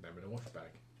in a wash bag.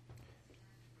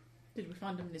 Did we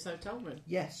find them in his hotel room?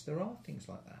 Yes, there are things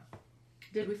like that.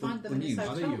 Did we find them in his Used.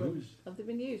 Are they hotel room? used? Have they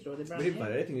been used or are they We brand didn't new?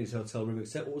 find anything in his hotel room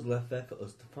except what was left there for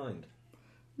us to find.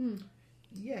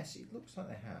 Yes, it looks like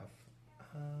they have.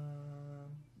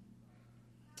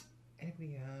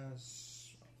 Anybody has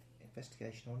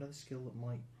investigation or another skill that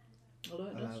might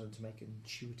Alert allow us. them to make an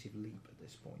intuitive leap at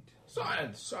this point?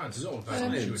 Science! Science is all about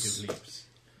Science. intuitive leaps.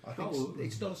 I think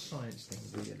it's not a science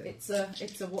thing, really. It's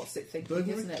a what's it thinking,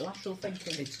 Burglary? isn't it? Lateral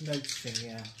thinking. It's noticing,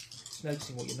 yeah. It's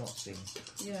noticing what you're not seeing.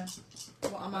 Yeah.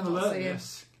 What am I I'm not seeing?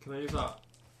 alertness. Can I use that?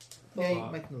 Yeah, you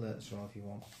can make an alert as well if you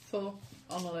want. 4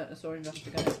 on alertness or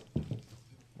investigate.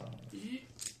 Well, same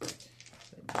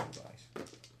device.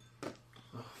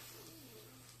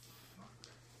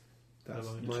 That's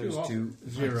Never mind. Minus Two 2.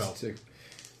 off. 0. Minus 2.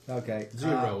 okay.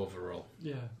 0 overall.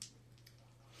 Yeah.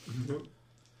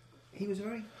 He was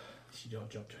very You don't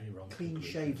jump to any wrong clean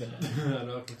conclusions. shaven.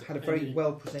 No, Had a very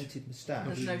well presented moustache.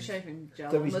 There's no shaving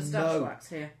gel There or is moustache no- wax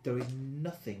here. There is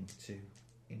nothing to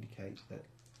indicate that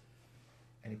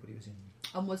anybody was in.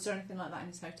 And was there anything like that in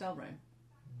his hotel room?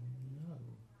 No,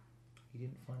 he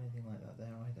didn't find anything like that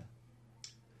there either.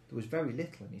 There was very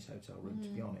little in his hotel room, to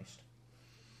be honest.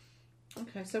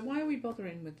 Okay, so why are we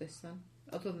bothering with this then?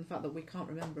 Other than the fact that we can't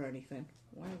remember anything.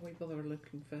 Why are we bothering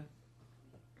looking for...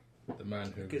 The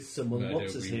man who Because someone murder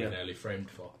wants us we here. were nearly framed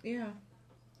for. Yeah.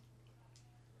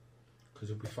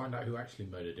 Because if we find out who actually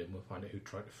murdered him, we'll find out who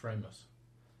tried to frame us.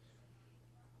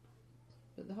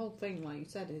 But the whole thing, like you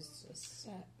said, is a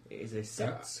set. It is a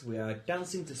set. We are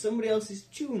dancing to somebody else's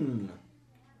tune.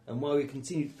 And while we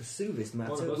continue to pursue this One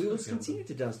matter, of us we will could kill continue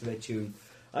them. to dance to their tune.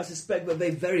 I suspect that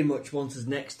they very much want us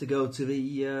next to go to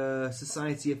the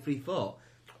Society of Free Thought.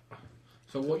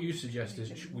 So what you suggest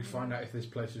is we find out if this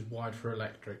place is wired for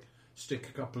electric, stick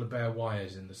a couple of bare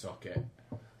wires in the socket,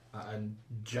 and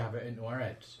jab it into our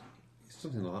heads.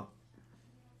 Something like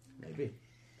that. Maybe.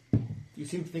 You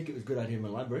seem to think it was a good idea in the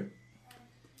library.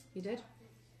 You did?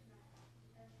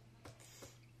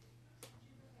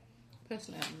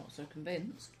 Personally, I'm not so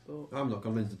convinced, but... I'm not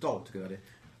convinced at all it's a good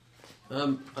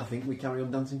idea. I think we carry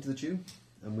on dancing to the tune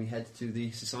and we head to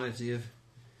the Society of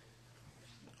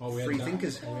Free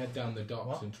Thinkers. Or we head down the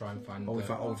docks and try and find... Or we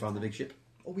found the big ship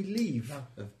Or we leave.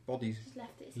 of bodies. Just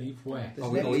left it. Leave where? There's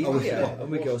Oh, we- never- We oh, leave we- here yeah,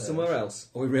 and we go what's somewhere there? else.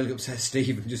 Or we really upset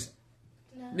Steve and just...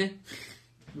 No. Meh.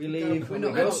 We leave We're and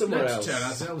not we go going- somewhere Let's else. turn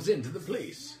ourselves into the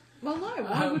police. Well, no,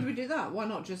 why would we do that? Why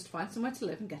not just find somewhere to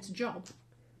live and get a job?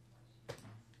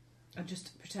 And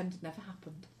just pretend it never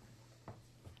happened.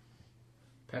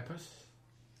 Peppers?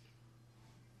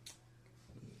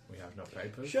 We have no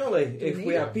papers. Surely, we if need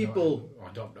we it? are people...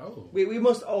 I don't know. We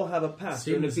must all have a past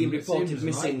and have been Seems reported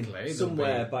missing likely there'll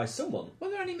somewhere be- by someone. Were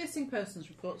there any missing persons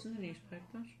reports in the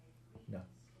newspapers? No.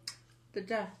 The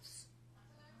deaths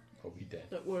Are we dead?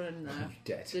 that were in there.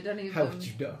 Dead. Did any of How them... would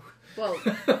you know? Well,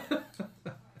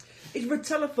 Is there a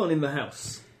telephone in the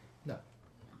house? No.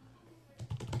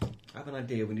 I have an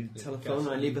idea. We need a There's telephone.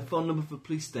 gas I need the phone number for the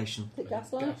police station. the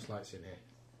gaslight? Gas lights in here.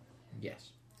 Yes.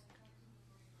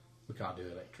 We can't do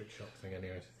the electric shock thing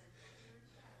anyways.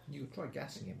 You could try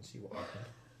gassing him and see what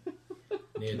happened.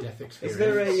 Near death experience. Is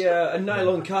there a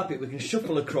nylon carpet we can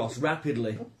shuffle across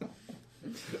rapidly?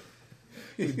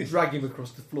 You drag him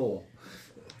across the floor.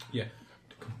 Yeah.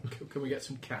 Can we get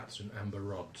some cats and amber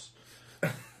rods?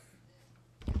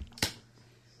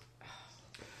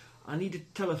 I need a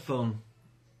telephone.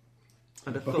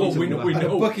 And a phone. Well, we know- we And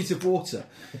know- a bucket of water.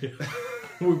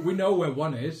 We know where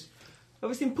one is. Have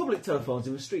you seen public telephones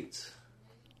in the streets?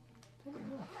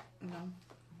 No.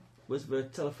 Was there a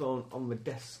telephone on the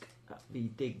desk at the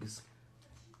digs?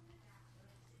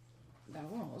 There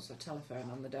was a telephone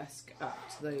on the desk at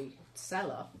the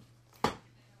cellar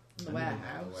in the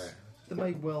warehouse. There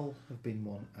may well have been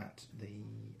one at the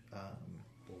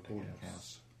boarding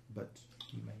house, but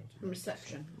you may not have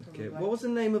Reception. Okay, probably. what was the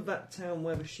name of that town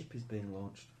where the ship is being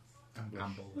launched?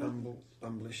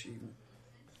 Ambush even.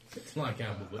 It's like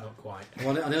Amble, but not quite.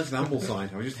 Well, I know it's an amble sign.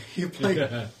 I was just you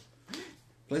play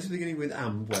places beginning with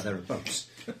amb where there are boats.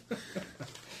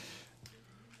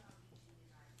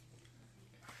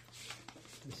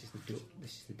 This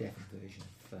is the Devon version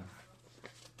of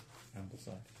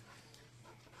Ambleside.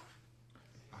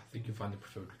 I think you'll find the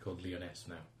preferably called Lyonesse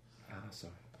now. Ah,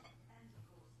 sorry.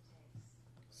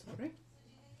 Sorry.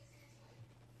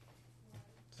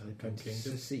 So they're going to Kingdom.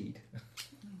 secede.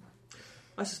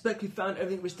 I suspect we found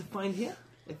everything there is to find here.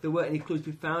 If there were any clues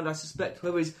to be found, I suspect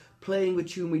whoever is playing the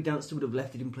tune we danced to would have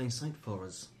left it in plain sight for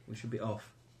us. We should be off.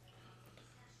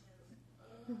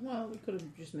 Well, we could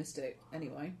have just missed it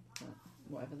anyway. But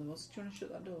whatever there was. Do you want to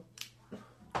shut that door?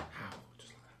 How?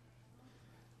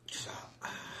 Just like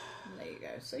that. There you go.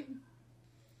 See?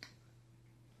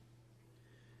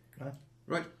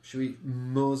 Right, shall we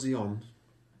mosey on?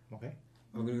 Okay.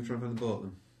 I'm going to try and find the boat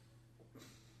then.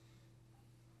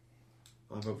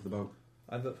 I vote for the boat.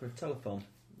 I vote for a telephone.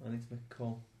 I need to make a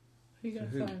call. Who are you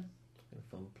going Who? to phone? I'm going to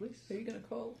phone the police. Who are you going to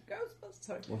call?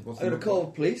 Ghostbusters. What's I'm going to call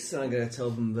the police and I'm going to tell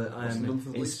them that What's the number for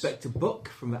I'm the police? Inspector Buck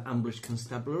from the Ambush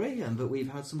Constabulary and that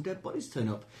we've had some dead bodies turn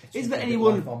up. It's Is there a bit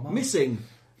anyone life on Mars. missing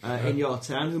in your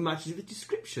town who matches the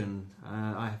description?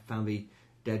 I have found the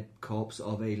dead corpse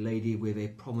of a lady with a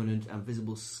prominent and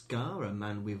visible scar, a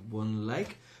man with one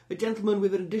leg, a gentleman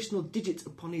with an additional digit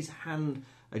upon his hand,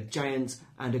 a giant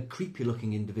and a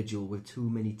creepy-looking individual with too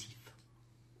many teeth.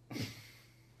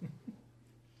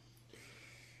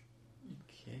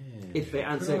 If they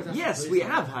answer, yes, we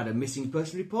have had a missing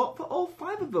person report for all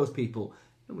 5 of those people,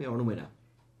 then we are on a winner.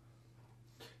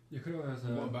 You could always.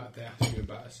 What about if they ask you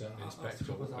about a certain inspector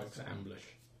who works at Ambush?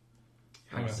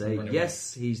 Hang I'd up say, and run away.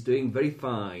 yes, he's doing very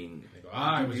fine. They go,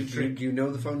 I was a trick. Do you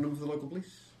know the phone number for the local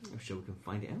police? I'm sure we can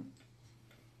find it out.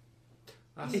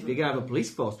 Ask If them. you're going to have a police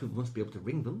force, people must be able to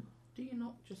ring them. Do you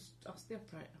not just ask the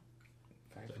operator?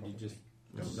 So you just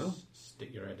Don't know.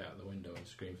 stick your head out the window and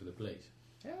scream for the police.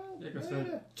 Yeah, because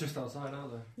they're just outside,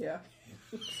 aren't they? Yeah.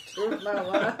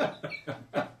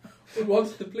 Marijuana. Who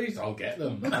wants the police? I'll get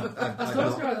them. I've those guys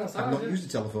not, outside, I've not yeah. used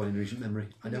a telephone in recent memory.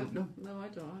 I don't know. No, I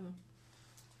don't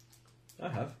either. I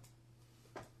have.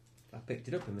 I picked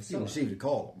it up in the You cellar. received a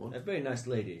call on A one. very nice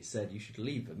lady said you should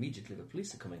leave immediately, the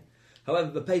police are coming.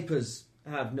 However, the papers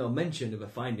have no mention of a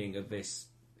finding of this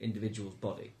individual's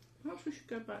body. Perhaps we should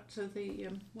go back to the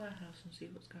warehouse and see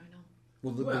what's going on.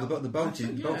 Well, the Well, boat I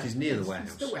think, is near the It's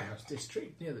warehouse. the warehouse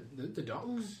district, near the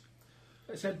docks.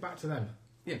 Let's head back to them.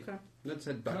 Yeah. Okay. Let's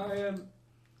head Can back.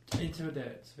 I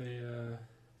intimidate the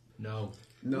No.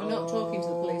 No. We're not talking to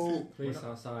the police. police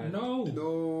outside? No.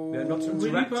 No. They're not It's a really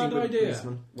interacting bad with the idea.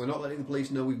 policeman. We're not letting the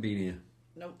police know we've been here.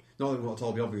 Nope. Not that what's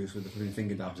all be obvious with the flipping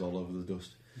finger dabs all over the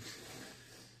dust.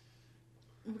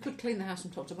 We could clean the house from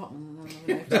top to bottom and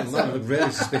then That would look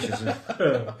really suspicious.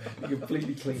 You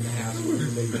completely clean the house when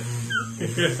you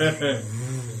leave.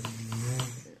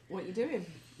 What are you doing?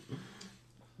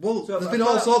 Well, So, there's been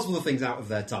all sorts of other things out of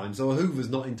their time, so a Hoover's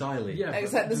not entirely. Yeah, but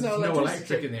Except there's no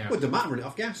electricity. in the Well, house. it doesn't matter, run it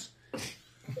off gas.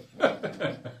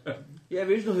 Yeah,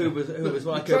 the original Hoover was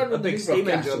like You try and a run big the steam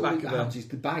gas engine all back in of the a... houses,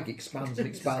 the bag expands and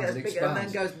It just expands gets and bigger and then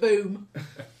expands. goes boom.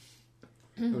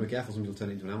 Gotta be careful, somebody will turn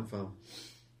it into an ant farm.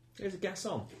 There's a gas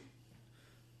on.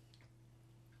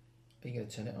 Are you going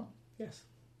to turn it on? Yes.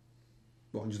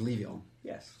 What, and just leave it on?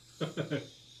 Yes.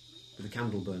 With a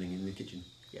candle burning in the kitchen?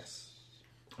 Yes.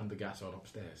 And the gas on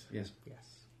upstairs. Yes. Yes.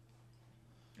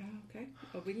 Oh, okay.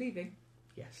 Are we leaving?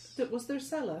 Yes. Was there a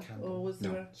cellar? Candle. Or was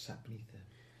No. there Sat beneath the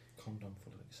condom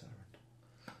full of accelerant.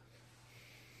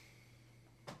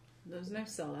 There was no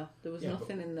cellar. There was Yeah,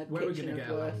 nothing in the Where are we kitchen going to of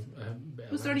get a worth. bit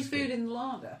of Was there any landscape? food in the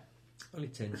larder? Only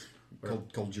tins.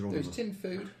 Called Geronimo. There's tin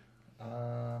food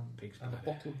Pig's and a blood.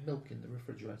 bottle of milk in the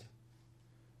refrigerator.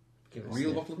 Give A us real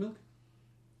the- bottle of milk?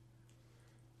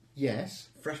 Yes.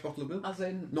 Fresh bottle of milk? As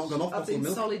in, Not gone off as bottle in of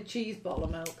milk? solid cheese bottle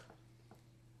of milk.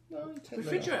 No, you take the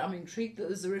Refrigerator. I'm intrigued that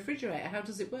there's a refrigerator. How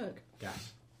does it work?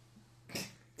 Gas.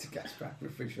 It's a gas pack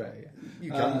refrigerator.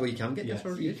 You can get yes. gas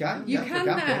for You it. can. You yeah, can for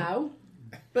camping. now,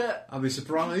 but I'll be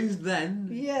surprised then.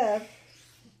 yeah,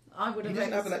 I would He have.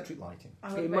 doesn't have electric lighting. I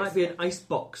would It have might be an ice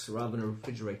box rather than a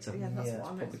refrigerator. Yeah, that's what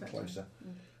I'm probably expecting. closer.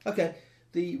 Okay,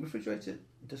 the refrigerator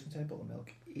does contain a bottle of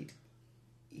milk. It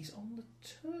is on the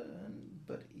turn,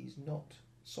 but is not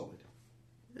solid.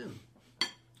 Yeah.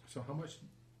 So how much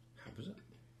was it?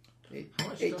 How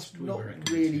much It's dust we not were in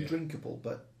really here? drinkable,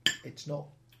 but it's not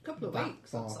A couple of that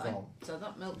weeks, far I'd say. gone. So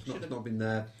that milk It's should not, have. not been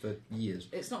there for years.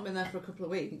 It's not been there for a couple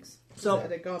of weeks. So,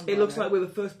 It'd have gone it by looks now. like we're the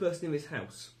first person in this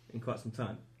house in quite some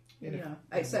time.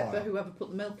 except for whoever put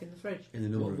the milk in the fridge. In the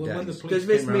number of when the days. police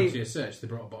came round to your search, they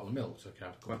brought a bottle of milk, so I could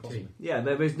have a cup of tea. Yeah,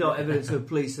 there is no evidence of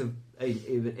police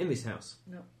even in this house.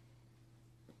 No.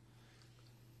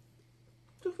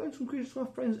 To find some credence to our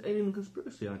friend's alien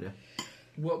conspiracy idea.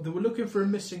 Well, they were looking for a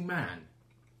missing man,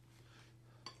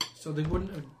 so they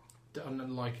wouldn't have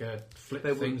done flip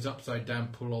things upside down,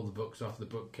 pull all the books off the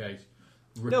bookcase,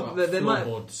 rip up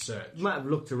floorboard search. Might have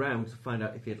looked around to find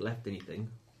out if he had left anything.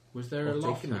 Was there a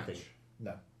loft hatch?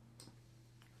 No.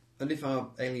 And if our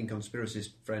alien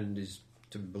conspiracist friend is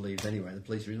to be believed anyway, the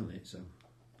police are in on it, so...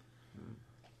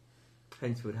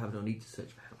 Hence, we would have no need to search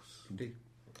the house. Indeed.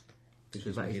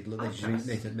 Because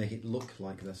They should make it look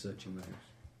like they're searching the house.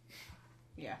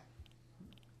 Yeah.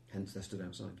 Hence, they're stood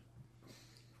outside.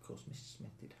 Of course, Mr.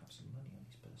 Smith did have some money on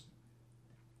his person.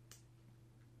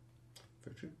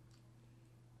 Very true.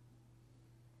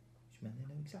 Which meant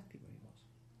they know exactly where he was.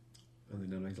 And they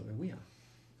don't know exactly where we are.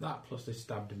 That plus they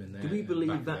stabbed him in there. Do we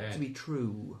believe that to be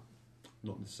true?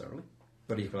 Not necessarily.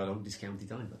 But equally, I don't discount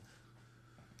it either.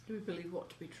 Do we believe what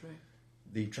to be true?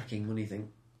 The tracking money thing.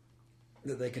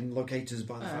 That they can locate us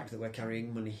by the fact that we're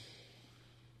carrying money.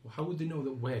 Well, how would they know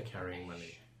that we're carrying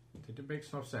money? It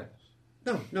makes no sense.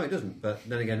 No, it doesn't. But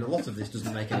then again, a lot of this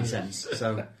doesn't make any sense.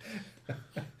 So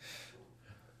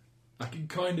I can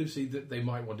kind of see that they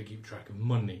might want to keep track of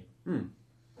money. But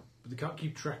they can't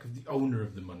keep track of the owner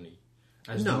of the money.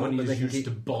 As the money is used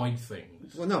to buy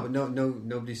things. Well, no, but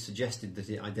nobody's suggested that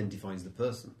it identifies the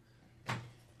person.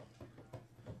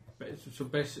 So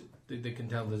basically, they can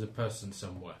tell there's a person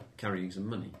somewhere. Carrying some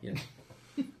money, yes.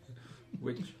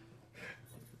 Which...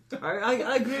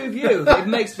 I agree with you. It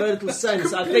makes very little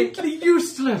sense. Completely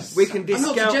useless. We can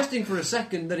discount... I'm not suggesting for a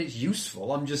second that it's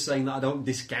useful. I'm just saying that I don't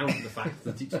discount the fact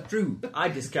that it's true. I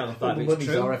discount the fact the that it's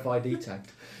money's true. RFID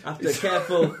tagged. After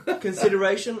careful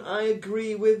consideration, I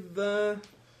agree with... the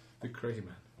crazy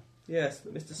man. Yes,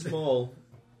 but Mr. Small.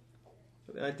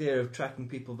 The idea of tracking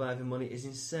people via the money is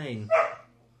insane.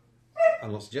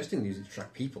 I'm not suggesting they use it to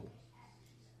track people.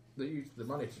 They use the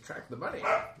money to track the money.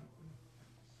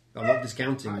 I'm not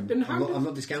discounting. I'm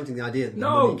not discounting the idea that the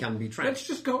money can be tracked. Let's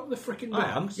just go to the frickin'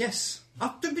 docks. Yes,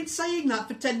 I've been saying that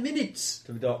for 10 minutes.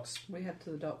 To the docks. We head to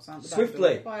the docks, aren't we?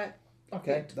 Swiftly. Quiet.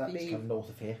 Okay, that's kind of north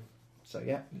of here. So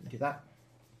yeah, you can do that.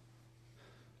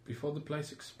 Before the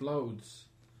place explodes.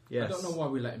 Yes. I don't know why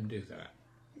we let him do that.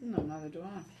 No, neither do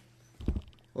I.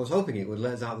 I was hoping it would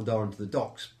let us out the door into the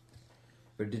docks,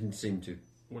 but it didn't seem to.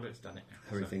 Well, it's done it now.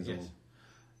 Hurry things along.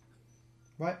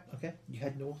 Right, okay. You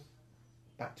head north,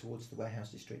 back towards the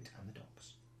warehouse district and the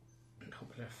docks.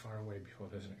 Hope they're far away before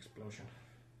there's an explosion.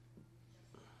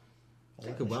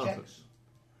 Take a while. I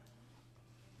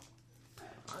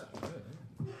don't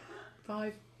know.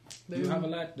 5. You have a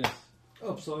lightness.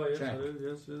 Oh, sorry, yes, Check. I do,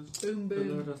 yes. Boom,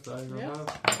 boom. Just I Yeah.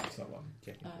 have. It's not one.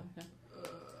 Okay.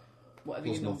 Whatever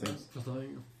Plus your number nothing. is. Just I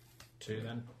think 2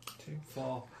 then.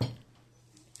 4.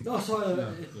 No, sorry,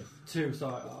 No, 2,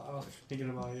 sorry. I was thinking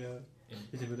of my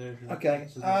intimidation. Okay.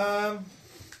 I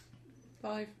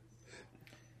 5.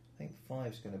 think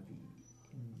 5's going to be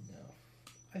enough.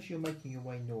 As you're making your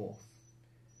way north,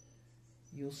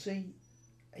 you'll see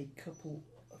a couple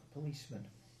of policemen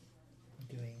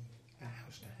doing a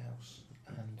house to house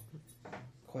and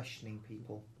questioning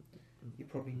people. You're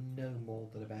probably no more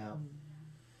than about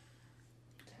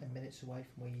 10 minutes away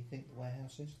from where you think the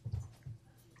warehouse is.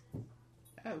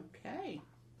 Okay.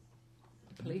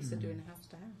 The police are doing a house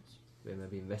to house. They may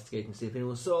be investigating to see if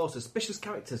anyone saw suspicious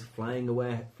characters fleeing a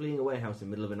warehouse in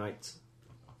the middle of the night.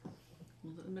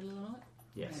 Was it the middle of the night?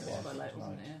 Yes. Yeah, it was quite late,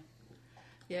 wasn't it?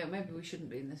 Yeah, maybe we shouldn't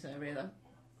be in this area then.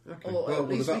 Okay. Or at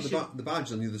least we should... the badge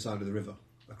is on the other side of the river,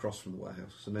 across from the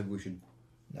warehouse. So maybe we should.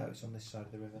 No, it's on this side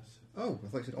of the river. Oh, I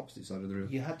thought you said opposite side of the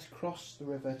river. You had to cross the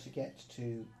river to get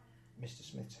to Mr.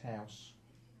 Smith's house.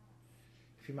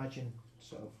 If you imagine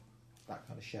sort of that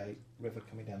kind of shape, river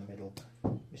coming down the middle.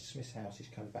 Mr. Smith's house is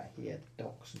kind of back here, the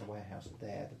docks and the warehouse are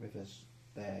there, the river's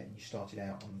there, and you started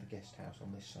out on the guest house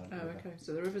on this side of the river. okay.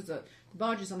 So the river's the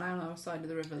barge is on our side of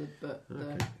the river, but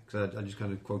Okay. Because I just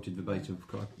kind of quoted verbatim,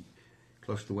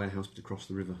 close to the warehouse but across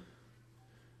the river.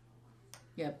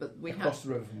 yeah, but we Across the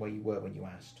river from where you were when you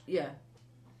asked. Yeah.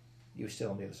 You were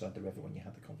still on the other side of the river when you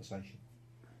had the conversation.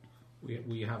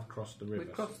 We have crossed the river.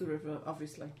 We've crossed the river,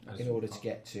 obviously. In order to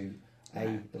get to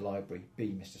A, the library,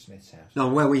 B, Mr. Smith's house. No,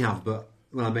 where we have, but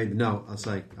when I made the note, I'd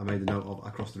say I made the note of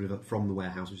across the river from the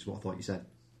warehouse, which is what I thought you said,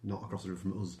 not across the river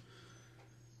from us.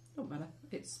 Don't matter.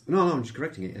 It's No, I'm just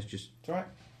correcting it. It's just. It's alright.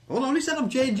 Well, I only said I'm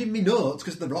changing my notes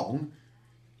because they're wrong.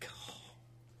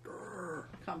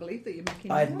 I can't believe that you're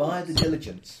making. I admire the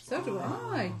diligence. So do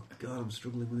I. God, I'm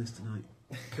struggling with this tonight.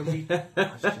 Can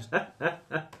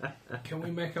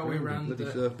we make our way around bloody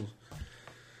the circles?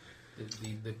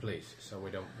 The police so we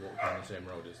don't walk down the same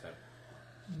road as them?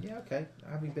 Yeah, okay.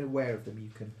 Having been aware of them, you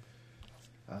can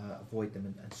avoid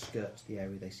them and skirt the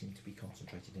area they seem to be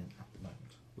concentrated in at the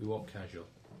moment. We walk casual.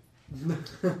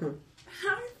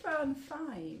 iPhone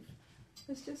 5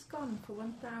 has just gone for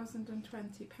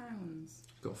 £1,020.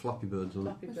 Got Flappy Birds on it.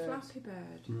 Flappy The Bird. Flappy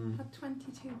Bird had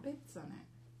 22 bids on it.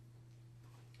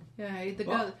 Yeah,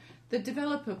 What? the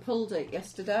developer pulled it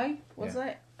yesterday, was Yeah.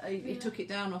 it? He took it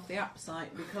down off the app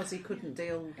site because he couldn't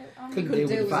deal. Couldn't deal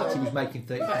with the fact he was making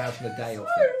 30,000 a day off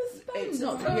it. It's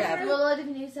not. Over Yeah, Well, a lot of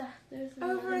news there. There's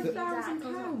Over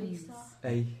 £1,000.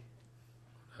 A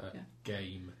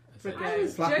Game. For a I game.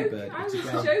 was Flappy joking. Bird, I it's was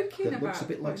a game joking that about looks a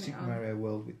bit like putting it Super on. Mario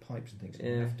World with pipes and things. And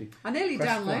you Yeah. have to I nearly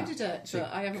press downloaded flat it,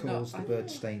 but I haven't cause got. the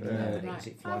bird stay in the air as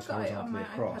it flies I've got it on horizontally my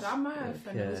across. iPad and my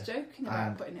iPhone. I was joking about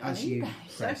And putting it on as you eBay.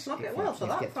 press, Flap it it well flaps for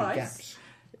you to that get through price. gaps.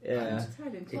 yeah.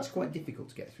 It's quite difficult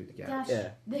to get through the Dad, gaps. Yeah.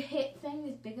 the hit thing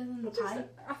is bigger than the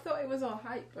pipe. I thought it was all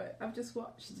hype, but I've just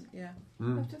watched. Yeah.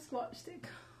 I've just watched it.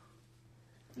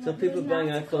 So people are buying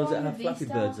iPhones that have Flappy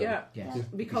Birds on. Yeah, Yeah.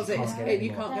 because You it's can't get it you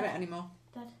anymore. can't get it anymore.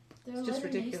 There It's are just a lot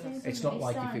of news ridiculous. things It's in not the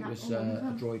like Star if it and was that a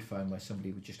one. Droid phone where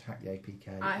somebody would just hack the APK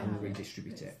I and have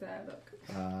redistribute It's it. there, look.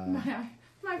 Uh,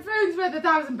 My phone's worth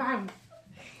 £1,000.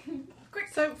 Quick,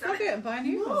 So flog it and buy a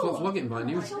new one. Flog it and buy a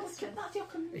new one. it's Yeah, not the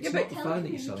but phone that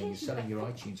you're selling, you're selling your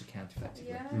iTunes account effectively.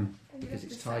 Yeah. Because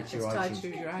it's tied to your It's tied iTunes. to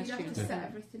your You'd have iTunes. to set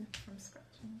everything up from scratch.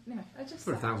 No, I just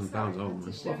For £1,000, I wouldn't.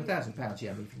 Well, for £1,000,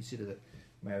 yeah, I mean, if you consider that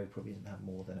Mary probably doesn't have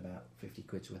more than about 50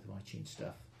 quid's worth of iTunes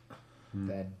stuff,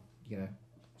 then, you know,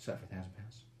 sell it for £1,000.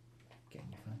 Get in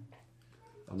your phone.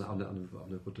 I've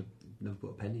never put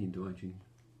a penny into iTunes.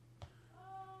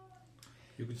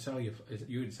 You could sell if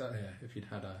you'd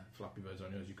had a Flappy Birds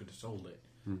on yours, you could have sold it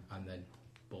and then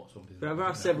bought something. There are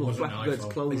that several wasn't Flappy an Birds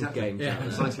iPhone. clone Exactly. games. Yeah, out there.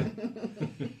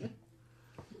 precisely.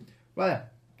 Right then,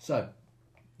 so,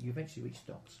 you eventually reach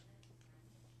the docks.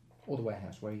 Or the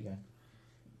warehouse, where are you going?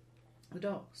 The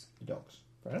docks. The docks.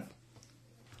 Fair enough.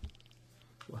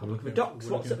 We'll have a look at the docks.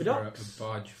 We're What's at the looking for docks? A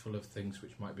barge full of things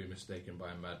which might be mistaken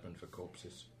by a madman for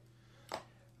corpses.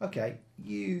 Okay,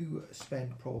 you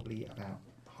spend probably about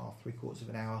half, 3/4 of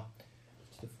an hour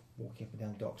sort of walking up and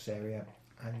down the docks area,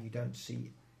 and you don't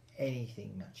see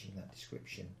anything matching that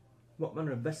description. What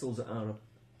manner of vessels are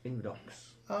in the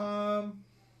docks?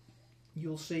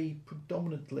 You'll see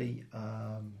predominantly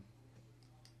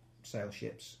sail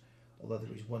ships, although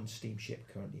there is one steamship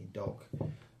currently in dock.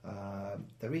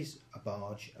 There is a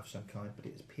barge of some kind, but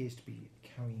it appears to be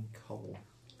carrying coal.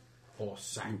 Or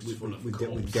sacks With full of dead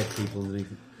corpses. people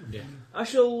underneath it. Yeah. I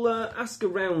shall ask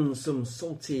around some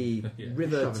salty Yeah.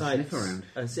 river Just have a types sniff around.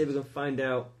 and see if we can find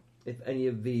out if any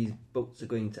of these boats are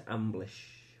going to ambush.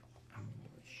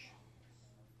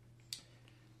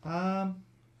 That'd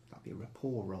be a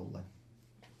rapport roll then.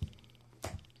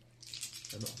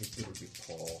 They're not very good with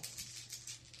rapport.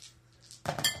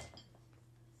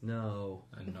 No,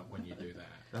 And not when you do that.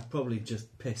 I've probably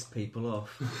just pissed people off.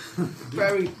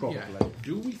 Very probably. Yeah.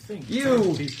 Do we think You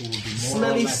that people will be more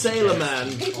Smelly or less sailor dead?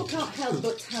 man. People can't help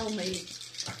but tell me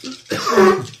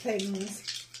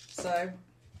things. So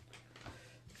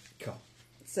Cool.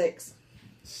 6.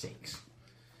 6.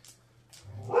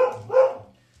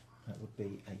 That would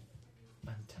be a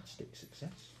fantastic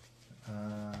success.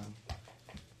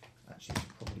 Actually, it's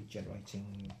probably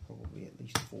generating probably at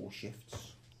least 4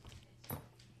 shifts,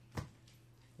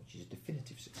 which is a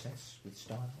definitive success with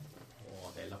style.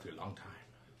 Oh, they love you a long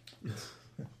time.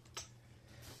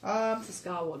 It's a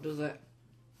scar. What does it?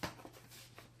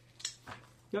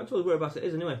 You're not told whereabouts it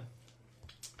is anyway.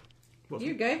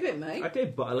 You gave it me. I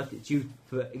did, but I left it to you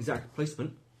for exact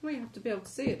placement. Well, you have to be able to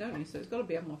see it, don't you? So it's got to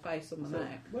be on my face, on my So,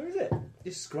 neck. where is it?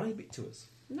 Describe it to us.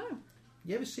 No.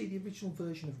 You ever see the original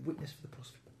version of Witness for the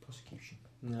Prosecution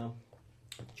No.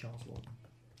 with Charles Lawton?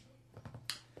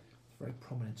 Very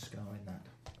prominent scar in that.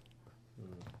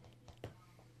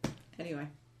 Anyway.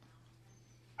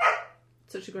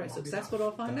 Such a great success. What do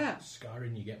I find out?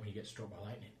 Scarring you get when you get struck by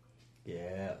lightning.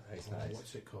 Yeah, that's Oh, nice.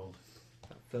 what's it called?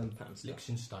 That firm pattern stuff.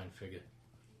 Liechtenstein figure.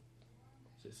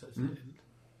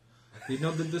 You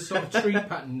know the sort of tree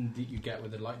pattern that you get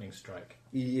with a lightning strike?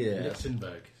 Yeah,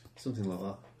 Lichtenberg. something like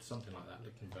that. Something like that.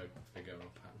 Lichtenberg figure or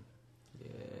pattern.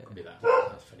 Yeah. Could be that.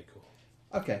 That's pretty cool.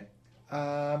 Okay.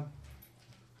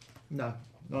 No,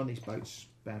 none of these boats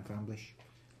bound for ambush.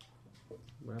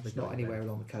 Where are they It's going not anywhere then?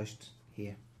 along the coast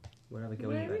here. Where are they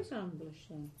going Where then? is ambush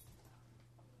then?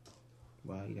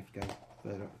 Well, you'd have to go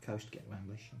further up the coast to get to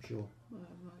ambush, I'm sure. Oh,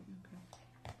 right, okay.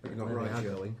 We're Where not they are right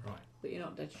yet. going. Right. But you're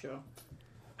not dead sure.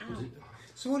 Is it,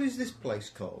 So what is this place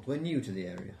called? We're new to the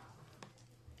area.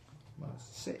 Well, it's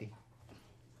the city.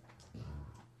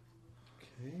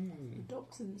 Okay.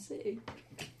 Docks in the city.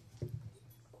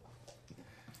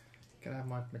 Can I have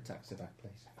my taxi back,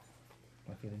 please?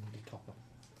 I feel really topper.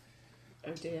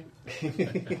 Oh dear.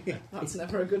 That's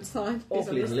never a good sign.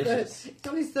 Awfully delicious. He's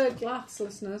on his third glass,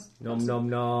 listeners. Nom nom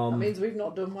nom. That means we've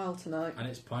not done well tonight. And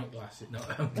it's pint glass, it's not.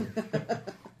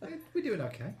 We're doing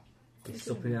okay. It's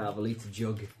supping out of a litre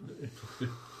jug.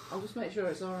 I'll just make sure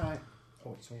it's alright.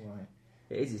 Oh, it's all right.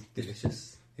 It is, it's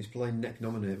delicious. He's playing neck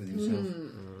nominate with himself.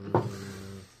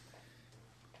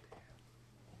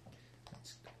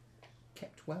 It's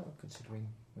kept well, considering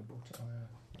we bought it on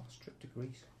our last trip to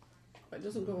Greece. But it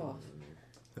doesn't go off.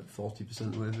 At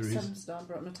 40% whatever it is. 7-star,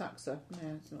 brought him a taxa.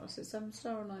 Yeah, it's not. Is it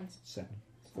 7-star or 9?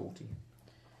 740.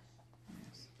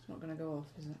 Yes. It's not going to go off,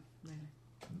 is it? Really?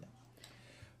 No.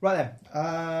 Right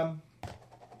then.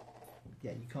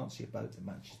 Yeah, you can't see a boat that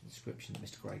matches the description that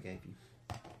Mr. Gray gave you.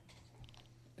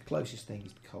 The closest thing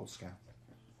is the coal scow.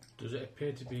 Does it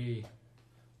appear to be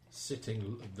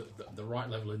sitting the right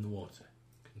level in the water,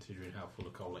 considering how full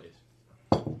of coal it is?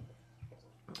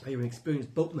 Are you an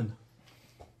experienced boatman?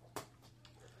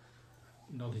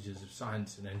 Knowledges of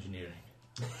science and engineering.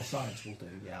 Science will do,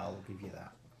 yeah, I'll give you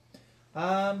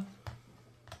that.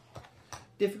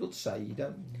 Difficult to say. You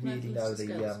don't really know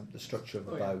the structure of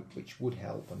the boat, which would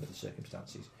help under the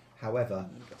circumstances. However,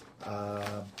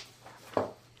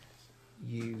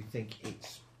 you think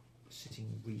it's sitting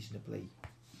reasonably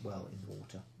well in the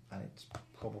water, and it's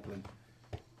probably,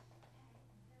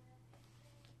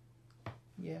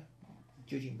 yeah,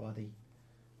 judging by the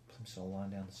plimsoll line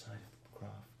down the side of the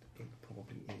craft, it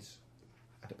probably is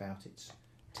at about its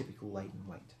typical laden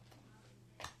weight.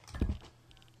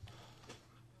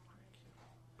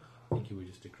 I think you were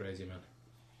just a crazy man.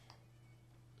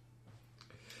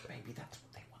 Maybe that's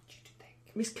what they want you to think.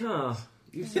 Miss Carr,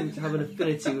 you seem to have an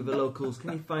affinity with the locals.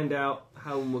 Can you find out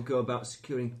how one would go about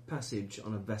securing passage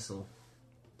on a vessel?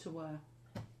 To where?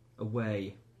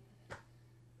 Away.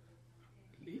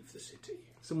 Leave the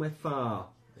city. Somewhere far,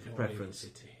 for Don't preference.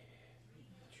 leave the city.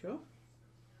 Sure.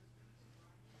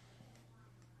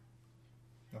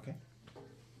 Okay.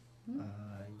 You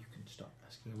can start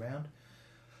asking around.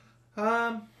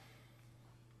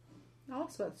 I'll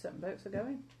ask where certain boats are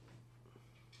going.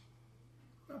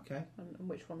 Okay. And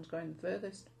which one's going the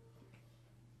furthest.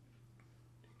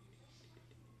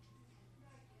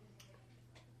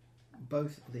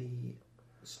 Both the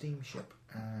steamship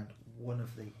and one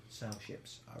of the sail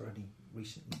ships are only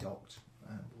recently docked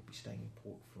and will be staying in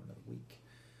port for another week.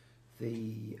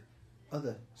 The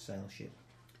other sail ship...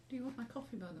 Do you want my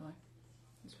coffee, by the way?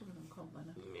 It's probably on cold by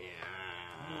now.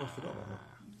 Oh, I forgot about that.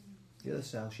 The other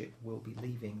sail ship will be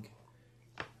leaving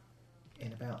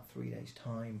in about 3 days'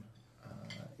 time.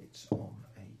 It's on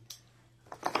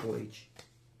a voyage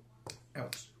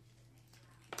out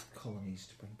colonies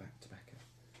to bring back tobacco.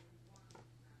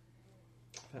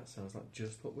 That sounds like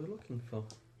just what we're looking for.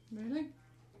 Really? You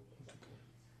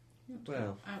want to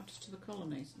Well, go out to the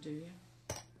colonies, do you?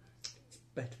 it's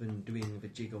better than doing the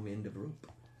jig on the end of a rope.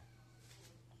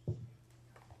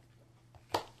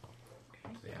 Do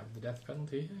they have the death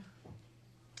penalty here?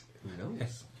 Who knows?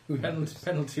 Yes.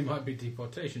 Penalty might be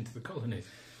deportation to the colonies.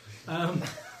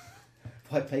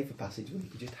 If I pay for passage,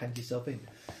 wouldn't you just hand yourself in?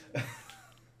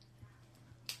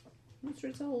 What's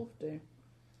resolve do?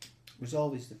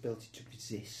 Resolve is the ability to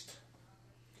resist.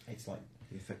 It's like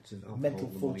The effects of alcohol. mental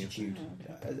the money fortitude.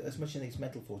 Oh, As much as it's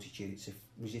mental fortitude, it's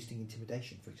resisting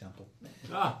intimidation, for example.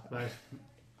 Ah, nice.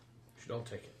 Should all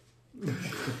take it.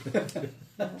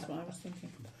 That's what I was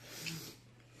thinking.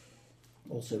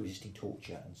 Also resisting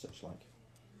torture and such like.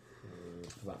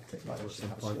 That takes Right, at what's some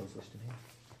the point. skills list in here?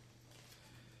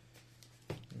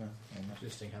 No, I'm not.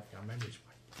 Resisting having our memories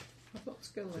back. I've got the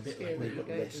skill It's a list bit here like that we've you got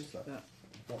gave lists, us, but- but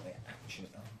What they actually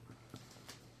are.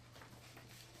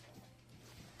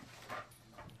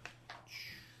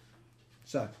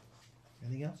 So,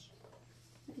 anything else?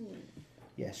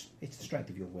 Yes, it's the strength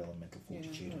of your will and mental Yeah,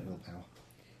 fortitude and right. willpower.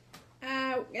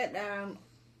 Ow, get down.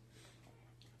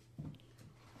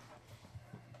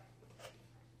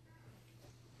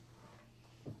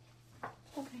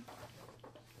 Okay.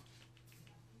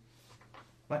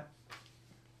 Right.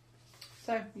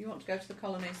 So, you want to go to the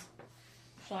colonies.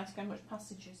 Shall I ask how much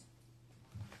passage is?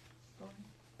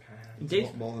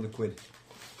 Indeed. More than a quid.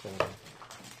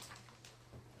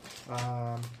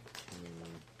 I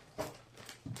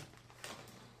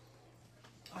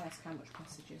ask how much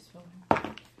passage is for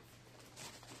him.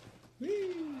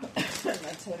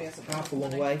 That's what he has a Half a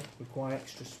long way, require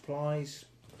extra supplies.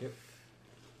 Yep.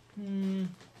 No,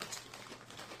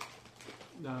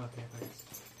 okay, thanks.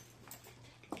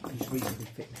 He's reasonably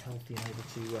fit and healthy and able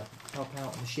to help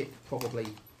out on the ship. Probably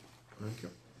Thank you.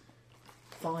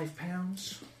 £5.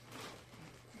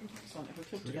 Just want if we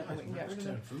club together, we can get rid of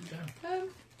Turn them. food down.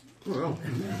 Well,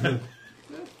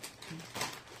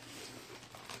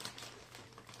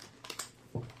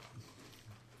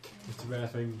 It's a rare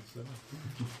thing, so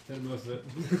don't most of it.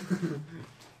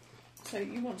 So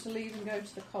you want to leave and go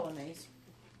to the colonies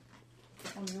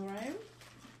on your own?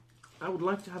 I would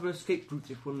like to have an escape route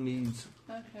if one needs,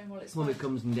 Okay, well it's one £5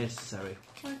 becomes necessary.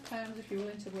 if you're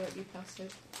willing to work your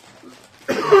passage.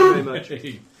 Thank you very much.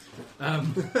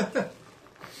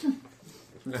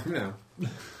 no.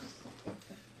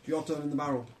 Your turn in the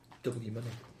barrel. Double your money.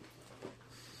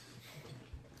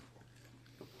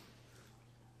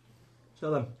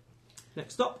 So then,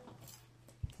 next stop,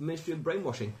 Ministry of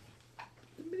Brainwashing.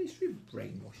 The Ministry of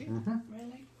Brainwashing.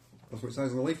 Really? That's what it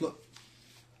says on the leaflet.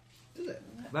 Does it?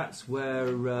 That's where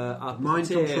our Mind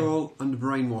puppeteer, control and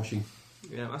brainwashing.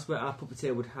 yeah, that's where our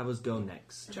puppeteer would have us go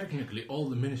next. Technically, all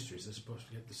the ministries are supposed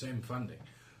to get the same funding.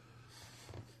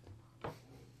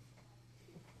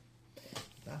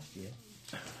 Last year,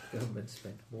 the government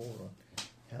spent more on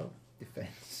health,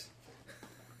 defence.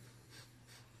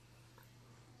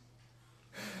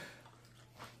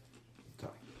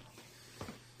 Sorry.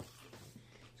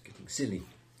 It's getting silly.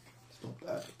 It's not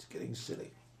bad. It's getting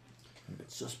silly. A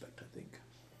bit suspect, I think.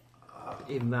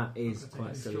 Even that is quite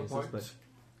Taking silly, I straw suspect. points.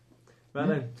 Right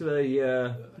then, to the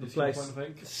Additional place. point, I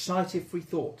think. Society of Free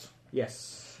Thought.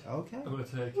 Yes. Okay. I'm going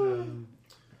to take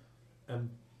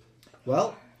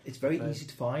Well, it's very Okay. easy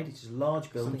to find. It's a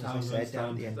large building, as I said, down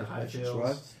at the end of Merchants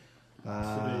Row.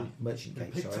 Merchant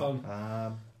Gate, picked sorry.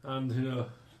 and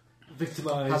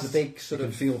victimised. Has a big You sort can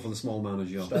of feel for the small man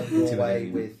as you're stone doorway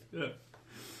intimidating. with Yeah.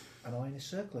 an iron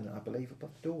circle in it, I believe,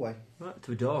 above the doorway. Right,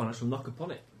 to a door, and I shall knock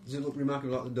upon it. Does it look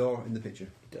remarkably like the door in the picture?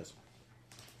 It does.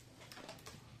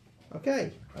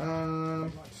 Okay. I'd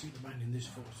like to see the man in this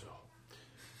photo.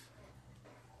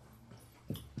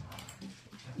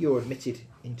 You're admitted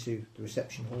into the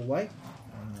reception hallway.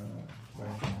 Where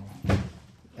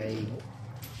a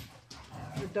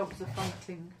The dogs are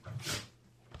fighting.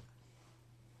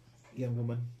 young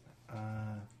woman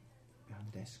behind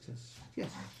the desk says,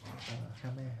 "Yes,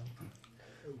 how may I help you?"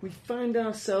 We find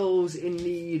ourselves in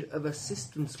need of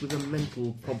assistance with a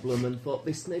mental problem and thought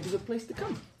this may be the place to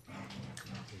come.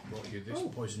 We brought you this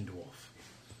poison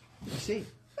dwarf. I see.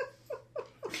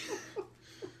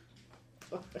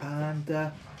 And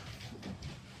what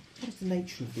is the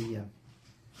nature of the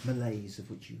malaise of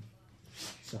which you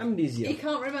suffer? Amnesia. He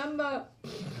can't remember.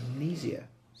 Amnesia.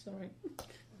 Sorry.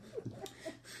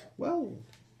 Well,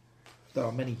 there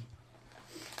are many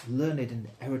learned and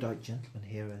erudite gentlemen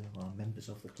here who are members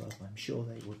of the club. I'm sure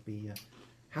they would be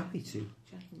happy to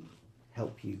Gentlemen.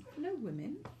 help you. No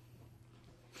women.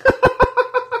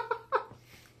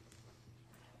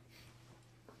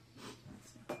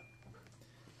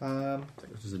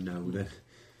 Take this as a no then.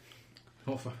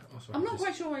 I'm not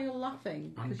quite sure why you're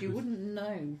laughing, I'm because you good. wouldn't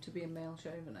know to be a male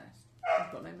chauvinist.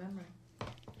 I've got no memory.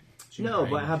 No,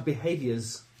 but I have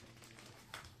behaviours.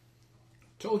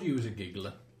 Told you he was a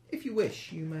giggler. If you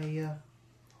wish, you may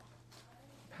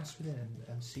pass within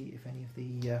and see if any of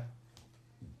the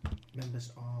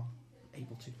members are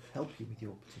able to help you with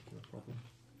your particular problem.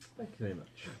 Thank you very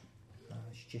much.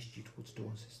 She gestured you towards the door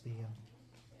and says the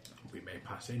We may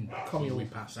pass in. Will communal we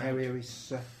pass out? area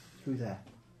is through there.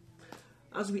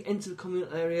 As we enter the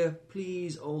communal area,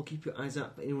 please all keep your eyes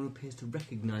out for anyone who appears to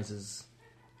recognise us.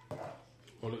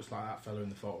 Or looks like that fellow in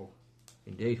the photo.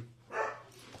 Indeed.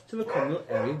 To the communal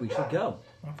area we shall go.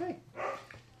 Okay.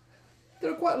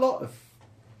 There are quite a lot of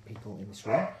people in this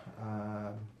room,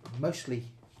 mostly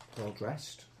well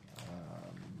dressed,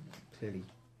 clearly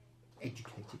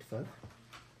educated folk.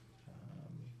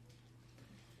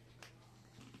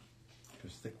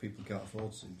 Because thick people can't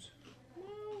afford suits.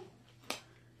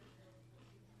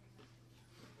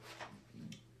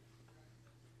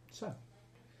 So,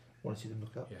 want to see them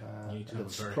look up. Yeah, you need to a have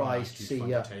little a very surprised to hard see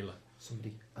find a tailor.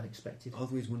 somebody unexpected. I've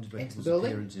always wondered about Into the people's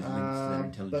building, appearances linked to their but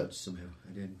intelligence somehow.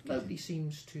 I didn't get Nobody it.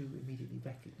 seems to immediately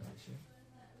recognise you.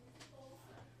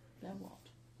 Now what?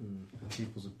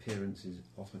 People's appearances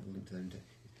ultimately linked to their intelligence.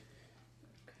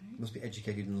 Okay. Must be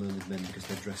educated and learned men because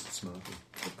they're dressed smartly.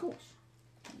 Of course.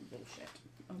 Bullshit.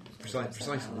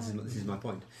 Precisely. This is my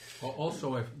point.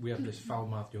 Also, if we have this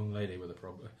foul-mouthed young lady with a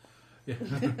problem. Yeah.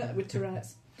 With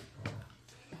Tourette's.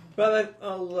 Right then,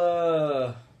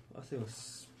 I think I'll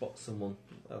spot someone.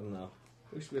 I don't know.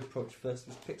 Who should we approach first?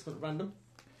 Just pick someone at random?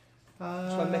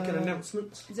 Shall I make an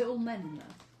announcement? Is it all men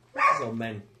now? It's all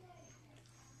men.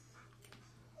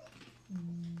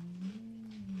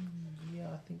 Yeah,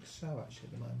 I think so, actually,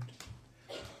 at the moment.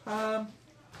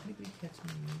 Anybody care to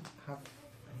have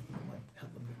anything that might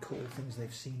help them recall things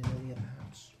they've seen earlier,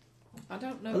 perhaps? I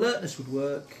don't know. Alertness would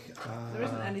work. There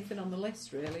isn't anything on the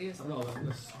list, really, is there? I'm not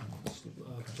alertness.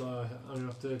 So I'm going to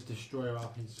have to destroy our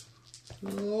piece.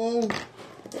 Oh.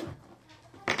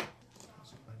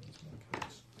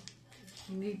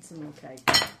 You need some more cake.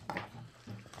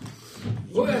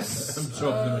 Yes! I'm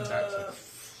talking them a taxi.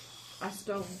 I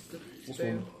stole the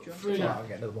spoon. Three. Yeah, I'll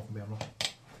get another one from me. I'm not.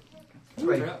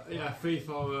 Three. Yeah, 3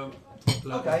 for...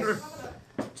 Okay.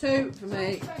 2 for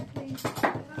me. Please.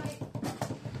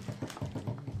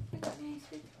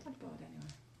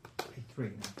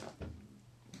 A3.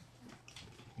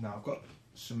 No, I've got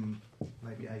some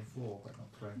maybe A4, but not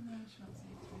 3.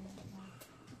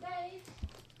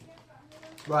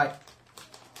 Right.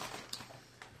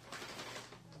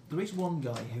 There is one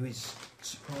guy who is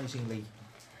surprisingly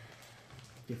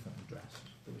differently dressed.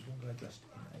 There was one guy dressed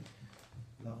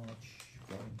in a large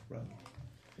flowing robe.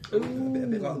 A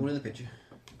bit like the one in the picture.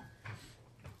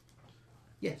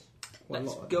 Yes. Quite a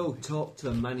Let's lot. go talk to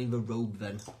a man in the robe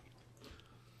then.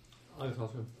 I'll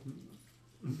talk to him.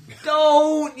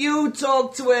 Don't you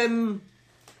talk to him!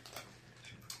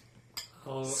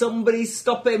 I'll- Somebody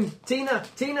stop him! Tina!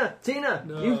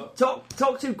 No. You talk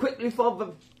to him quickly before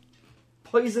the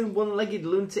poison one-legged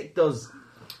lunatic does.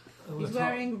 I'm He's gonna talk-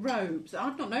 wearing robes.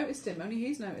 I've not noticed him, only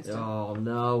he's noticed him. Oh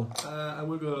no. I'm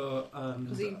going to go and...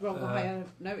 Because he'd rather higher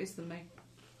notice than me.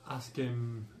 ask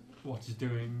him what he's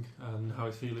doing and how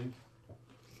he's feeling.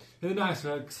 In a nice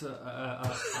way, 'cause,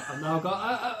 I've now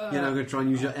got... You're now going to try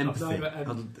and use your I've now empathy. got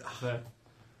empathy.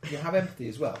 You have empathy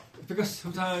as well. Because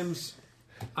sometimes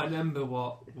I remember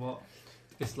what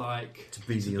it's like To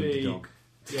be the underdog.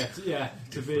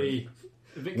 to be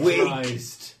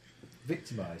victimised,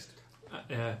 Victimised.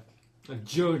 and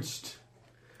judged,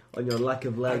 On your lack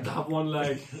of and leg. to have one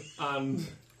leg and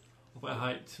my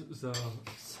height. So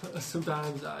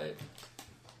sometimes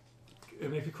it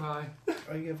makes me cry.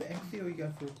 Are you going for empathy or are you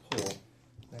going for rapport?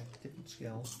 They're different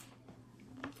skills.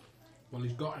 Well,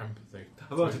 he's got empathy.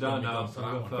 I've got it He's down only now. gone for So that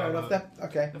I'll one. go Fair enough then.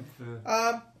 Okay.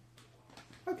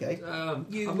 Okay.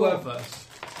 You I'll go will- first.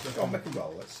 Go on, make a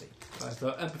roll. Let's see. Right,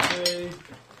 so empathy.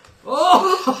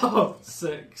 Oh,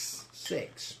 6.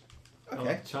 6. Oh,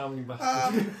 Okay. charming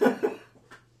bastard.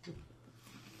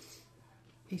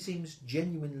 He seems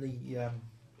genuinely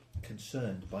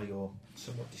concerned by your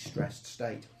somewhat distressed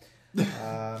state.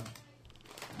 And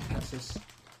says,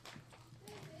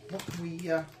 "What can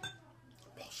we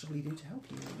possibly do to help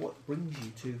you? What brings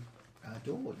you to our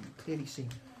door? You clearly seem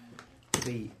to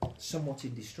be somewhat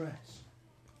in distress."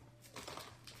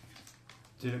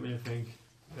 Didn't really think.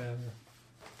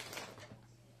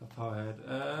 Off our head.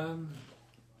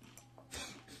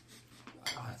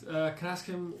 Can I ask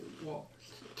him what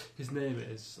his name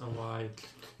is and why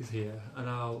he's here? And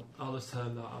I'll just tell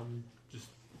him that I'm just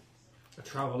a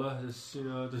traveller,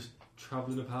 just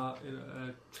travelling apart,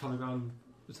 travelling around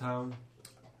the town.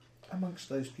 Amongst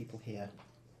those people here,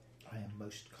 I am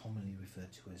most commonly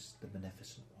referred to as the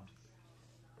Beneficent One.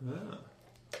 Yeah.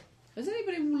 Is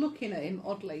anybody looking at him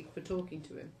oddly for talking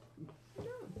to him? No.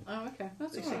 Oh, okay.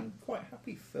 That's They all right. seem quite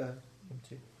happy for him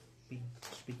to be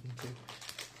speaking to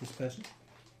this person.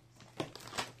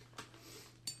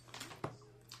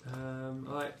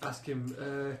 I ask him.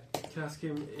 Can I ask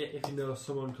him if he knows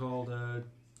someone called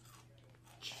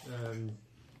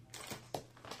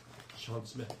John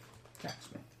Smith? Jack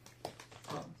Smith.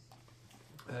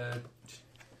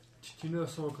 Do you know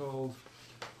someone called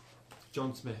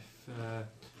John Smith?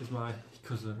 Is my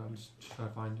cousin. I'm just trying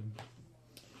to find him.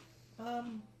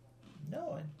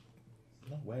 No, I'm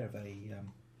not aware of a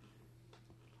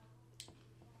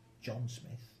John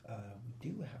Smith. We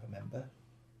do have a member.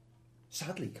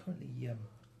 Sadly, currently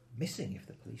missing, if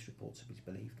the police reports are to be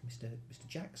believed, Mr.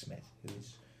 Jack Smith, who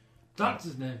is That's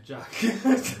his name, Jack.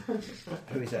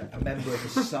 who is a member of the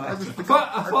society. I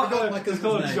thought my it was cousin's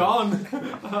called name. John.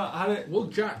 I had it. Well,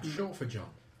 Jack's short for John.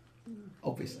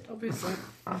 Obviously. Obviously.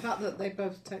 The fact that they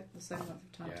both take the same amount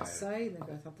of time Yeah, to yeah. say, they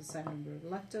both have the same number of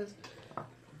letters.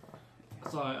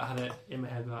 So I had it in my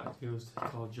head that he was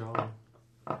called John.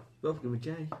 Both of them with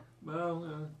J.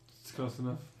 Well, it's close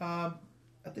enough.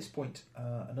 At this point,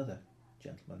 another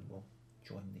gentleman will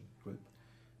join the group.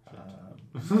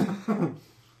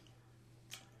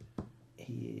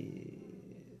 He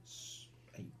is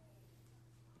a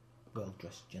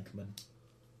well-dressed gentleman,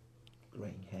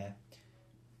 greying hair,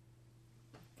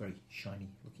 very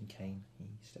shiny-looking cane. He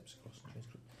steps across and joins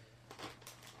the group.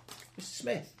 Mr.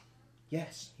 Smith.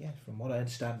 Yes. From what I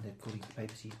understand, according to the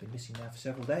papers, he's been missing now for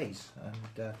several days,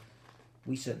 and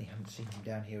we certainly haven't seen him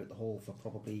down here at the hall for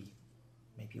probably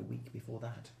maybe a week before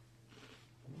that.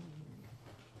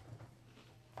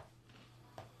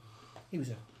 He was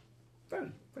a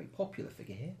very, very popular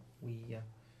figure here. We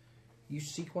used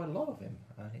to see quite a lot of him,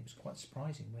 and it was quite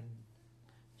surprising when...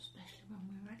 Especially when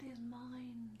we read his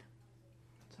mind.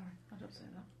 Sorry, I don't say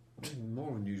that. Even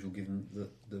more unusual given that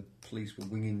the police were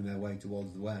winging their way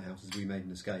towards the warehouse as we made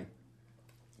an escape.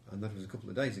 And that was a couple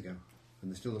of days ago,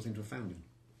 and they still don't seem to have found him.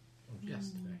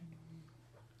 Yesterday.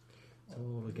 It's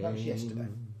all a That was game. yesterday.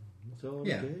 It's all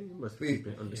Yeah. a game. Must keep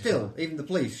it under Still, control. even the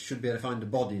police should be able to find a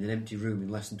body in an empty room in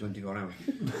less than 24 hours.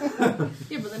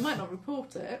 Yeah, but they might not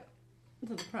report it to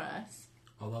the press.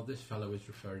 Although this fellow is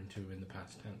referring to in the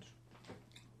past tense.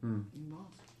 He was.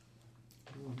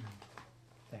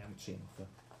 They haven't seen him for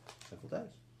several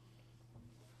days.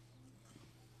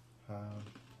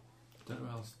 Don't know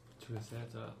what else to say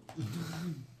to that.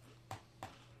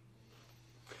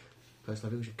 First, I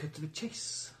think we should cut to the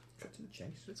chase. Cut to the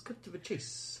chase. Let's cut to the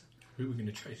chase. Who are we going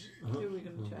to chase? Who are we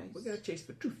going to chase? We're going to chase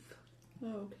for truth. Oh,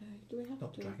 okay. Do we have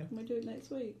Not to? dragon. Can we do it next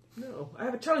week? No, I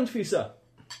have a challenge for you, sir.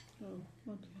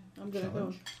 Oh, okay. I'm going to go.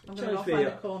 Challenge? I'm going Challenge to for find you.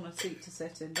 a corner seat to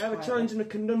sit in. I have a quietly. challenge and a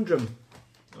conundrum.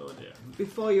 Oh dear.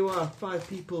 Before you are 5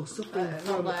 people suffering Not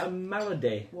from there. a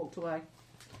malady. Walked away.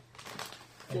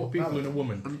 4 people and a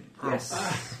woman.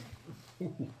 Yes.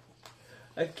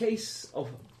 A case of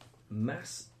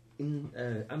mass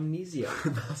amnesia.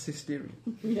 Mass hysteria.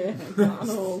 Yeah,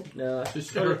 no. No,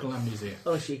 Hysterical amnesia.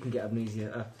 oh, she can get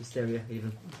amnesia, hysteria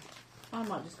even. I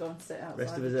might just go and sit outside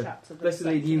Rest of and us chat to are the best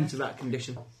lead you receptionist. to that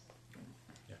condition.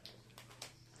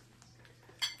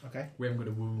 Okay. We haven't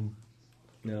got a womb.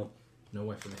 No. No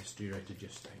way for the hysteria to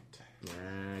gestate.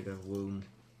 Yeah, I got a wound.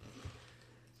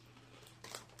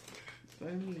 If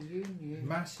only you knew.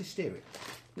 Mass hysteria.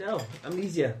 No,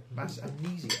 amnesia. Mass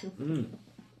amnesia. Mm.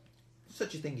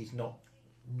 Such a thing is not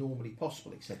normally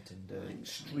possible except under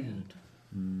extreme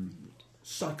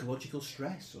psychological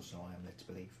stress, or so I am led to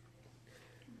believe.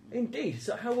 Indeed.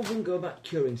 So how will one go about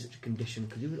curing such a condition?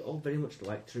 Because you would all very much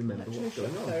like to remember what's Electroshock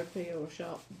going on. therapy or a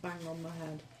sharp bang on the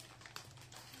head.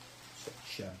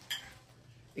 Such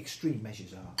extreme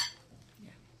measures are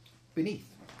beneath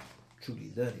truly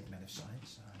learned men of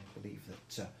science. I believe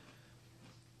that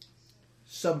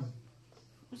some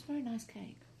It was a very nice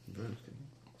cake.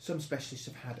 some specialists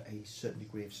have had a certain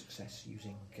degree of success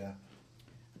using A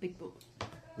big book.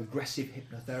 regressive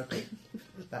hypnotherapy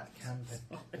that can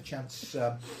perchance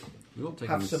We won't take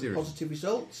have them some serious. positive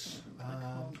results.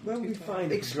 Where would we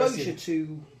find Exposure progressive-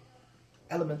 to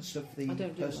elements of the I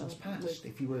don't do person's well past. with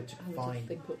If you were to having find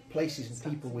think up places and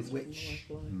sentences people with from which life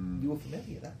line. Mm. you were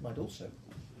familiar, that might also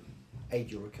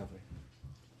aid your recovery.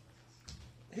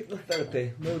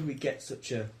 Hypnotherapy. Where would we get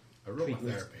such a...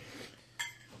 Aromatherapy.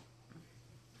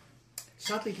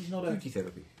 Sadly, it is not Beauty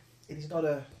therapy. a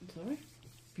Sorry?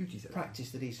 Beauty therapy.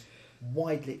 practice that is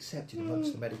widely accepted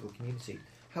amongst the medical community.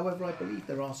 However, I believe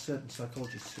there are certain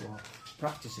psychologists who are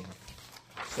practicing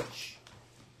such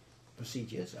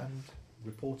procedures and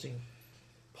reporting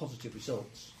positive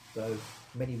results, though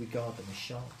many regard them as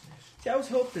charlatans. See, I was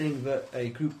hoping that a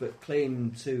group that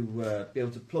claimed to be able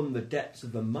to plumb the depths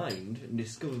of the mind and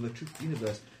discover the truth of the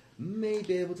universe may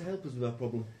be able to help us with our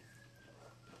problem.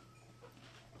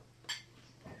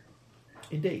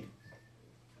 Indeed.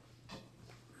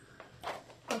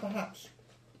 And perhaps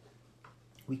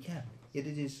we can, yet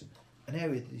it is an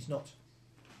area that is not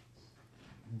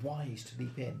wise to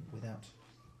leap in without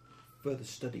further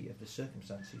study of the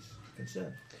circumstances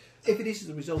concerned. If it is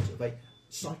the result of a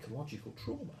psychological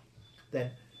trauma,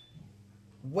 then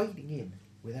wading in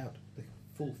without the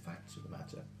full facts of the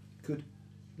matter could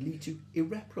lead to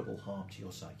irreparable harm to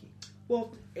your psyche. What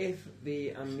if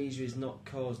the amnesia is not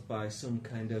caused by some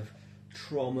kind of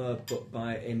trauma but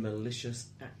by a malicious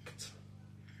act?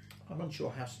 I'm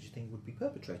unsure how such a thing would be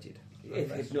perpetrated.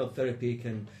 If unless- hypnotherapy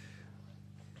can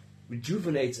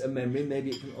rejuvenate a memory,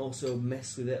 maybe it can also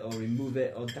mess with it or remove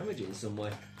it or damage it in some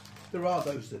way. There are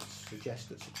those that suggest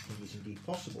that such a thing is indeed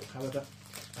possible. However,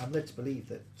 I'm led to believe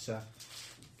that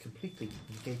completely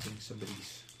negating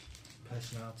somebody's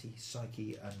personality,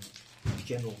 psyche and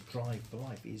general drive for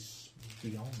life is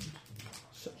beyond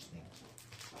such things.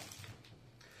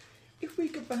 If we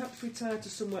could perhaps retire to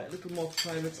somewhere a little more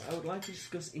private, I would like to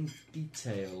discuss in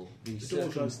detail the The door's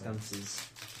open. circumstances.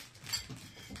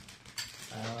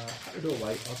 At the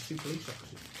doorway are 2 police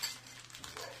officers.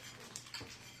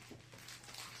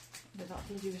 With that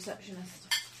bloody receptionist.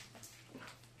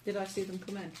 Did I see them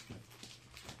come in?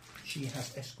 She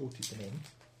has escorted them in.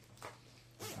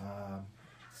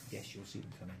 Yes, you'll see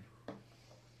them come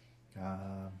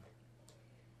in.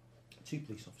 2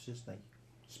 police officers, they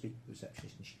speak with the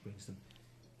receptionist and she brings them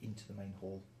into the main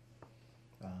hall.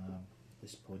 At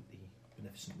this point, the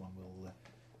beneficent one will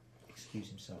excuse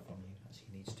himself from you as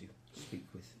he needs to speak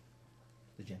with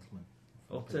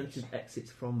alternative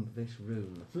exits from this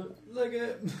room? Look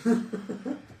at.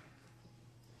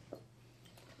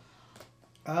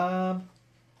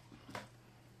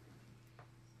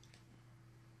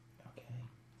 Okay.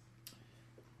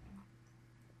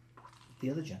 The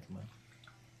other gentleman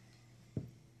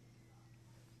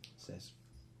says,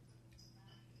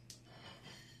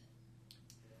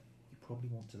 "You probably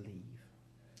want to leave.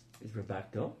 Is there a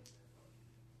back door?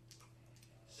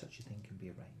 Such a thing can be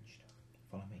arranged.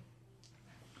 Follow me."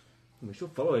 We shall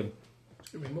follow him. It's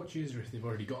going to be much easier if they've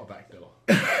already got a back door.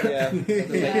 Yeah.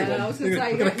 Yeah, I was going to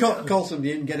say. We're going to call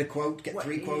somebody in, get a quote, get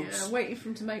 3 quotes. Yeah, waiting for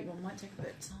him to make one might take a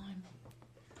bit of time.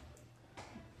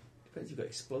 Depends if you've got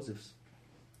explosives.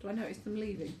 Do I notice them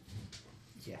leaving?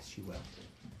 Yes, you will.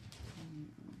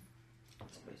 I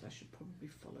suppose I should probably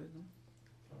follow them.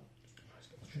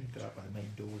 You can go out by the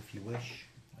main door if you wish.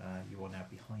 You are now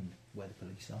behind where the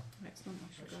police are. Excellent.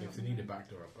 I shall So go. if they need a back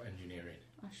door, I'll engineer it.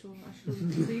 I shall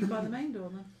leave by the main door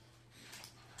then.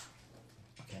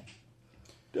 Okay.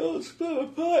 Don't split a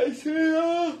party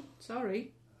here!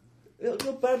 Sorry. It'll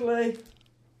go badly.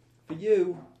 For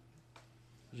you.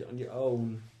 You're on your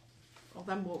own. I'll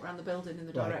then walk around the building in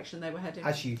the Right. direction they were heading.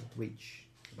 As you reach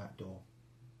the back door,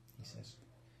 he says,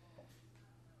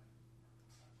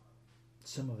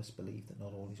 "Some of us believe that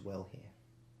not all is well here.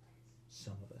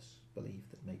 Some of us believe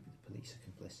that maybe the police are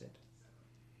complicit.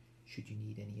 Should you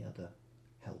need any other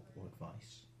help or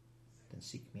advice, then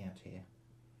seek me out here.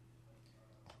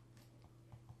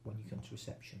 When you come to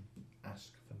reception,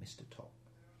 ask for Mr. Top."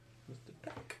 Mr.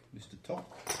 Peck. Mr.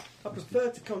 Top. I prefer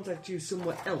to contact you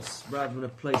somewhere else rather than a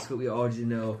place that we already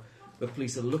know the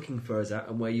police are looking for us at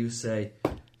and where you say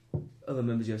other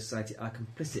members of your society are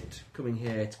complicit coming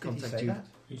here to contact Did he say you. that?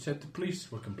 You said the police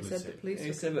were He said the complicit. police You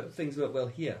were said that things work well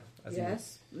here. As in-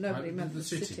 Yes. Nobody Right, meant the the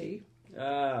city. city.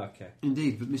 Ah, okay.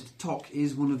 Indeed, but Mr. Tock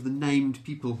is one of the named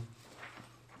people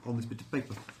on this bit of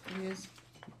paper. He is.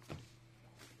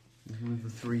 He's one of the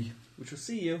 3. We shall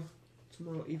see you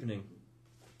tomorrow evening.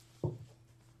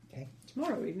 Okay.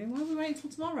 Tomorrow evening? Why are we waiting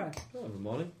till tomorrow? Oh, in the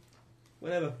morning.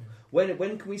 Whenever. When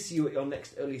can we see you at your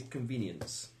next earliest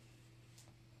convenience?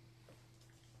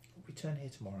 Return here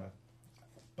tomorrow,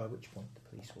 by which point the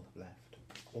police will have left.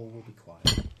 All will be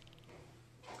quiet.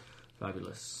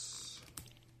 Fabulous.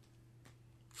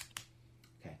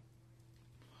 Okay.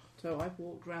 So I've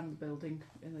walked round the building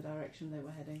in the direction they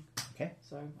were heading. Okay.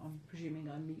 So I'm presuming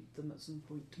I meet them at some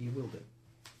point. You will do.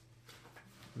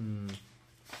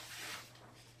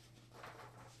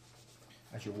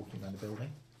 As you're walking around the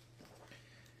building,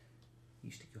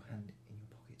 you stick your hand in your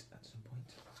pocket at some point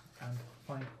and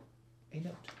find a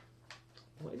note.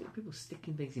 Why are people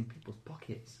sticking things in people's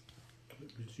pockets?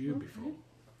 It was you before.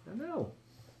 I know.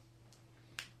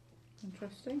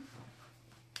 Interesting.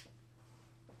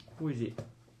 Who is it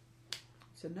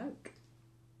It's a note.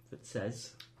 that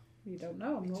says? You don't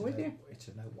know. I'm It's not a with note- you. It's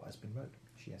a note what has been wrote.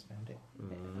 She has found it.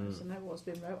 It's a note what's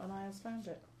been wrote and I has found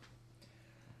it.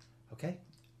 Okay.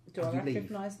 Do I You leave.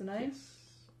 recognise the name?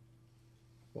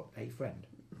 What, a friend?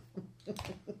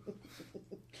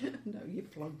 No, you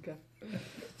plonker.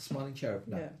 Smiling cherub?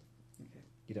 No. Yeah.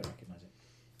 You don't recognise it.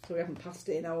 So we haven't passed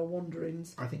it in our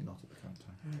wanderings. I think not at the current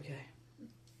time. Okay.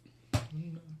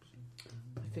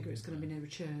 I figure it's going to be near a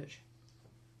church.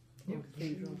 Near a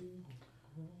cathedral.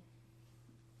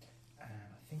 And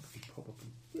I think we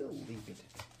probably will leave it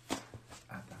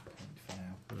at that point for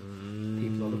now.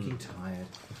 People are looking tired.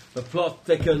 The plot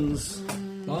thickens.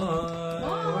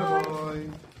 Bye.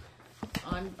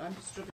 I'm struggling.